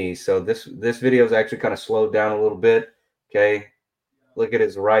right knee. So this video is actually kind of slowed down a little bit. Okay. Look at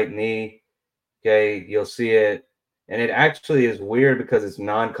his right knee. Okay, you'll see it. And it actually is weird because it's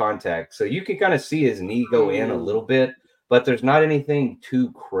non-contact. So you can kind of see his knee go in a little bit, but there's not anything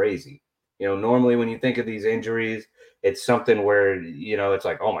too crazy. You know, normally when you think of these injuries, it's something where, you know, it's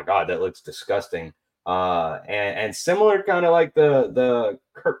like, oh my God, that looks disgusting. And similar kind of like the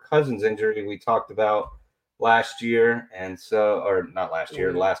Kirk Cousins injury we talked about last year. And so, or not last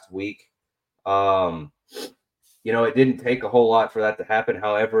year, last week. You know, it didn't take a whole lot for that to happen.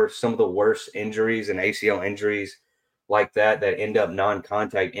 However, some of the worst injuries and ACL injuries like that end up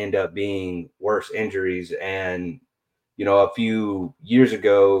non-contact end up being worse injuries. And, you know, a few years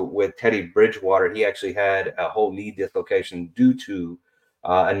ago with Teddy Bridgewater, he actually had a whole knee dislocation due to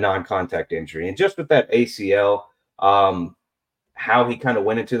a non-contact injury. And just with that ACL, how he kind of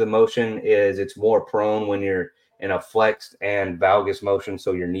went into the motion is it's more prone when you're in a flexed and valgus motion.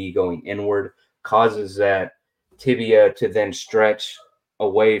 So your knee going inward causes that tibia to then stretch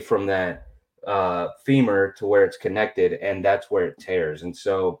away from that femur to where it's connected, and that's where it tears. And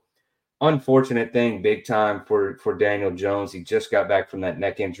so unfortunate thing, big time for Daniel Jones. He just got back from that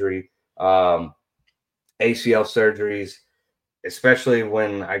neck injury. ACL surgeries, especially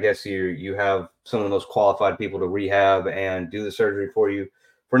when I guess you have some of the most qualified people to rehab and do the surgery for you.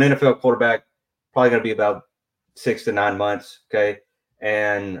 For an NFL quarterback, probably going to be about 6 to 9 months. Okay.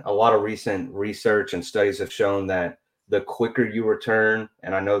 And a lot of recent research and studies have shown that the quicker you return,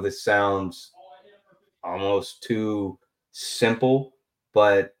 and I know this sounds almost too simple,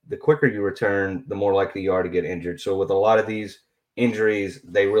 but the quicker you return, the more likely you are to get injured. So with a lot of these injuries,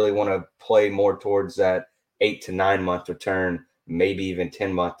 they really want to play more towards that 8 to 9 month return, maybe even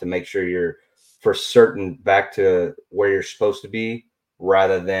 10 month, to make sure you're for certain back to where you're supposed to be,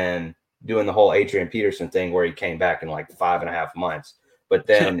 rather than doing the whole Adrian Peterson thing where he came back in like 5.5 months, but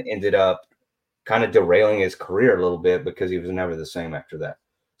then ended up kind of derailing his career a little bit because he was never the same after that.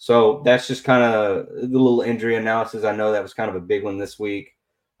 So that's just kind of the little injury analysis. I know that was kind of a big one this week.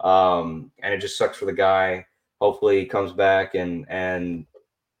 And it just sucks for the guy. Hopefully he comes back and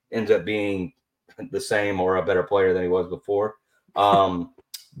ends up being the same or a better player than he was before.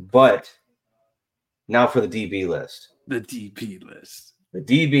 But now for the DB list. The DB list. The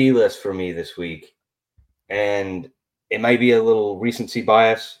DB list for me this week. And it might be a little recency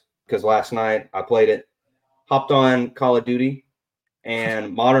bias because last night I played it, hopped on Call of Duty,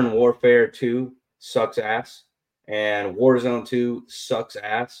 and Modern Warfare 2 sucks ass, and Warzone 2 sucks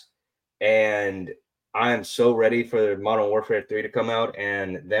ass. And I am so ready for Modern Warfare 3 to come out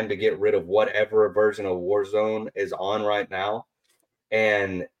and them to get rid of whatever version of Warzone is on right now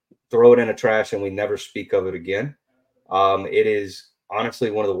and throw it in the trash and we never speak of it again. It is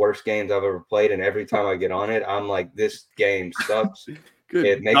honestly one of the worst games I've ever played, and every time I get on it, I'm like, this game sucks. Good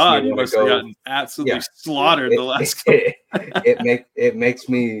it makes God, me you want must to have go gotten absolutely slaughtered the last it makes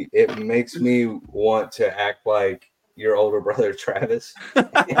me want to act like your older brother Travis.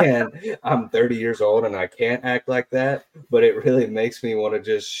 And I'm 30 years old and I can't act like that, but it really makes me want to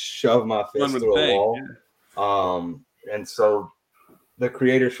just shove my fist through a wall. Yeah. And so the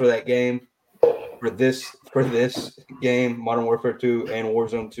creators for that game, for this game, Modern Warfare 2 and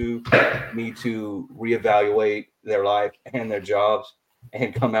Warzone 2, need to reevaluate their life and their jobs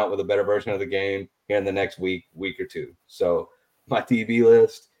and come out with a better version of the game here in the next week or two. So my DB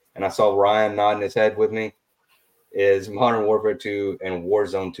list, and I saw Ryan nodding his head with me, is Modern Warfare 2 and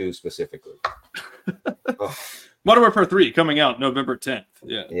Warzone 2 specifically. Modern Warfare 3 coming out November 10th.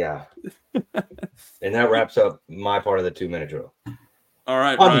 Yeah. And that wraps up my part of the 2-minute drill. All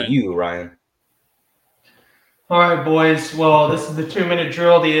right, On to you, Ryan. All right, boys. Well, this is the 2-minute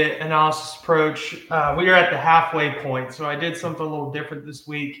drill, the analysis approach. We are at the halfway point, so I did something a little different this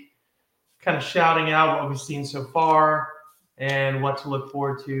week, kind of shouting out what we've seen so far and what to look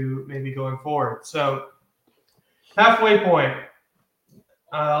forward to maybe going forward. So, halfway point.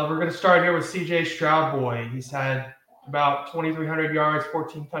 We're going to start here with C.J. Stroud boy. He's had about 2,300 yards,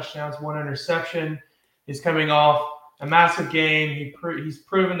 14 touchdowns, 1 interception. He's coming off a massive game. He's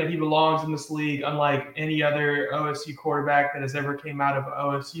proven that he belongs in this league, unlike any other OSU quarterback that has ever came out of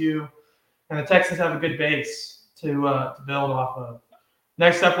OSU. And the Texans have a good base to build off of.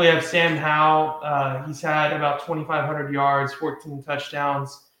 Next up, we have Sam Howell. He's had about 2,500 yards, 14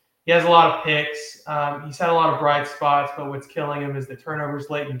 touchdowns. He has a lot of picks. He's had a lot of bright spots, but what's killing him is the turnovers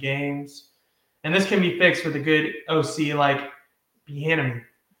late in games. And this can be fixed with a good OC like Bieniemy.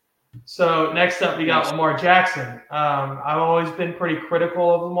 So next up, we got Lamar Jackson. I've always been pretty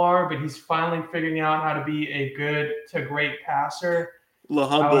critical of Lamar, but he's finally figuring out how to be a good to great passer.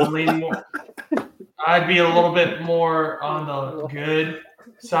 I'd be a little bit more on the good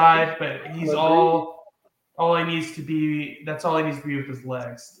side, but he's all he needs to be. That's all he needs to be with his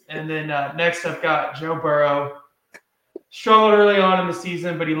legs. And then next, I've got Joe Burrow. Struggled early on in the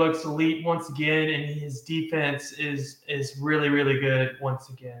season, but he looks elite once again, and his defense is really, really good once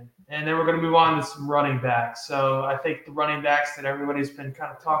again. And then we're going to move on to some running backs. So I think the running backs that everybody's been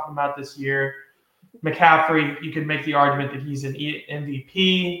kind of talking about this year, McCaffrey, you could make the argument that he's an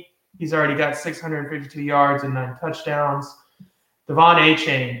MVP. He's already got 652 yards and 9 touchdowns. Devon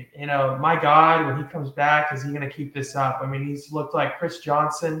Achane, my God, when he comes back, is he going to keep this up? I mean, he's looked like Chris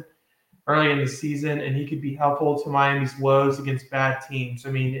Johnson early in the season, and he could be helpful to Miami's woes against bad teams. I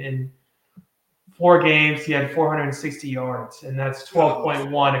mean, in 4 games, he had 460 yards, and that's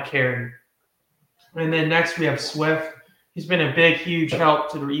 12.1 a carry. And then next we have Swift. He's been a big, huge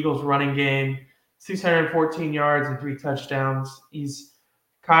help to the Eagles' running game. 614 yards and 3 touchdowns. He's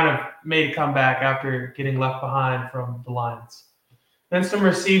kind of made a comeback after getting left behind from the Lions. Then some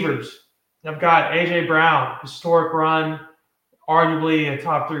receivers. I've got A.J. Brown, historic run, arguably a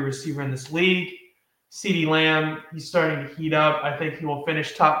top 3 receiver in this league. CeeDee Lamb, he's starting to heat up. I think he will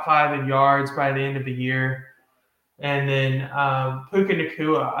finish top 5 in yards by the end of the year. And then Puka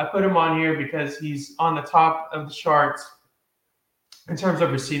Nacua, I put him on here because he's on the top of the charts in terms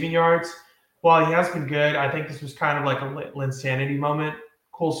of receiving yards, while he has been good, I think this was kind of like a Linsanity moment.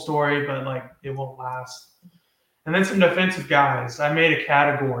 Cool story, but like it won't last. And then some defensive guys. I made a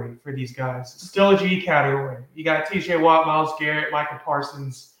category for these guys. Still a G category. You got TJ Watt, Myles Garrett, Michael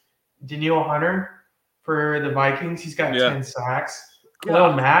Parsons, Danielle Hunter for the Vikings. He's got 10 sacks.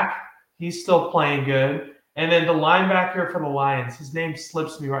 Khalil Mack, he's still playing good. And then the linebacker for the Lions. His name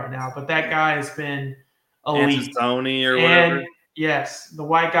slips me right now, but that guy has been elite. Tony or whatever. Yes, the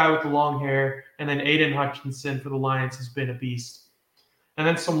white guy with the long hair. And then Aiden Hutchinson for the Lions has been a beast. And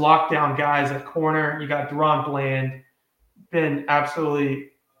then some lockdown guys at corner. You got Deron Bland, been absolutely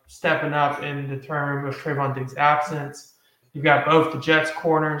stepping up in the term of Trayvon Diggs' absence. You've got both the Jets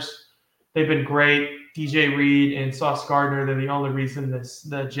corners. They've been great. DJ Reed and Sauce Gardner, they're the only reason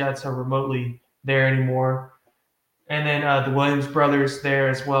the Jets are remotely there anymore. And then the Williams brothers there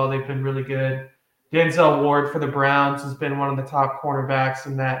as well. They've been really good. Denzel Ward for the Browns has been one of the top cornerbacks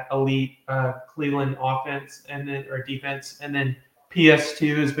in that elite Cleveland offense or defense. And then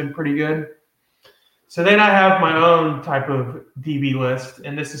PS2 has been pretty good. So then I have my own type of DB list,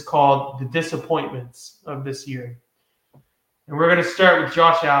 and this is called the disappointments of this year. And we're going to start with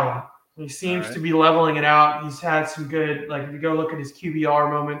Josh Allen. He seems to be leveling it out. He's had some good, like if you go look at his QBR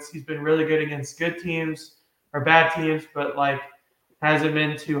moments, he's been really good against good teams or bad teams, but like hasn't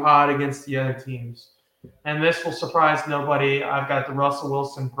been too hot against the other teams. And this will surprise nobody. I've got the Russell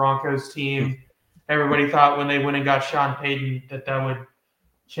Wilson Broncos team. Everybody thought when they went and got Sean Payton that would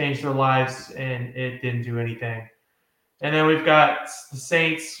change their lives, and it didn't do anything. And then we've got the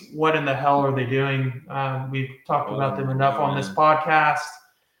Saints. What in the hell are they doing? We've talked about them enough on this podcast.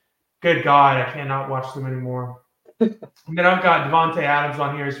 Good God, I cannot watch them anymore. And then I've got Devontae Adams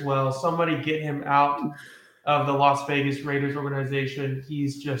on here as well. Somebody get him out of the Las Vegas Raiders organization.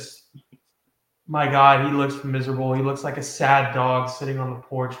 He's just, my God, he looks miserable. He looks like a sad dog sitting on the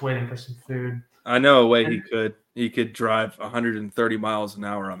porch waiting for some food. I know a way he could drive 130 miles an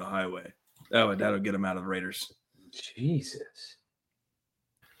hour on the highway. That'll get him out of the Raiders. Jesus.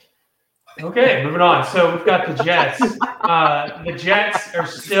 Okay, moving on. So we've got the Jets. The Jets are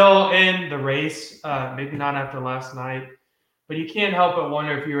still in the race. Maybe not after last night, but you can't help but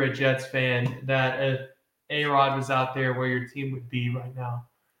wonder if you're a Jets fan that if A-Rod was out there, where your team would be right now.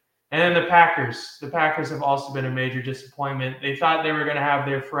 And then the Packers. The Packers have also been a major disappointment. They thought they were going to have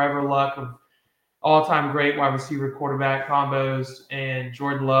their forever luck of all-time great wide receiver quarterback combos, and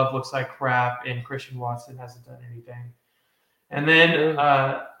Jordan Love looks like crap, and Christian Watson hasn't done anything. And then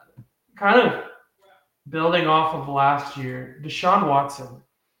kind of building off of last year, Deshaun Watson.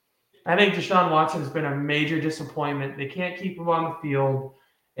 I think Deshaun Watson has been a major disappointment. They can't keep him on the field,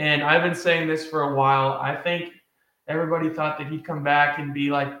 and I've been saying this for a while. I think everybody thought that he'd come back and be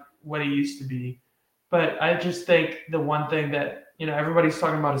like what he used to be. But I just think the one thing that, everybody's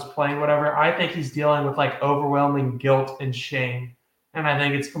talking about his playing, whatever. I think he's dealing with like overwhelming guilt and shame. And I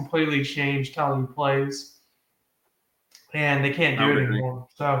think it's completely changed how he plays. And they can't do it anymore.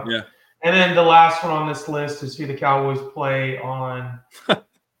 So, yeah. And then the last one on this list is who the Cowboys play on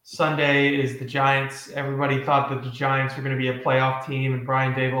Sunday is the Giants. Everybody thought that the Giants were going to be a playoff team and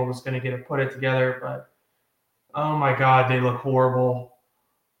Brian Daboll was going to put it together. But, oh, my God, they look horrible.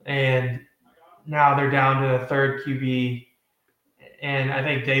 And now they're down to the third QB. And I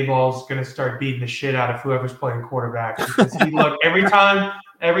think Daboll's going to start beating the shit out of whoever's playing quarterback. Because every time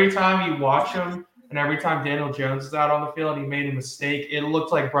you watch him and every time Daniel Jones is out on the field, he made a mistake. It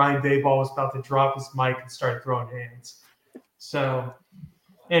looked like Brian Daboll was about to drop his mic and start throwing hands. So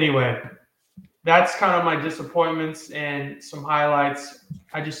anyway, that's kind of my disappointments and some highlights.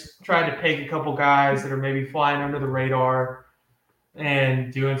 I just tried to pick a couple guys that are maybe flying under the radar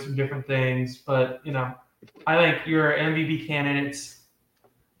and doing some different things. But, I think your MVP candidates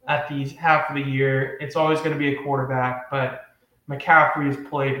at the half of the year, it's always going to be a quarterback, but McCaffrey has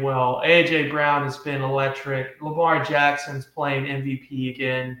played well. A.J. Brown has been electric. Lamar Jackson's playing MVP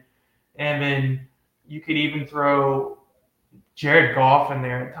again. And then you could even throw Jared Goff in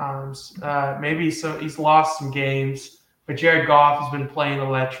there at times. Maybe he's lost some games, but Jared Goff has been playing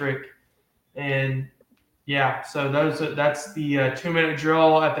electric. And yeah, so that's the 2-minute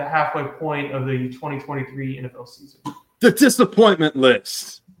drill at the halfway point of the 2023 NFL season. The disappointment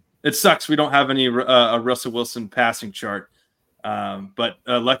list. It sucks we don't have any a Russell Wilson passing chart, but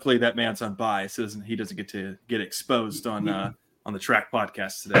luckily that man's on bye, so he doesn't get to get exposed on the TRAK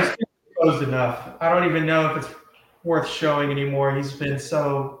podcast today. Exposed enough. I don't even know if it's worth showing anymore. He's been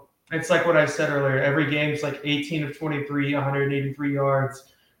so. It's like what I said earlier. Every game's like 18 of 23, 183 yards.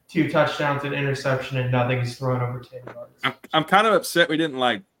 2 touchdowns, an interception, and nothing. He's thrown over 10 yards. I'm kind of upset we didn't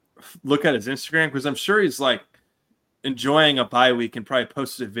look at his Instagram because I'm sure he's enjoying a bye week and probably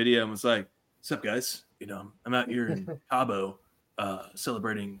posted a video and was like, "What's up, guys? I'm out here in Cabo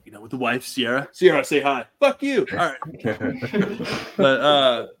celebrating, with the wife, Sierra. Sierra, say hi. Fuck you. All right."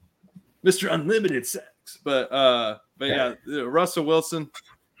 But Mr. Unlimited Sex. But yeah, Russell Wilson,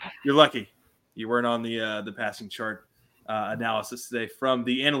 you're lucky you weren't on the passing chart analysis today from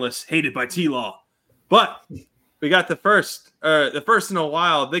the Analyst, hated by T-Law. But we got the first in a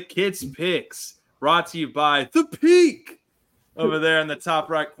while, the kids' picks, brought to you by The Peak over there in the top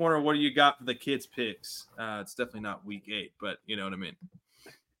right corner. What do you got for the kids' picks? It's definitely not week 8, but you know what I mean.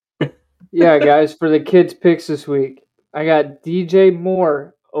 Yeah, guys, for the kids' picks this week, I got DJ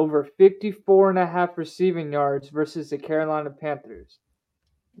Moore over 54.5 receiving yards versus the Carolina Panthers.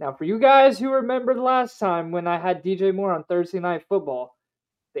 Now, for you guys who remember the last time when I had DJ Moore on Thursday Night Football,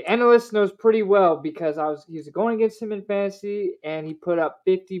 the Analyst knows pretty well because he was going against him in fantasy and he put up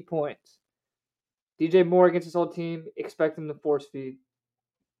 50 points. DJ Moore against his whole team, expect him to force feed.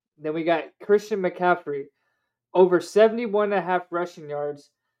 Then we got Christian McCaffrey over 71.5 rushing yards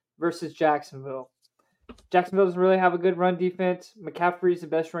versus Jacksonville. Jacksonville doesn't really have a good run defense. McCaffrey is the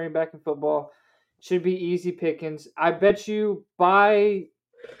best running back in football. Should be easy pickings. I bet you by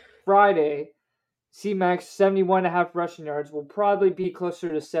Friday, C-Max 71.5 rushing yards will probably be closer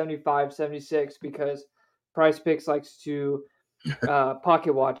to 75, 76 because Price Picks likes to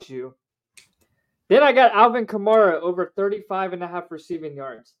pocket watch you. Then I got Alvin Kamara over 35.5 receiving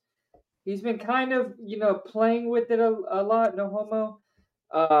yards. He's been kind of, playing with it a lot, no homo.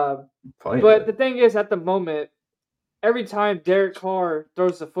 But the thing is, at the moment, every time Derek Carr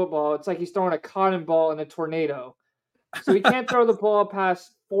throws the football, it's like he's throwing a cotton ball in a tornado. So he can't throw the ball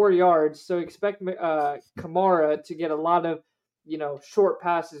past 4 yards. So expect Kamara to get a lot of, short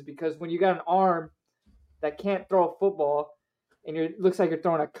passes because when you got an arm that can't throw a football and it looks like you're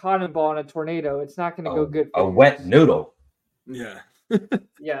throwing a cotton ball in a tornado, it's not going to go good. A wet noodle. Yeah.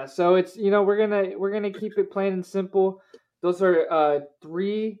 Yeah. So it's we're gonna keep it plain and simple. Those are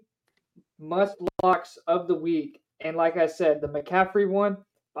 3 must locks of the week, and like I said, the McCaffrey one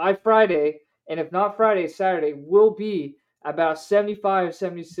by Friday. And if not Friday, Saturday will be about 75,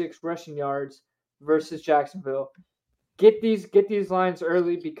 76 rushing yards versus Jacksonville. Get these lines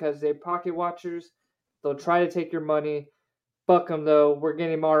early because they're pocket watchers. They'll try to take your money. Fuck them though. We're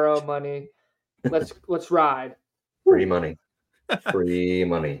getting our own money. Let's ride. Free money. Free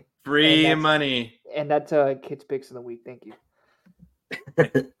money. Free money. And that's kids picks of the week. Thank you.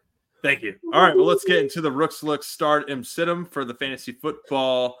 Thank you. All right, well, let's get into the Rooks Look Start 'em Sit 'em for the fantasy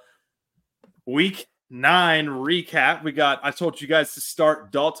football Week 9 recap. I told you guys to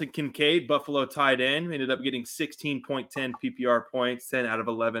start Dalton Kincaid, Buffalo tight end. We ended up getting 16.10 PPR points, 10 out of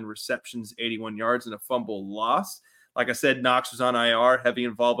 11 receptions, 81 yards, and a fumble loss. Like I said, Knox was on IR, heavy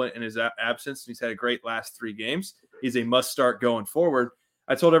involvement in his absence. He's had a great last 3 games. He's a must start going forward.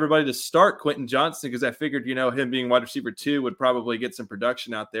 I told everybody to start Quentin Johnson because I figured, him being wide receiver 2 would probably get some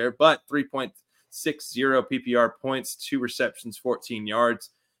production out there. But 3.60 PPR points, 2 receptions, 14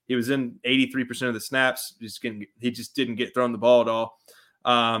 yards. He was in 83% of the snaps. He just didn't get thrown the ball at all.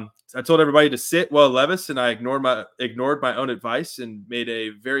 I told everybody to sit Will Levis, and I ignored my own advice and made a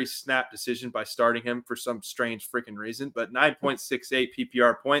very snap decision by starting him for some strange freaking reason. But 9.68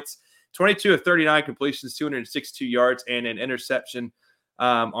 PPR points, 22 of 39 completions, 262 yards, and an interception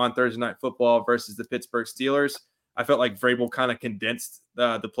on Thursday Night Football versus the Pittsburgh Steelers. I felt like Vrabel kind of condensed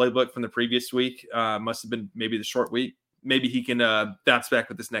the playbook from the previous week. Must have been maybe the short week. Maybe he can bounce back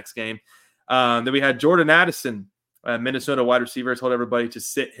with this next game. Then we had Jordan Addison, Minnesota wide receiver. I told everybody to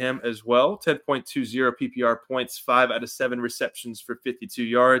sit him as well. 10.20 PPR points, 5 out of 7 receptions for 52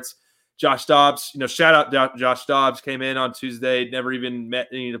 yards. Josh Dobbs, shout out Josh Dobbs, came in on Tuesday, never even met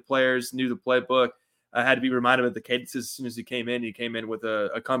any of the players, knew the playbook. I had to be reminded of the cadences as soon as he came in. He came in with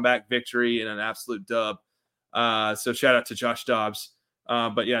a comeback victory and an absolute dub. So shout out to Josh Dobbs.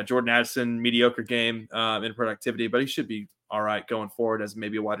 But yeah, Jordan Addison, mediocre game in productivity, but he should be all right going forward as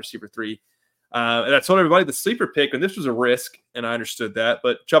maybe a wide receiver 3. And I told everybody the sleeper pick, and this was a risk, and I understood that.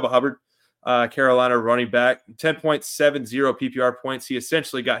 But Chuba Hubbard, Carolina running back, 10.70 PPR points. He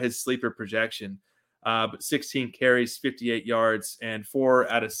essentially got his sleeper projection, but 16 carries, 58 yards, and 4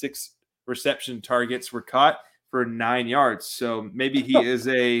 out of 6 reception targets were caught for 9 yards. So maybe he is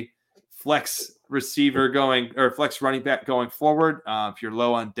a flex receiver flex running back going forward. If you're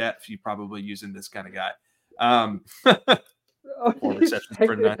low on depth, you're probably using this kind of guy. 4 receptions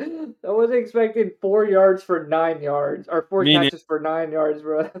for 9. I wasn't expecting 4 yards for 9 yards or 4 catches for 9 yards,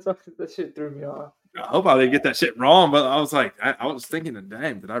 bro. That shit threw me off. I hope I didn't get that shit wrong, but I was like, I was thinking,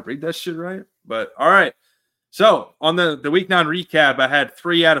 dang, did I read that shit right? But all right. So on the week 9 recap, I had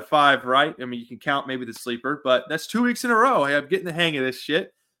 3 out of 5 right. I mean, you can count maybe the sleeper, but that's 2 weeks in a row. I'm getting the hang of this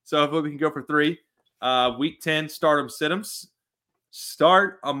shit. So hopefully we can go for 3. Week 10, start 'em, sit 'em.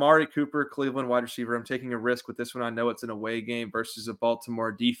 Start Amari Cooper, Cleveland wide receiver. I'm taking a risk with this one. I know it's an away game versus a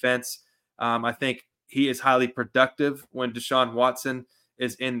Baltimore defense. I think he is highly productive when Deshaun Watson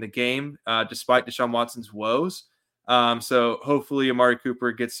is in the game, despite Deshaun Watson's woes. So hopefully Amari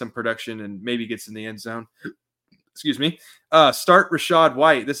Cooper gets some production and maybe gets in the end zone. Excuse me. Start Rachaad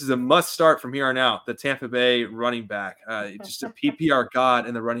White. This is a must start from here on out. The Tampa Bay running back, just a PPR god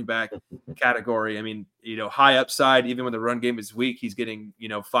in the running back category. I mean, high upside. Even when the run game is weak, he's getting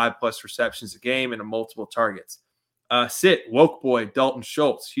 5+ receptions a game and multiple targets. Sit woke boy Dalton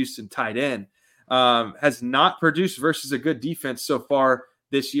Schultz, Houston tight end, has not produced versus a good defense so far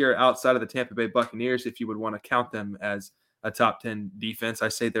this year outside of the Tampa Bay Buccaneers. If you would want to count them as a top 10 defense, I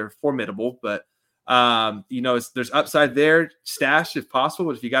say they're formidable, but there's upside there. Stash if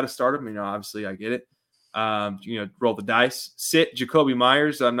possible, but if you got to start them, obviously I get it. Roll the dice. Sit Jacoby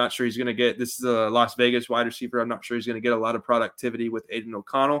Myers. I'm not sure he's going to get. This is a Las Vegas wide receiver. I'm not sure he's going to get a lot of productivity with Aiden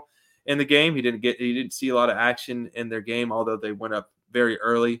O'Connell in the game. He didn't see a lot of action in their game, although they went up very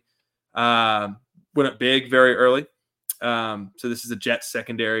early. Went up big very early. So this is a Jets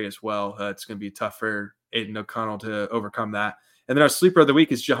secondary as well. It's going to be tough for Aiden O'Connell to overcome that. And then our sleeper of the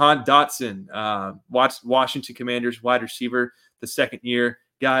week is Jahan Dotson, Washington Commanders wide receiver, the second-year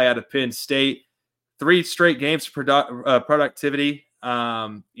guy out of Penn State. 3 straight games productivity.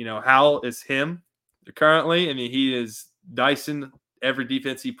 Howell is him currently. I mean, he is dicing every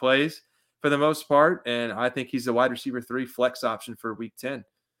defense he plays for the most part, and I think he's a wide receiver 3 flex option for week 10.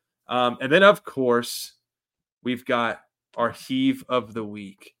 And then, of course, we've got our heave of the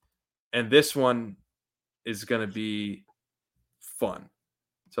week, and this one is going to be fun.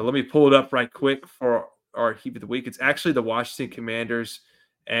 So let me pull it up right quick for our heave of the week. It's actually the Washington Commanders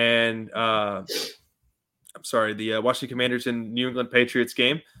and the Washington Commanders and New England Patriots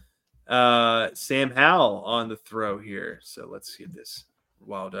game. Sam Howell on the throw here. So let's get this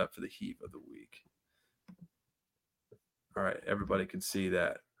wild up for the heave of the week. All right, everybody can see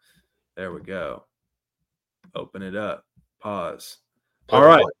that. There we go. Open it up. Pause. All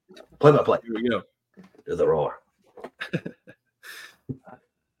right. Play by play. Here we go. To the roar.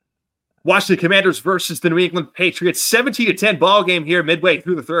 Washington Commanders versus the New England Patriots. 17-10 ball game here midway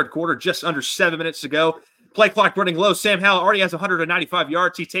through the third quarter. Just under 7 minutes to go. Play clock running low. Sam Howell already has 195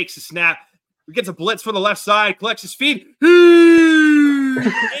 yards. He takes a snap. He gets a blitz from the left side. Collects his feet. Into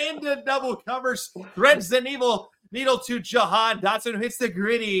double covers. Threads the needle to Jahan Dotson, who hits the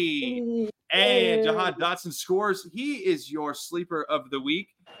gritty. And Jahan Dotson scores. He is your sleeper of the week.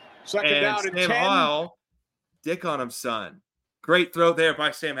 Second down and 10. Howell, dick on him, son. Great throw there by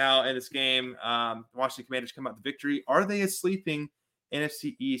Sam Howell in this game. Washington Commanders come out the victory. Are they a sleeping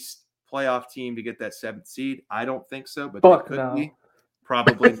NFC East playoff team to get that 7th seed? I don't think so, but they could be.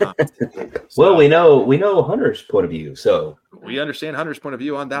 Probably not. Well, we know Hunter's point of view, so we understand Hunter's point of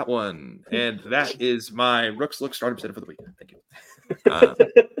view on that one, and that is my Rooks Look starter set for the week. Thank you.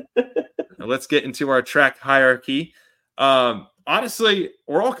 Now let's get into our track hierarchy. Honestly,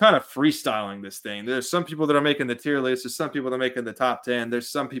 we're all kind of freestyling this thing. There's some people that are making the tier list. There's some people that are making the top 10. There's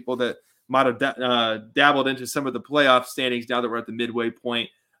some people that might have dabbled into some of the playoff standings now that we're at the midway point.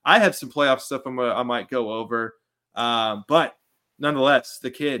 I have some playoff stuff I might go over. But nonetheless,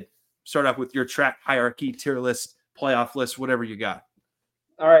 the kid, start off with your track hierarchy, tier list, playoff list, whatever you got.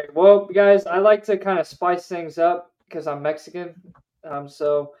 All right. Well, guys, I like to kind of spice things up because I'm Mexican.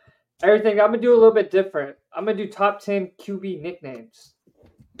 So everything, I'm going to do a little bit different. I'm going to do top 10 QB nicknames.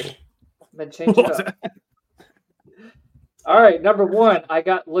 I'm going to change it up. All right. Number 1, I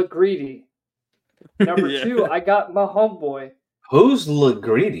got LaGreedy. Number 2, I got my homeboy. Who's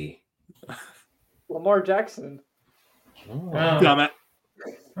LaGreedy? Lamar Jackson. Oh. Damn it.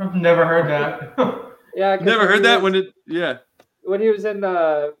 I've never heard that. Yeah, never heard that when he was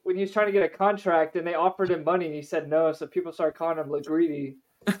when he was trying to get a contract and they offered him money and he said no, so people started calling him LaGreedy.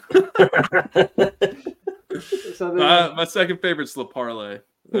 So my second favorite's La Parlay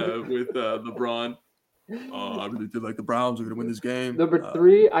with LeBron. I really feel like the Browns are going to win this game. Number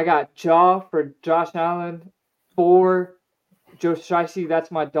 3, I got Jaw for Josh Allen. 4, Joe Shiesty, that's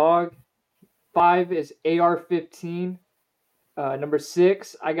my dog. 5 is AR-15. Number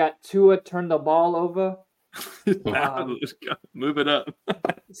 6, I got Tua turn the ball over. Move it up.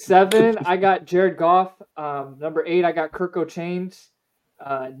 7, I got Jared Goff. Number 8, I got Kirko Chains.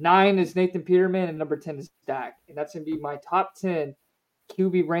 9 is Nathan Peterman, and number 10 is Dak. And that's going to be my top 10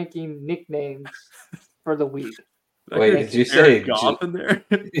 QB ranking nicknames for the week. Wait, did you say Goff in there?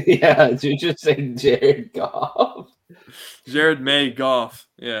 Yeah, did you just say Jared Goff? Jared May Goff.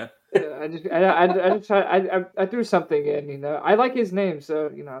 Yeah. I threw something in. I like his name,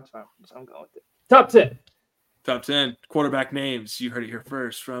 so that's fine. So I'm going with it. Top 10. Top 10 quarterback names. You heard it here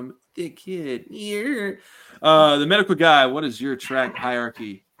first from the kid. Here. The medical guy, what is your TRAK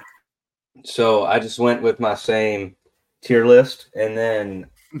hierarchy? So I just went with my same tier list, and then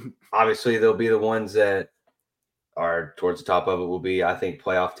obviously there'll be the ones that are towards the top of it will be, I think,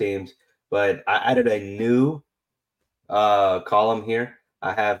 playoff teams. But I added a new column here.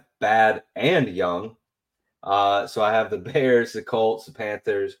 I have bad and young. So I have the Bears, the Colts, the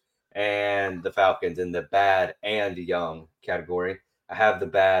Panthers, and the Falcons in the bad and young category. I have the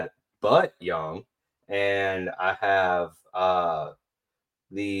bad but young, and I have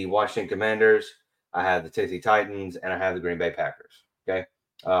the Washington Commanders, I have the Tennessee Titans, and I have the Green Bay Packers. Okay.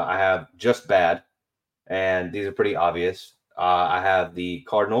 I have just bad, and these are pretty obvious. I have the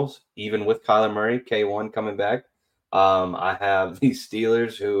Cardinals, even with Kyler Murray, K1 coming back. I have the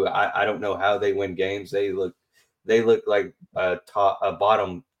Steelers, who I don't know how they win games. They look like a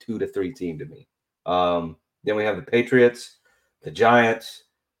bottom 2 to 3 team to me. Then we have the Patriots, the Giants.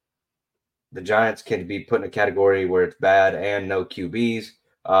 The Giants can be put in a category where it's bad and no QBs.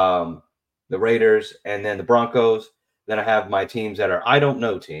 The Raiders, and then the Broncos. Then I have my teams that are I don't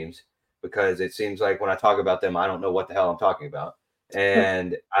know teams, because it seems like when I talk about them, I don't know what the hell I'm talking about.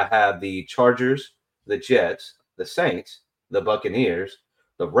 And I have the Chargers, the Jets, the Saints, the Buccaneers,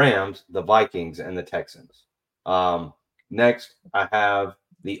 the Rams, the Vikings, and the Texans. Next, I have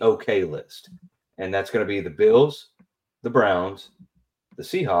the OK list, and that's going to be the Bills, the Browns, the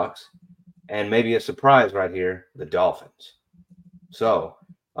Seahawks, and maybe a surprise right here, the Dolphins. So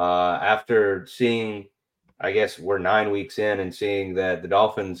after seeing, I guess we're 9 weeks in, and seeing that the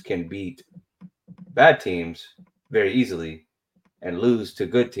Dolphins can beat bad teams very easily and lose to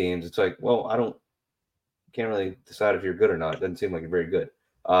good teams, it's like, well, can't really decide if you're good or not. It doesn't seem like you're very good.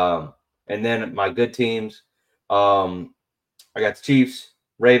 And then my good teams, I got the Chiefs,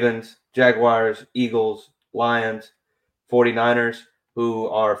 Ravens, Jaguars, Eagles, Lions, 49ers, who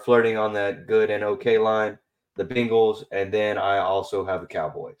are flirting on that good and okay line, the Bengals, and then I also have the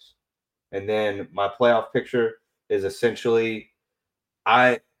Cowboys. And then my playoff picture is essentially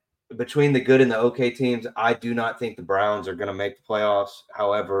between the good and the okay teams, I do not think the Browns are going to make the playoffs.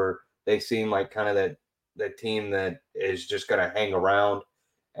 However, they seem like kind of that team that is just going to hang around.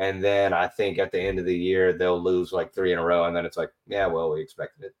 And then I think at the end of the year, they'll lose like 3 in a row. And then it's like, yeah, well, we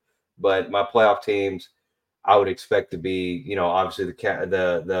expected it. But my playoff teams, I would expect to be, obviously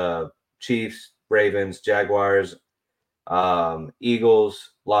the Chiefs, Ravens, Jaguars,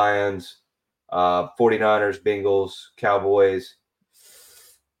 Eagles, Lions, 49ers, Bengals, Cowboys.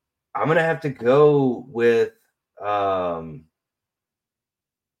 I'm going to have to go with out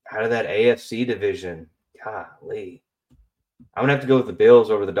of that AFC division. Golly. I'm going to have to go with the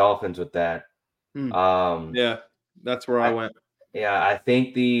Bills over the Dolphins with that. Yeah, that's where I went. Yeah, I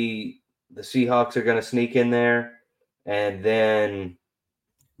think the Seahawks are going to sneak in there. And then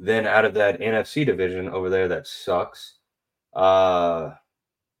out of that NFC division over there that sucks, godly.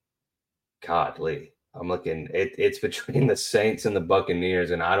 I'm looking. It's between the Saints and the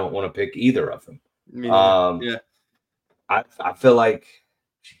Buccaneers, and I don't want to pick either of them. Yeah, I feel like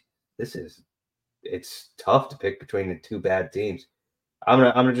it's tough to pick between the two bad teams. I'm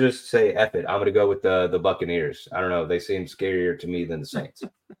gonna just say F it. I'm gonna go with the Buccaneers. I don't know. They seem scarier to me than the Saints.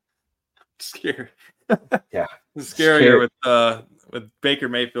 Scary. Yeah, scarier with Baker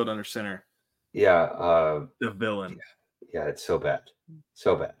Mayfield under center. Yeah, the villain. Yeah, it's so bad,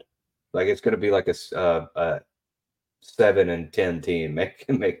 so bad. Like it's gonna be like a 7-10 team make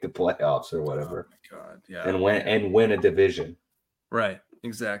the playoffs or whatever. Oh my God, yeah, and win a division. Right,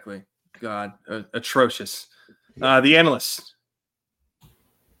 exactly. God, atrocious. The Analyst.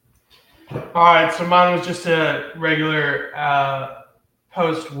 All right, so mine was just a regular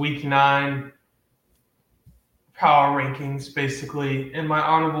post week 9 power rankings, basically. In my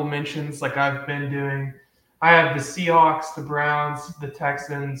honorable mentions, like I've been doing, I have the Seahawks, the Browns, the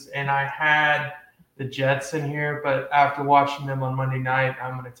Texans, and I had the Jets in here, but after watching them on Monday night,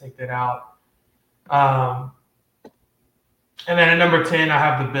 I'm going to take that out. And then at number 10, I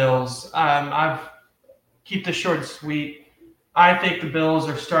have the Bills. I've keep this short and sweet. I think the Bills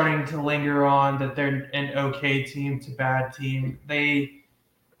are starting to linger on that they're an okay team to bad team. They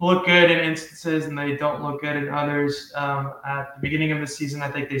look good in instances and they don't look good in others. At the beginning of the season, I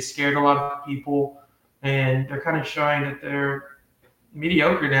think they scared a lot of people, and they're kind of showing that they're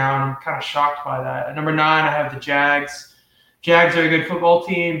mediocre now, and I'm kind of shocked by that. At number 9, I have the Jags. Jags are a good football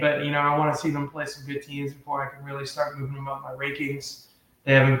team, but I want to see them play some good teams before I can really start moving them up my rankings.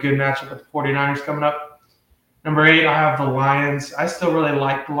 They have a good matchup with the 49ers coming up. Number 8, I have the Lions. I still really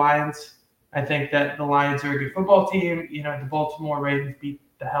like the Lions. I think that the Lions are a good football team. The Baltimore Ravens beat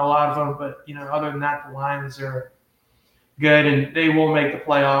the hell out of them, but other than that, the Lions are good, and they will make the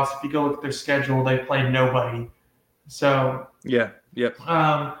playoffs. If you go look at their schedule, they play nobody. So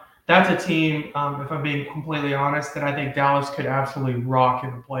that's a team, if I'm being completely honest, that I think Dallas could absolutely rock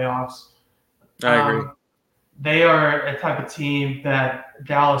in the playoffs. I agree. They are a type of team that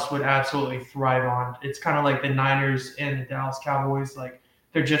Dallas would absolutely thrive on. It's kind of like the Niners and the Dallas Cowboys. Like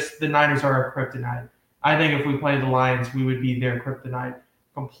the Niners are our kryptonite. I think if we played the Lions, we would be their kryptonite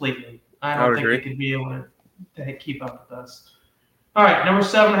completely. I don't think they could be able to keep up with us. All right, number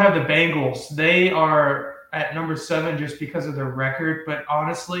 7, I have the Bengals. They are at number 7 just because of their record, but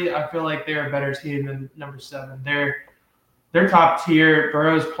honestly, I feel like they're a better team than number 7. They're top tier.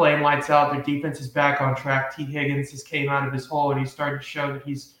 Burrow's playing lights out. Their defense is back on track. T. Higgins just came out of his hole, and he's starting to show that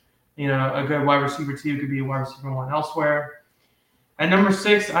he's, a good wide receiver 2, could be a wide receiver 1 elsewhere. At number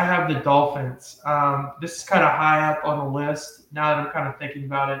 6, I have the Dolphins. This is kind of high up on the list. Now that I'm kind of thinking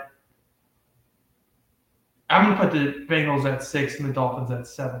about it, I'm going to put the Bengals at 6 and the Dolphins at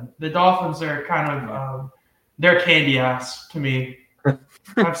 7. The Dolphins are kind of they're candy ass to me.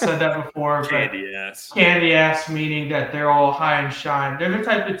 I've said that before. Candy ass meaning that they're all high and shine. They're the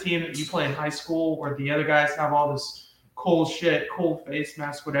type of team that you play in high school where the other guys have all this cool shit, cool face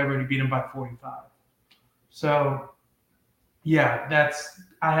mask, whatever, and you beat them by 45. So, yeah,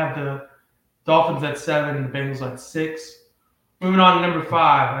 I have the Dolphins at 7 and the Bengals at 6. Moving on to number 5.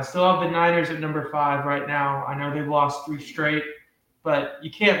 I still have the Niners at number 5 right now. I know they've lost 3 straight, but you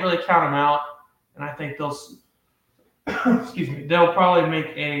can't really count them out. And I think they'll probably make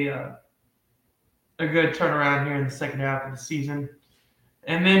a good turnaround here in the second half of the season.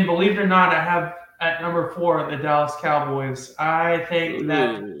 And then, believe it or not, I have at number 4 the Dallas Cowboys. I think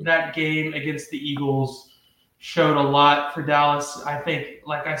that game against the Eagles showed a lot for Dallas. I think,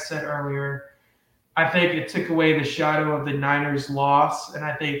 like I said earlier, I think it took away the shadow of the Niners' loss, and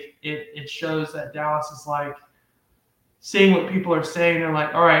I think it shows that Dallas is like seeing what people are saying. They're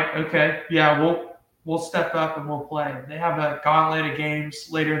like, all right, okay, yeah, we'll step up and we'll play. They have a gauntlet of games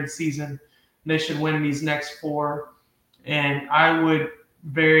later in the season. They should win these next 4, and I would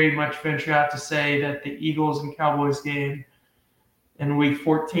very much venture out to say that the Eagles and Cowboys game in Week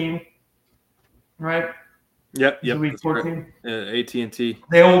 14, right? Yep. Week 14. AT&T.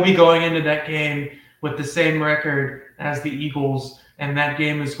 They will be going into that game with the same record as the Eagles, and that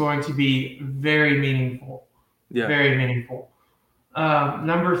game is going to be very meaningful. Yeah. Very meaningful.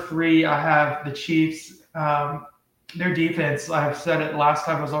 Number 3, I have the Chiefs. Their defense, I've said it last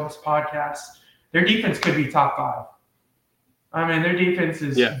time I was on this podcast, their defense could be top 5. I mean, their defense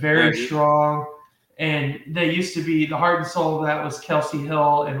is very strong. And they used to be, the heart and soul of that was Kelsey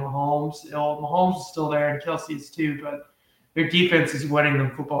Hill and Mahomes. Mahomes is still there and Kelsey is too, but their defense is winning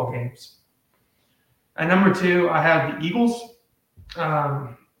them football games. At number 2, I have the Eagles.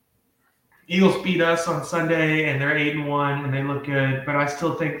 Eagles beat us on Sunday, and they're 8-1, and they look good. But I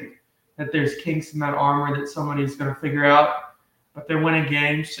still think that there's kinks in that armor that somebody's going to figure out. But they're winning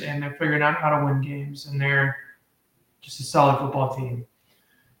games, and they're figuring out how to win games, and they're just a solid football team.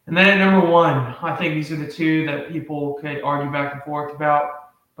 And then at number 1, I think these are the 2 that people could argue back and forth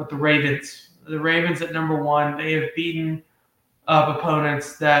about. But the Ravens. The Ravens at number 1, they have beaten up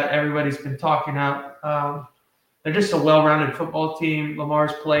opponents that everybody's been talking up. They're just a well-rounded football team.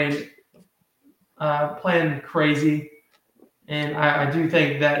 Lamar's playing crazy. And I do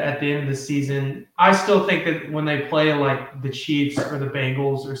think that at the end of the season, I still think that when they play like the Chiefs or the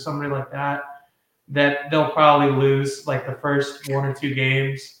Bengals or somebody like that, that they'll probably lose like the first 1 or 2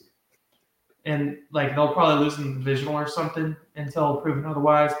 games. And like they'll probably lose in the divisional or something until proven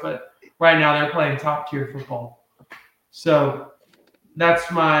otherwise. But right now they're playing top tier football. So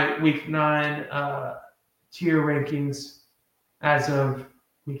that's my Week 9 tier rankings as of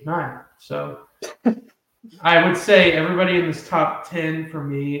Week 9. So I would say everybody in this top 10 for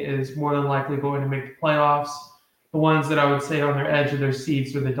me is more than likely going to make the playoffs. The ones that I would say on their edge of their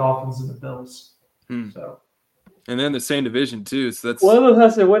seats are the Dolphins and the Bills. So, and then the same division too. So that's one of them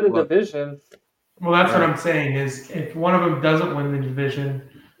has to win the division. Well, that's what I'm saying is if one of them doesn't win the division,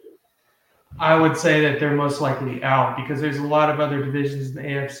 I would say that they're most likely out because there's a lot of other divisions in the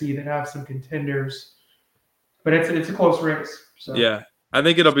AFC that have some contenders, but it's a close race. So yeah, I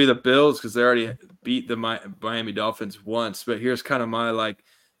think it'll be the Bills because they already beat the Miami Dolphins once. But here's kind of my like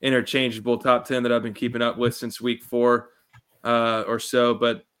interchangeable top 10 that I've been keeping up with since Week 4 or so.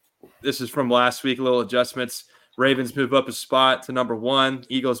 But this is from last week, little adjustments. Ravens move up a spot to number 1.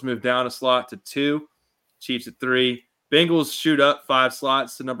 Eagles move down a slot to 2. Chiefs at 3. Bengals shoot up 5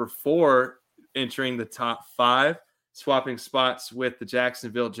 slots to number 4, entering the top 5, swapping spots with the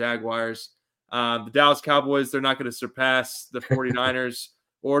Jacksonville Jaguars. The Dallas Cowboys, they're not going to surpass the 49ers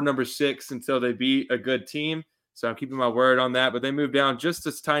or number 6 until they beat a good team. So I'm keeping my word on that. But they moved down just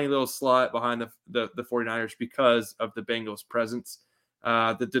this tiny little slot behind the 49ers because of the Bengals' presence.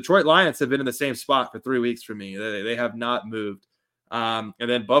 The Detroit Lions have been in the same spot for 3 weeks for me. They have not moved. And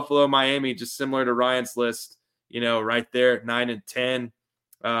then Buffalo, Miami, just similar to Ryan's list, right there at 9 and 10.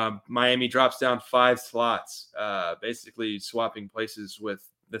 Miami drops down 5 slots, basically swapping places with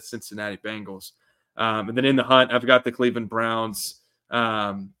the Cincinnati Bengals. And then in the hunt, I've got the Cleveland Browns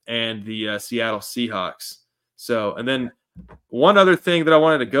and the Seattle Seahawks. So, and then one other thing that I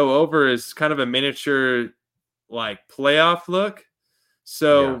wanted to go over is kind of a miniature playoff look.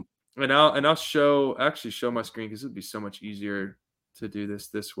 So, and I'll show my screen because it'd be so much easier to do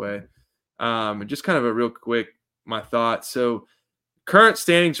this way. And just kind of a real quick, my thoughts. So current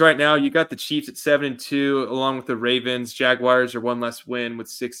standings right now, you got the Chiefs at 7-2, along with the Ravens. Jaguars are 1 less win with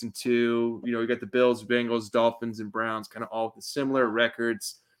 6-2. You got the Bills, Bengals, Dolphins, and Browns, kind of all with similar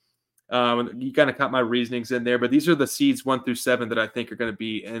records. You kind of caught my reasonings in there, but these are the seeds 1 through 7 that I think are going to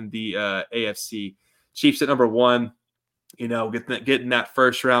be in the AFC. Chiefs at number 1, getting that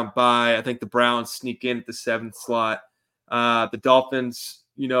first round bye. I think the Browns sneak in at the 7th slot. The Dolphins,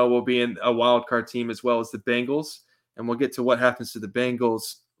 will be in a wild card team as well as the Bengals. And we'll get to what happens to the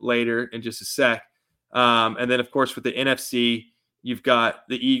Bengals later in just a sec. And then, of course, with the NFC, you've got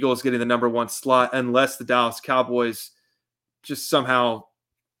the Eagles getting the number 1 slot, unless the Dallas Cowboys just somehow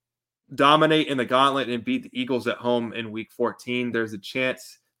dominate in the gauntlet and beat the Eagles at home in week 14. There's a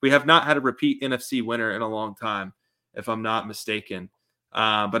chance. We have not had a repeat NFC winner in a long time, if I'm not mistaken.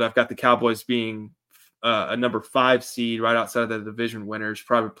 But I've got the Cowboys being a number 5 seed right outside of the division winners,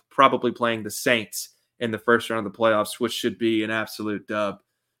 probably playing the Saints in the first round of the playoffs, which should be an absolute dub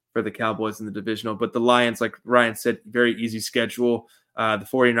for the Cowboys in the divisional. But the Lions, like Ryan said, very easy schedule. The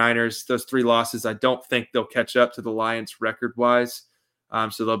 49ers, those 3 losses, I don't think they'll catch up to the Lions record-wise.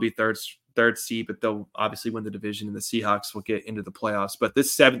 So they'll be third seed, but they'll obviously win the division, and the Seahawks will get into the playoffs. But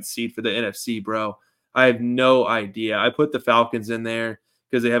this 7th seed for the NFC, bro, I have no idea. I put the Falcons in there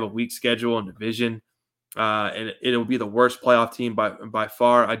because they have a weak schedule and division, and it'll be the worst playoff team by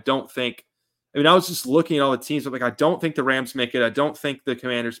far. I was just looking at all the teams. I'm like, I don't think the Rams make it. I don't think the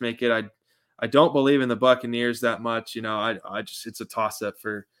Commanders make it. I don't believe in the Buccaneers that much. It's a toss-up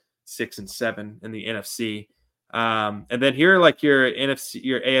for 6 and 7 in the NFC. And then here are your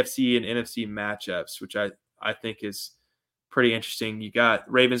AFC and NFC matchups, which I think is pretty interesting. You got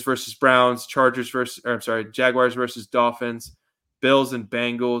Ravens versus Browns, Jaguars versus Dolphins, Bills and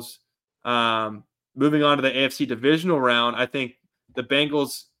Bengals. Moving on to the AFC divisional round, I think the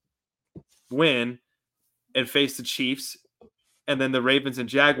Bengals win and face the Chiefs, and then the Ravens and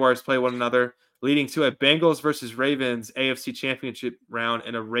Jaguars play one another, leading to a Bengals versus Ravens AFC championship round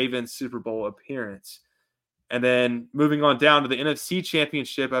and a Ravens Super Bowl appearance. And then moving on down to the NFC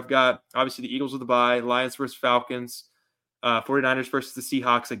championship, I've got obviously the Eagles with the bye, Lions versus Falcons, 49ers versus the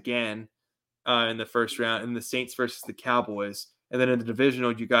Seahawks again in the first round, and the Saints versus the Cowboys. And then in the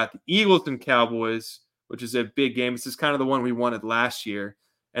divisional, you got the Eagles and Cowboys, which is a big game. This is kind of the one we wanted last year,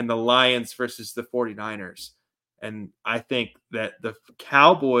 and the Lions versus the 49ers. And I think that the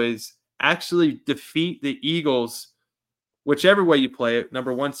Cowboys actually defeat the Eagles whichever way you play it,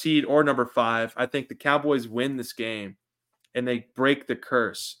 number 1 seed or number 5. I think the Cowboys win this game and they break the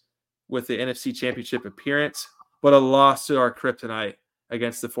curse with the NFC Championship appearance, but a loss to our kryptonite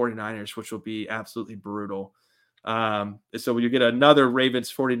against the 49ers, which will be absolutely brutal. So you get another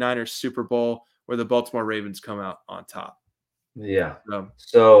Ravens 49ers Super Bowl where the Baltimore Ravens come out on top. Yeah.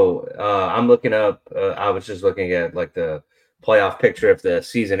 So I'm looking up, I was just looking at the playoff picture if the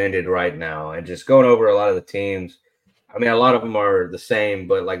season ended right now and just going over a lot of the teams. I mean, a lot of them are the same,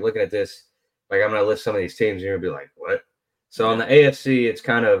 but looking at this, I'm going to list some of these teams and you're going to be like, what? So on the AFC, it's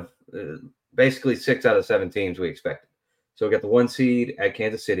kind of basically 6 out of 7 teams we expected. So we got the 1 seed at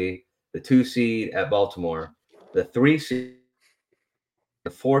Kansas City, the 2 seed at Baltimore, the 3 seed,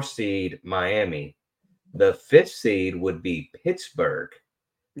 the 4 seed Miami, the 5th seed would be Pittsburgh,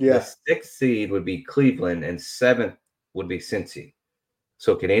 the 6th seed would be Cleveland, and 7th would be Cincy.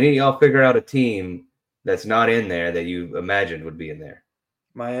 So can any of y'all figure out a team that's not in there that you imagined would be in there?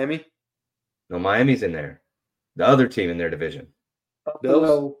 Miami? No, Miami's in there. The other team in their division.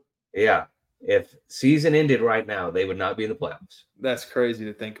 Bills? Yeah. If season ended right now, they would not be in the playoffs. That's crazy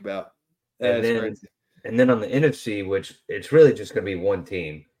to think about. Crazy. And then on the NFC, which it's really just going to be one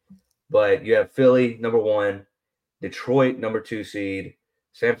team, but you have Philly, number 1. Detroit, number 2 seed.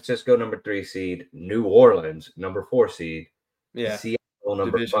 San Francisco, number 3 seed. New Orleans, number 4 seed. Yeah. Seattle,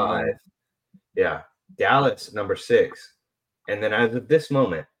 number Division 5. one. Yeah. Dallas, number 6. And then as of this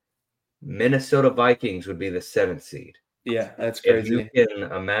moment, Minnesota Vikings would be the 7th seed. Yeah, that's If crazy. you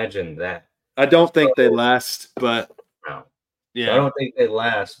can imagine that. I don't think they last, but No. yeah. So I don't think they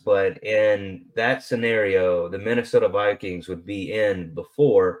last, but in that scenario, the Minnesota Vikings would be in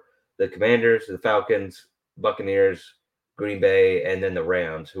before the Commanders, the Falcons, Buccaneers, Green Bay, and then the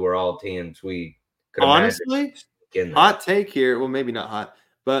Rams, who are all teams we could honestly, imagine. Hot take here. Well, maybe not hot,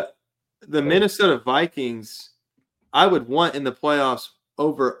 but the Minnesota Vikings, I would want in the playoffs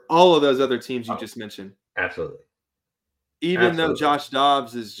over all of those other teams you just mentioned. Absolutely. Even though Josh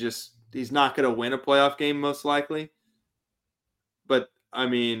Dobbs is he's not going to win a playoff game most likely. But, I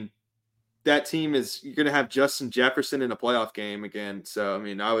mean, that team you're going to have Justin Jefferson in a playoff game again. So, I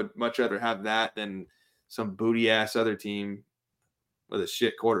mean, I would much rather have that than some booty-ass other team with a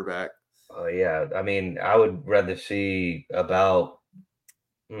shit quarterback. Yeah. I mean, I would rather see about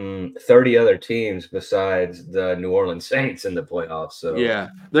 30 other teams besides the New Orleans Saints in the playoffs. So yeah,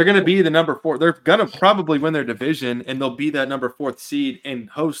 they're going to be the number 4. They're going to probably win their division, and they'll be that number 4th seed and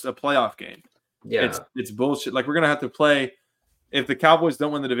host a playoff game. Yeah, it's bullshit. Like, we're going to have to play. If the Cowboys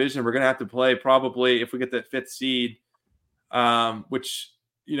don't win the division, we're going to have to play probably if we get that 5th seed, which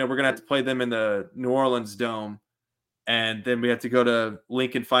we're going to have to play them in the New Orleans Dome, and then we have to go to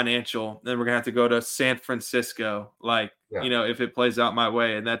Lincoln Financial. Then we're going to have to go to San Francisco. If it plays out my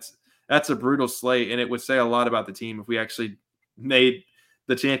way, and that's a brutal slate, and it would say a lot about the team if we actually made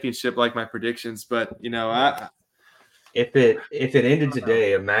the championship like my predictions. But if it ended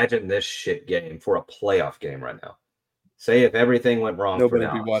today, imagine this shit game for a playoff game right now. Say if everything went wrong, nobody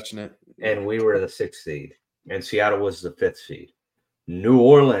would be watching it, and we were the 6th seed, and Seattle was the 5th seed. New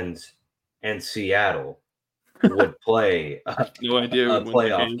Orleans and Seattle would play a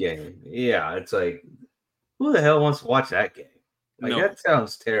playoff game. Yeah, it's like, who the hell wants to watch that game? Like, that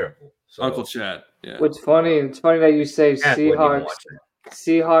sounds terrible. So, Uncle Chad. Yeah. It's funny that you say Seahawks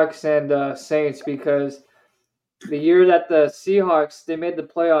and Saints, because the year that the Seahawks they made the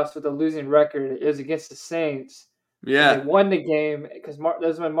playoffs with a losing record, it was against the Saints. Yeah, they won the game because that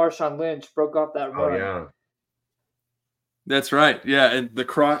was when Marshawn Lynch broke off that run. Oh yeah, that's right. Yeah, and the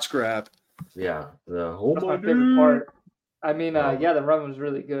crotch grab. Yeah, that's my favorite part. I mean, the run was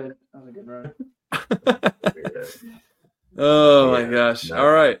really good. That was a good run. Oh my gosh! No.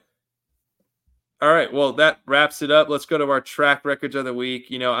 All right. Well, that wraps it up. Let's go to our track records of the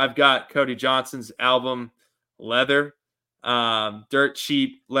week. I've got Cody Johnson's album Leather. Dirt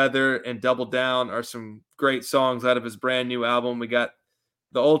Cheap, Leather, and Double Down are some great songs out of his brand new album. We got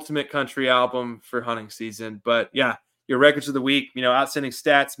the ultimate country album for hunting season. But yeah, your records of the week, outstanding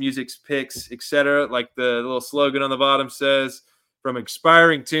stats, music picks, etc. Like the little slogan on the bottom says, from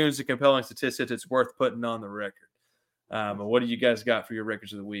inspiring tunes to compelling statistics, it's worth putting on the record. What do you guys got for your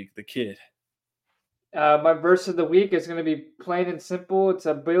records of the week? The kid. My verse of the week is going to be plain and simple. It's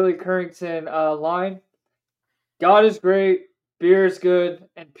a Billy Currington line. God is great, beer is good,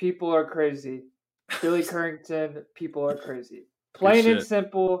 and people are crazy. Billy Currington, people are crazy. Plain and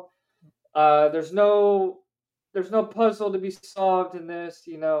simple. There's no puzzle to be solved in this.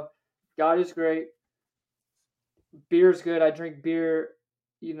 God is great. Beer is good. I drink beer,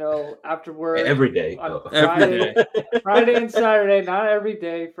 after work. Every day. On Friday and Saturday, not every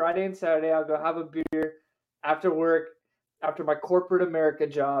day. Friday and Saturday, I'll go have a beer after work, after my corporate America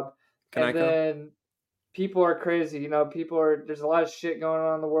job. Then people are crazy. There's a lot of shit going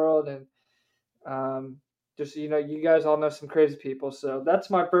on in the world, and you guys all know some crazy people. So that's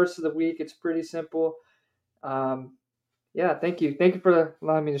my verse of the week. It's pretty simple. Thank you. Thank you for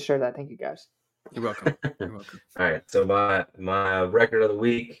allowing me to share that. Thank you, guys. You're welcome. You're welcome. All right. So my record of the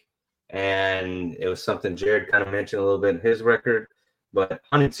week, and it was something Jared kind of mentioned a little bit in his record, but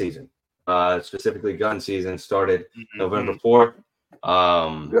hunting season, specifically gun season, started November 4th.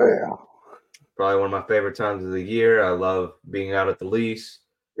 Probably one of my favorite times of the year. I love being out at the lease.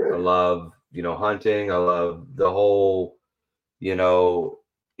 I love, hunting. I love the whole,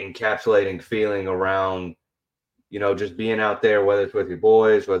 encapsulating feeling around, just being out there, whether it's with your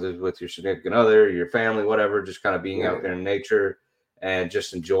boys, whether it's with your significant other, your family, whatever, just kind of being out there in nature and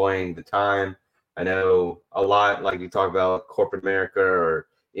just enjoying the time. I know a lot, like you talk about corporate America or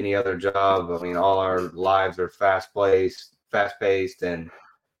any other job. I mean, all our lives are fast-paced and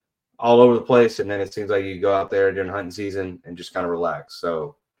all over the place, and then it seems like you go out there during hunting season and just kind of relax.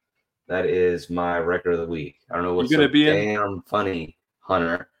 So that is my record of the week. I don't know what's so damn funny,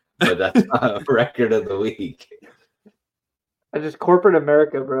 Hunter, but that's my record of the week. I just corporate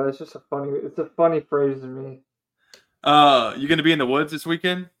America, bro. It's just it's a funny phrase to me. You gonna be in the woods this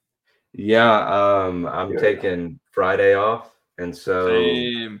weekend? Yeah, I'm taking Friday off, and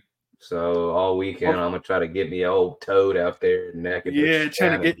Same. so all weekend I'm gonna try to get me an old toad out there neck. Yeah,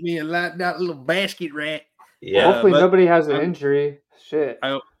 trying to get me a little basket rat. Yeah, Hopefully but nobody has an injury. Shit.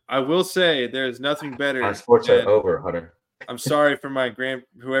 I will say there's nothing better. my sports are than, over, Hunter. I'm sorry for my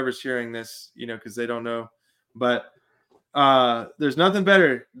whoever's hearing this, because they don't know, but there's nothing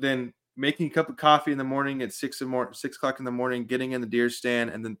better than making a cup of coffee in the morning at 6 o'clock in the morning, getting in the deer stand,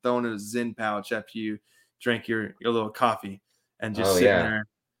 and then throwing in a Zen pouch after you drink your little coffee and just sitting there.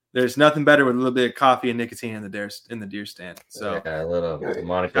 There's nothing better with a little bit of coffee and nicotine in the deer stand. So yeah, a little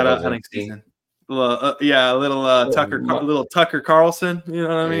Monica shout out hunting season. A little Tucker Carlson. You know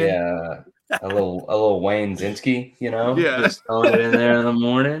what I mean? Yeah, a little Wayne Zinski. Yeah. Just throwing it in there in the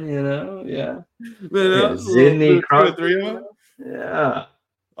morning. Yeah. Sydney Crosby. Yeah.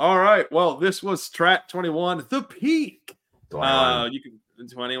 All right. Well, this was TRAK 21, the peak. 21. You can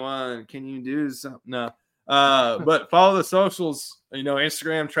 21. Can you do something? No. But follow the socials.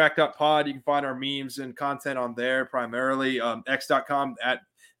 Instagram TRAK.pod. You can find our memes and content on there primarily. X.com at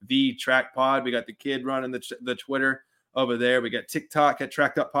the TRAK pod. We got the kid running the Twitter over there. We got TikTok at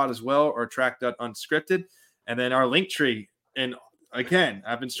TRAK.pod as well, or TRAK.unscripted, and then our link tree. And again,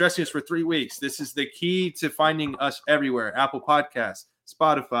 I've been stressing this for 3 weeks. This is the key to finding us everywhere: Apple Podcasts,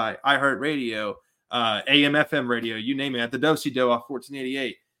 Spotify, iHeartRadio, AM FM radio, you name it. At the Do-Si-Do off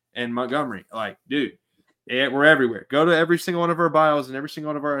 1488 in Montgomery. Dude, we're everywhere. Go to every single one of our bios and every single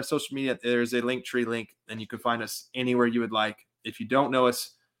one of our social media. There's a link tree link, and you can find us anywhere you would like. If you don't know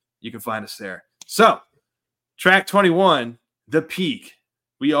us, you can find us there. So, TRAK 21, the peak.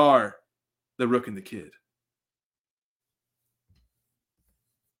 We are the Rook and the Kid.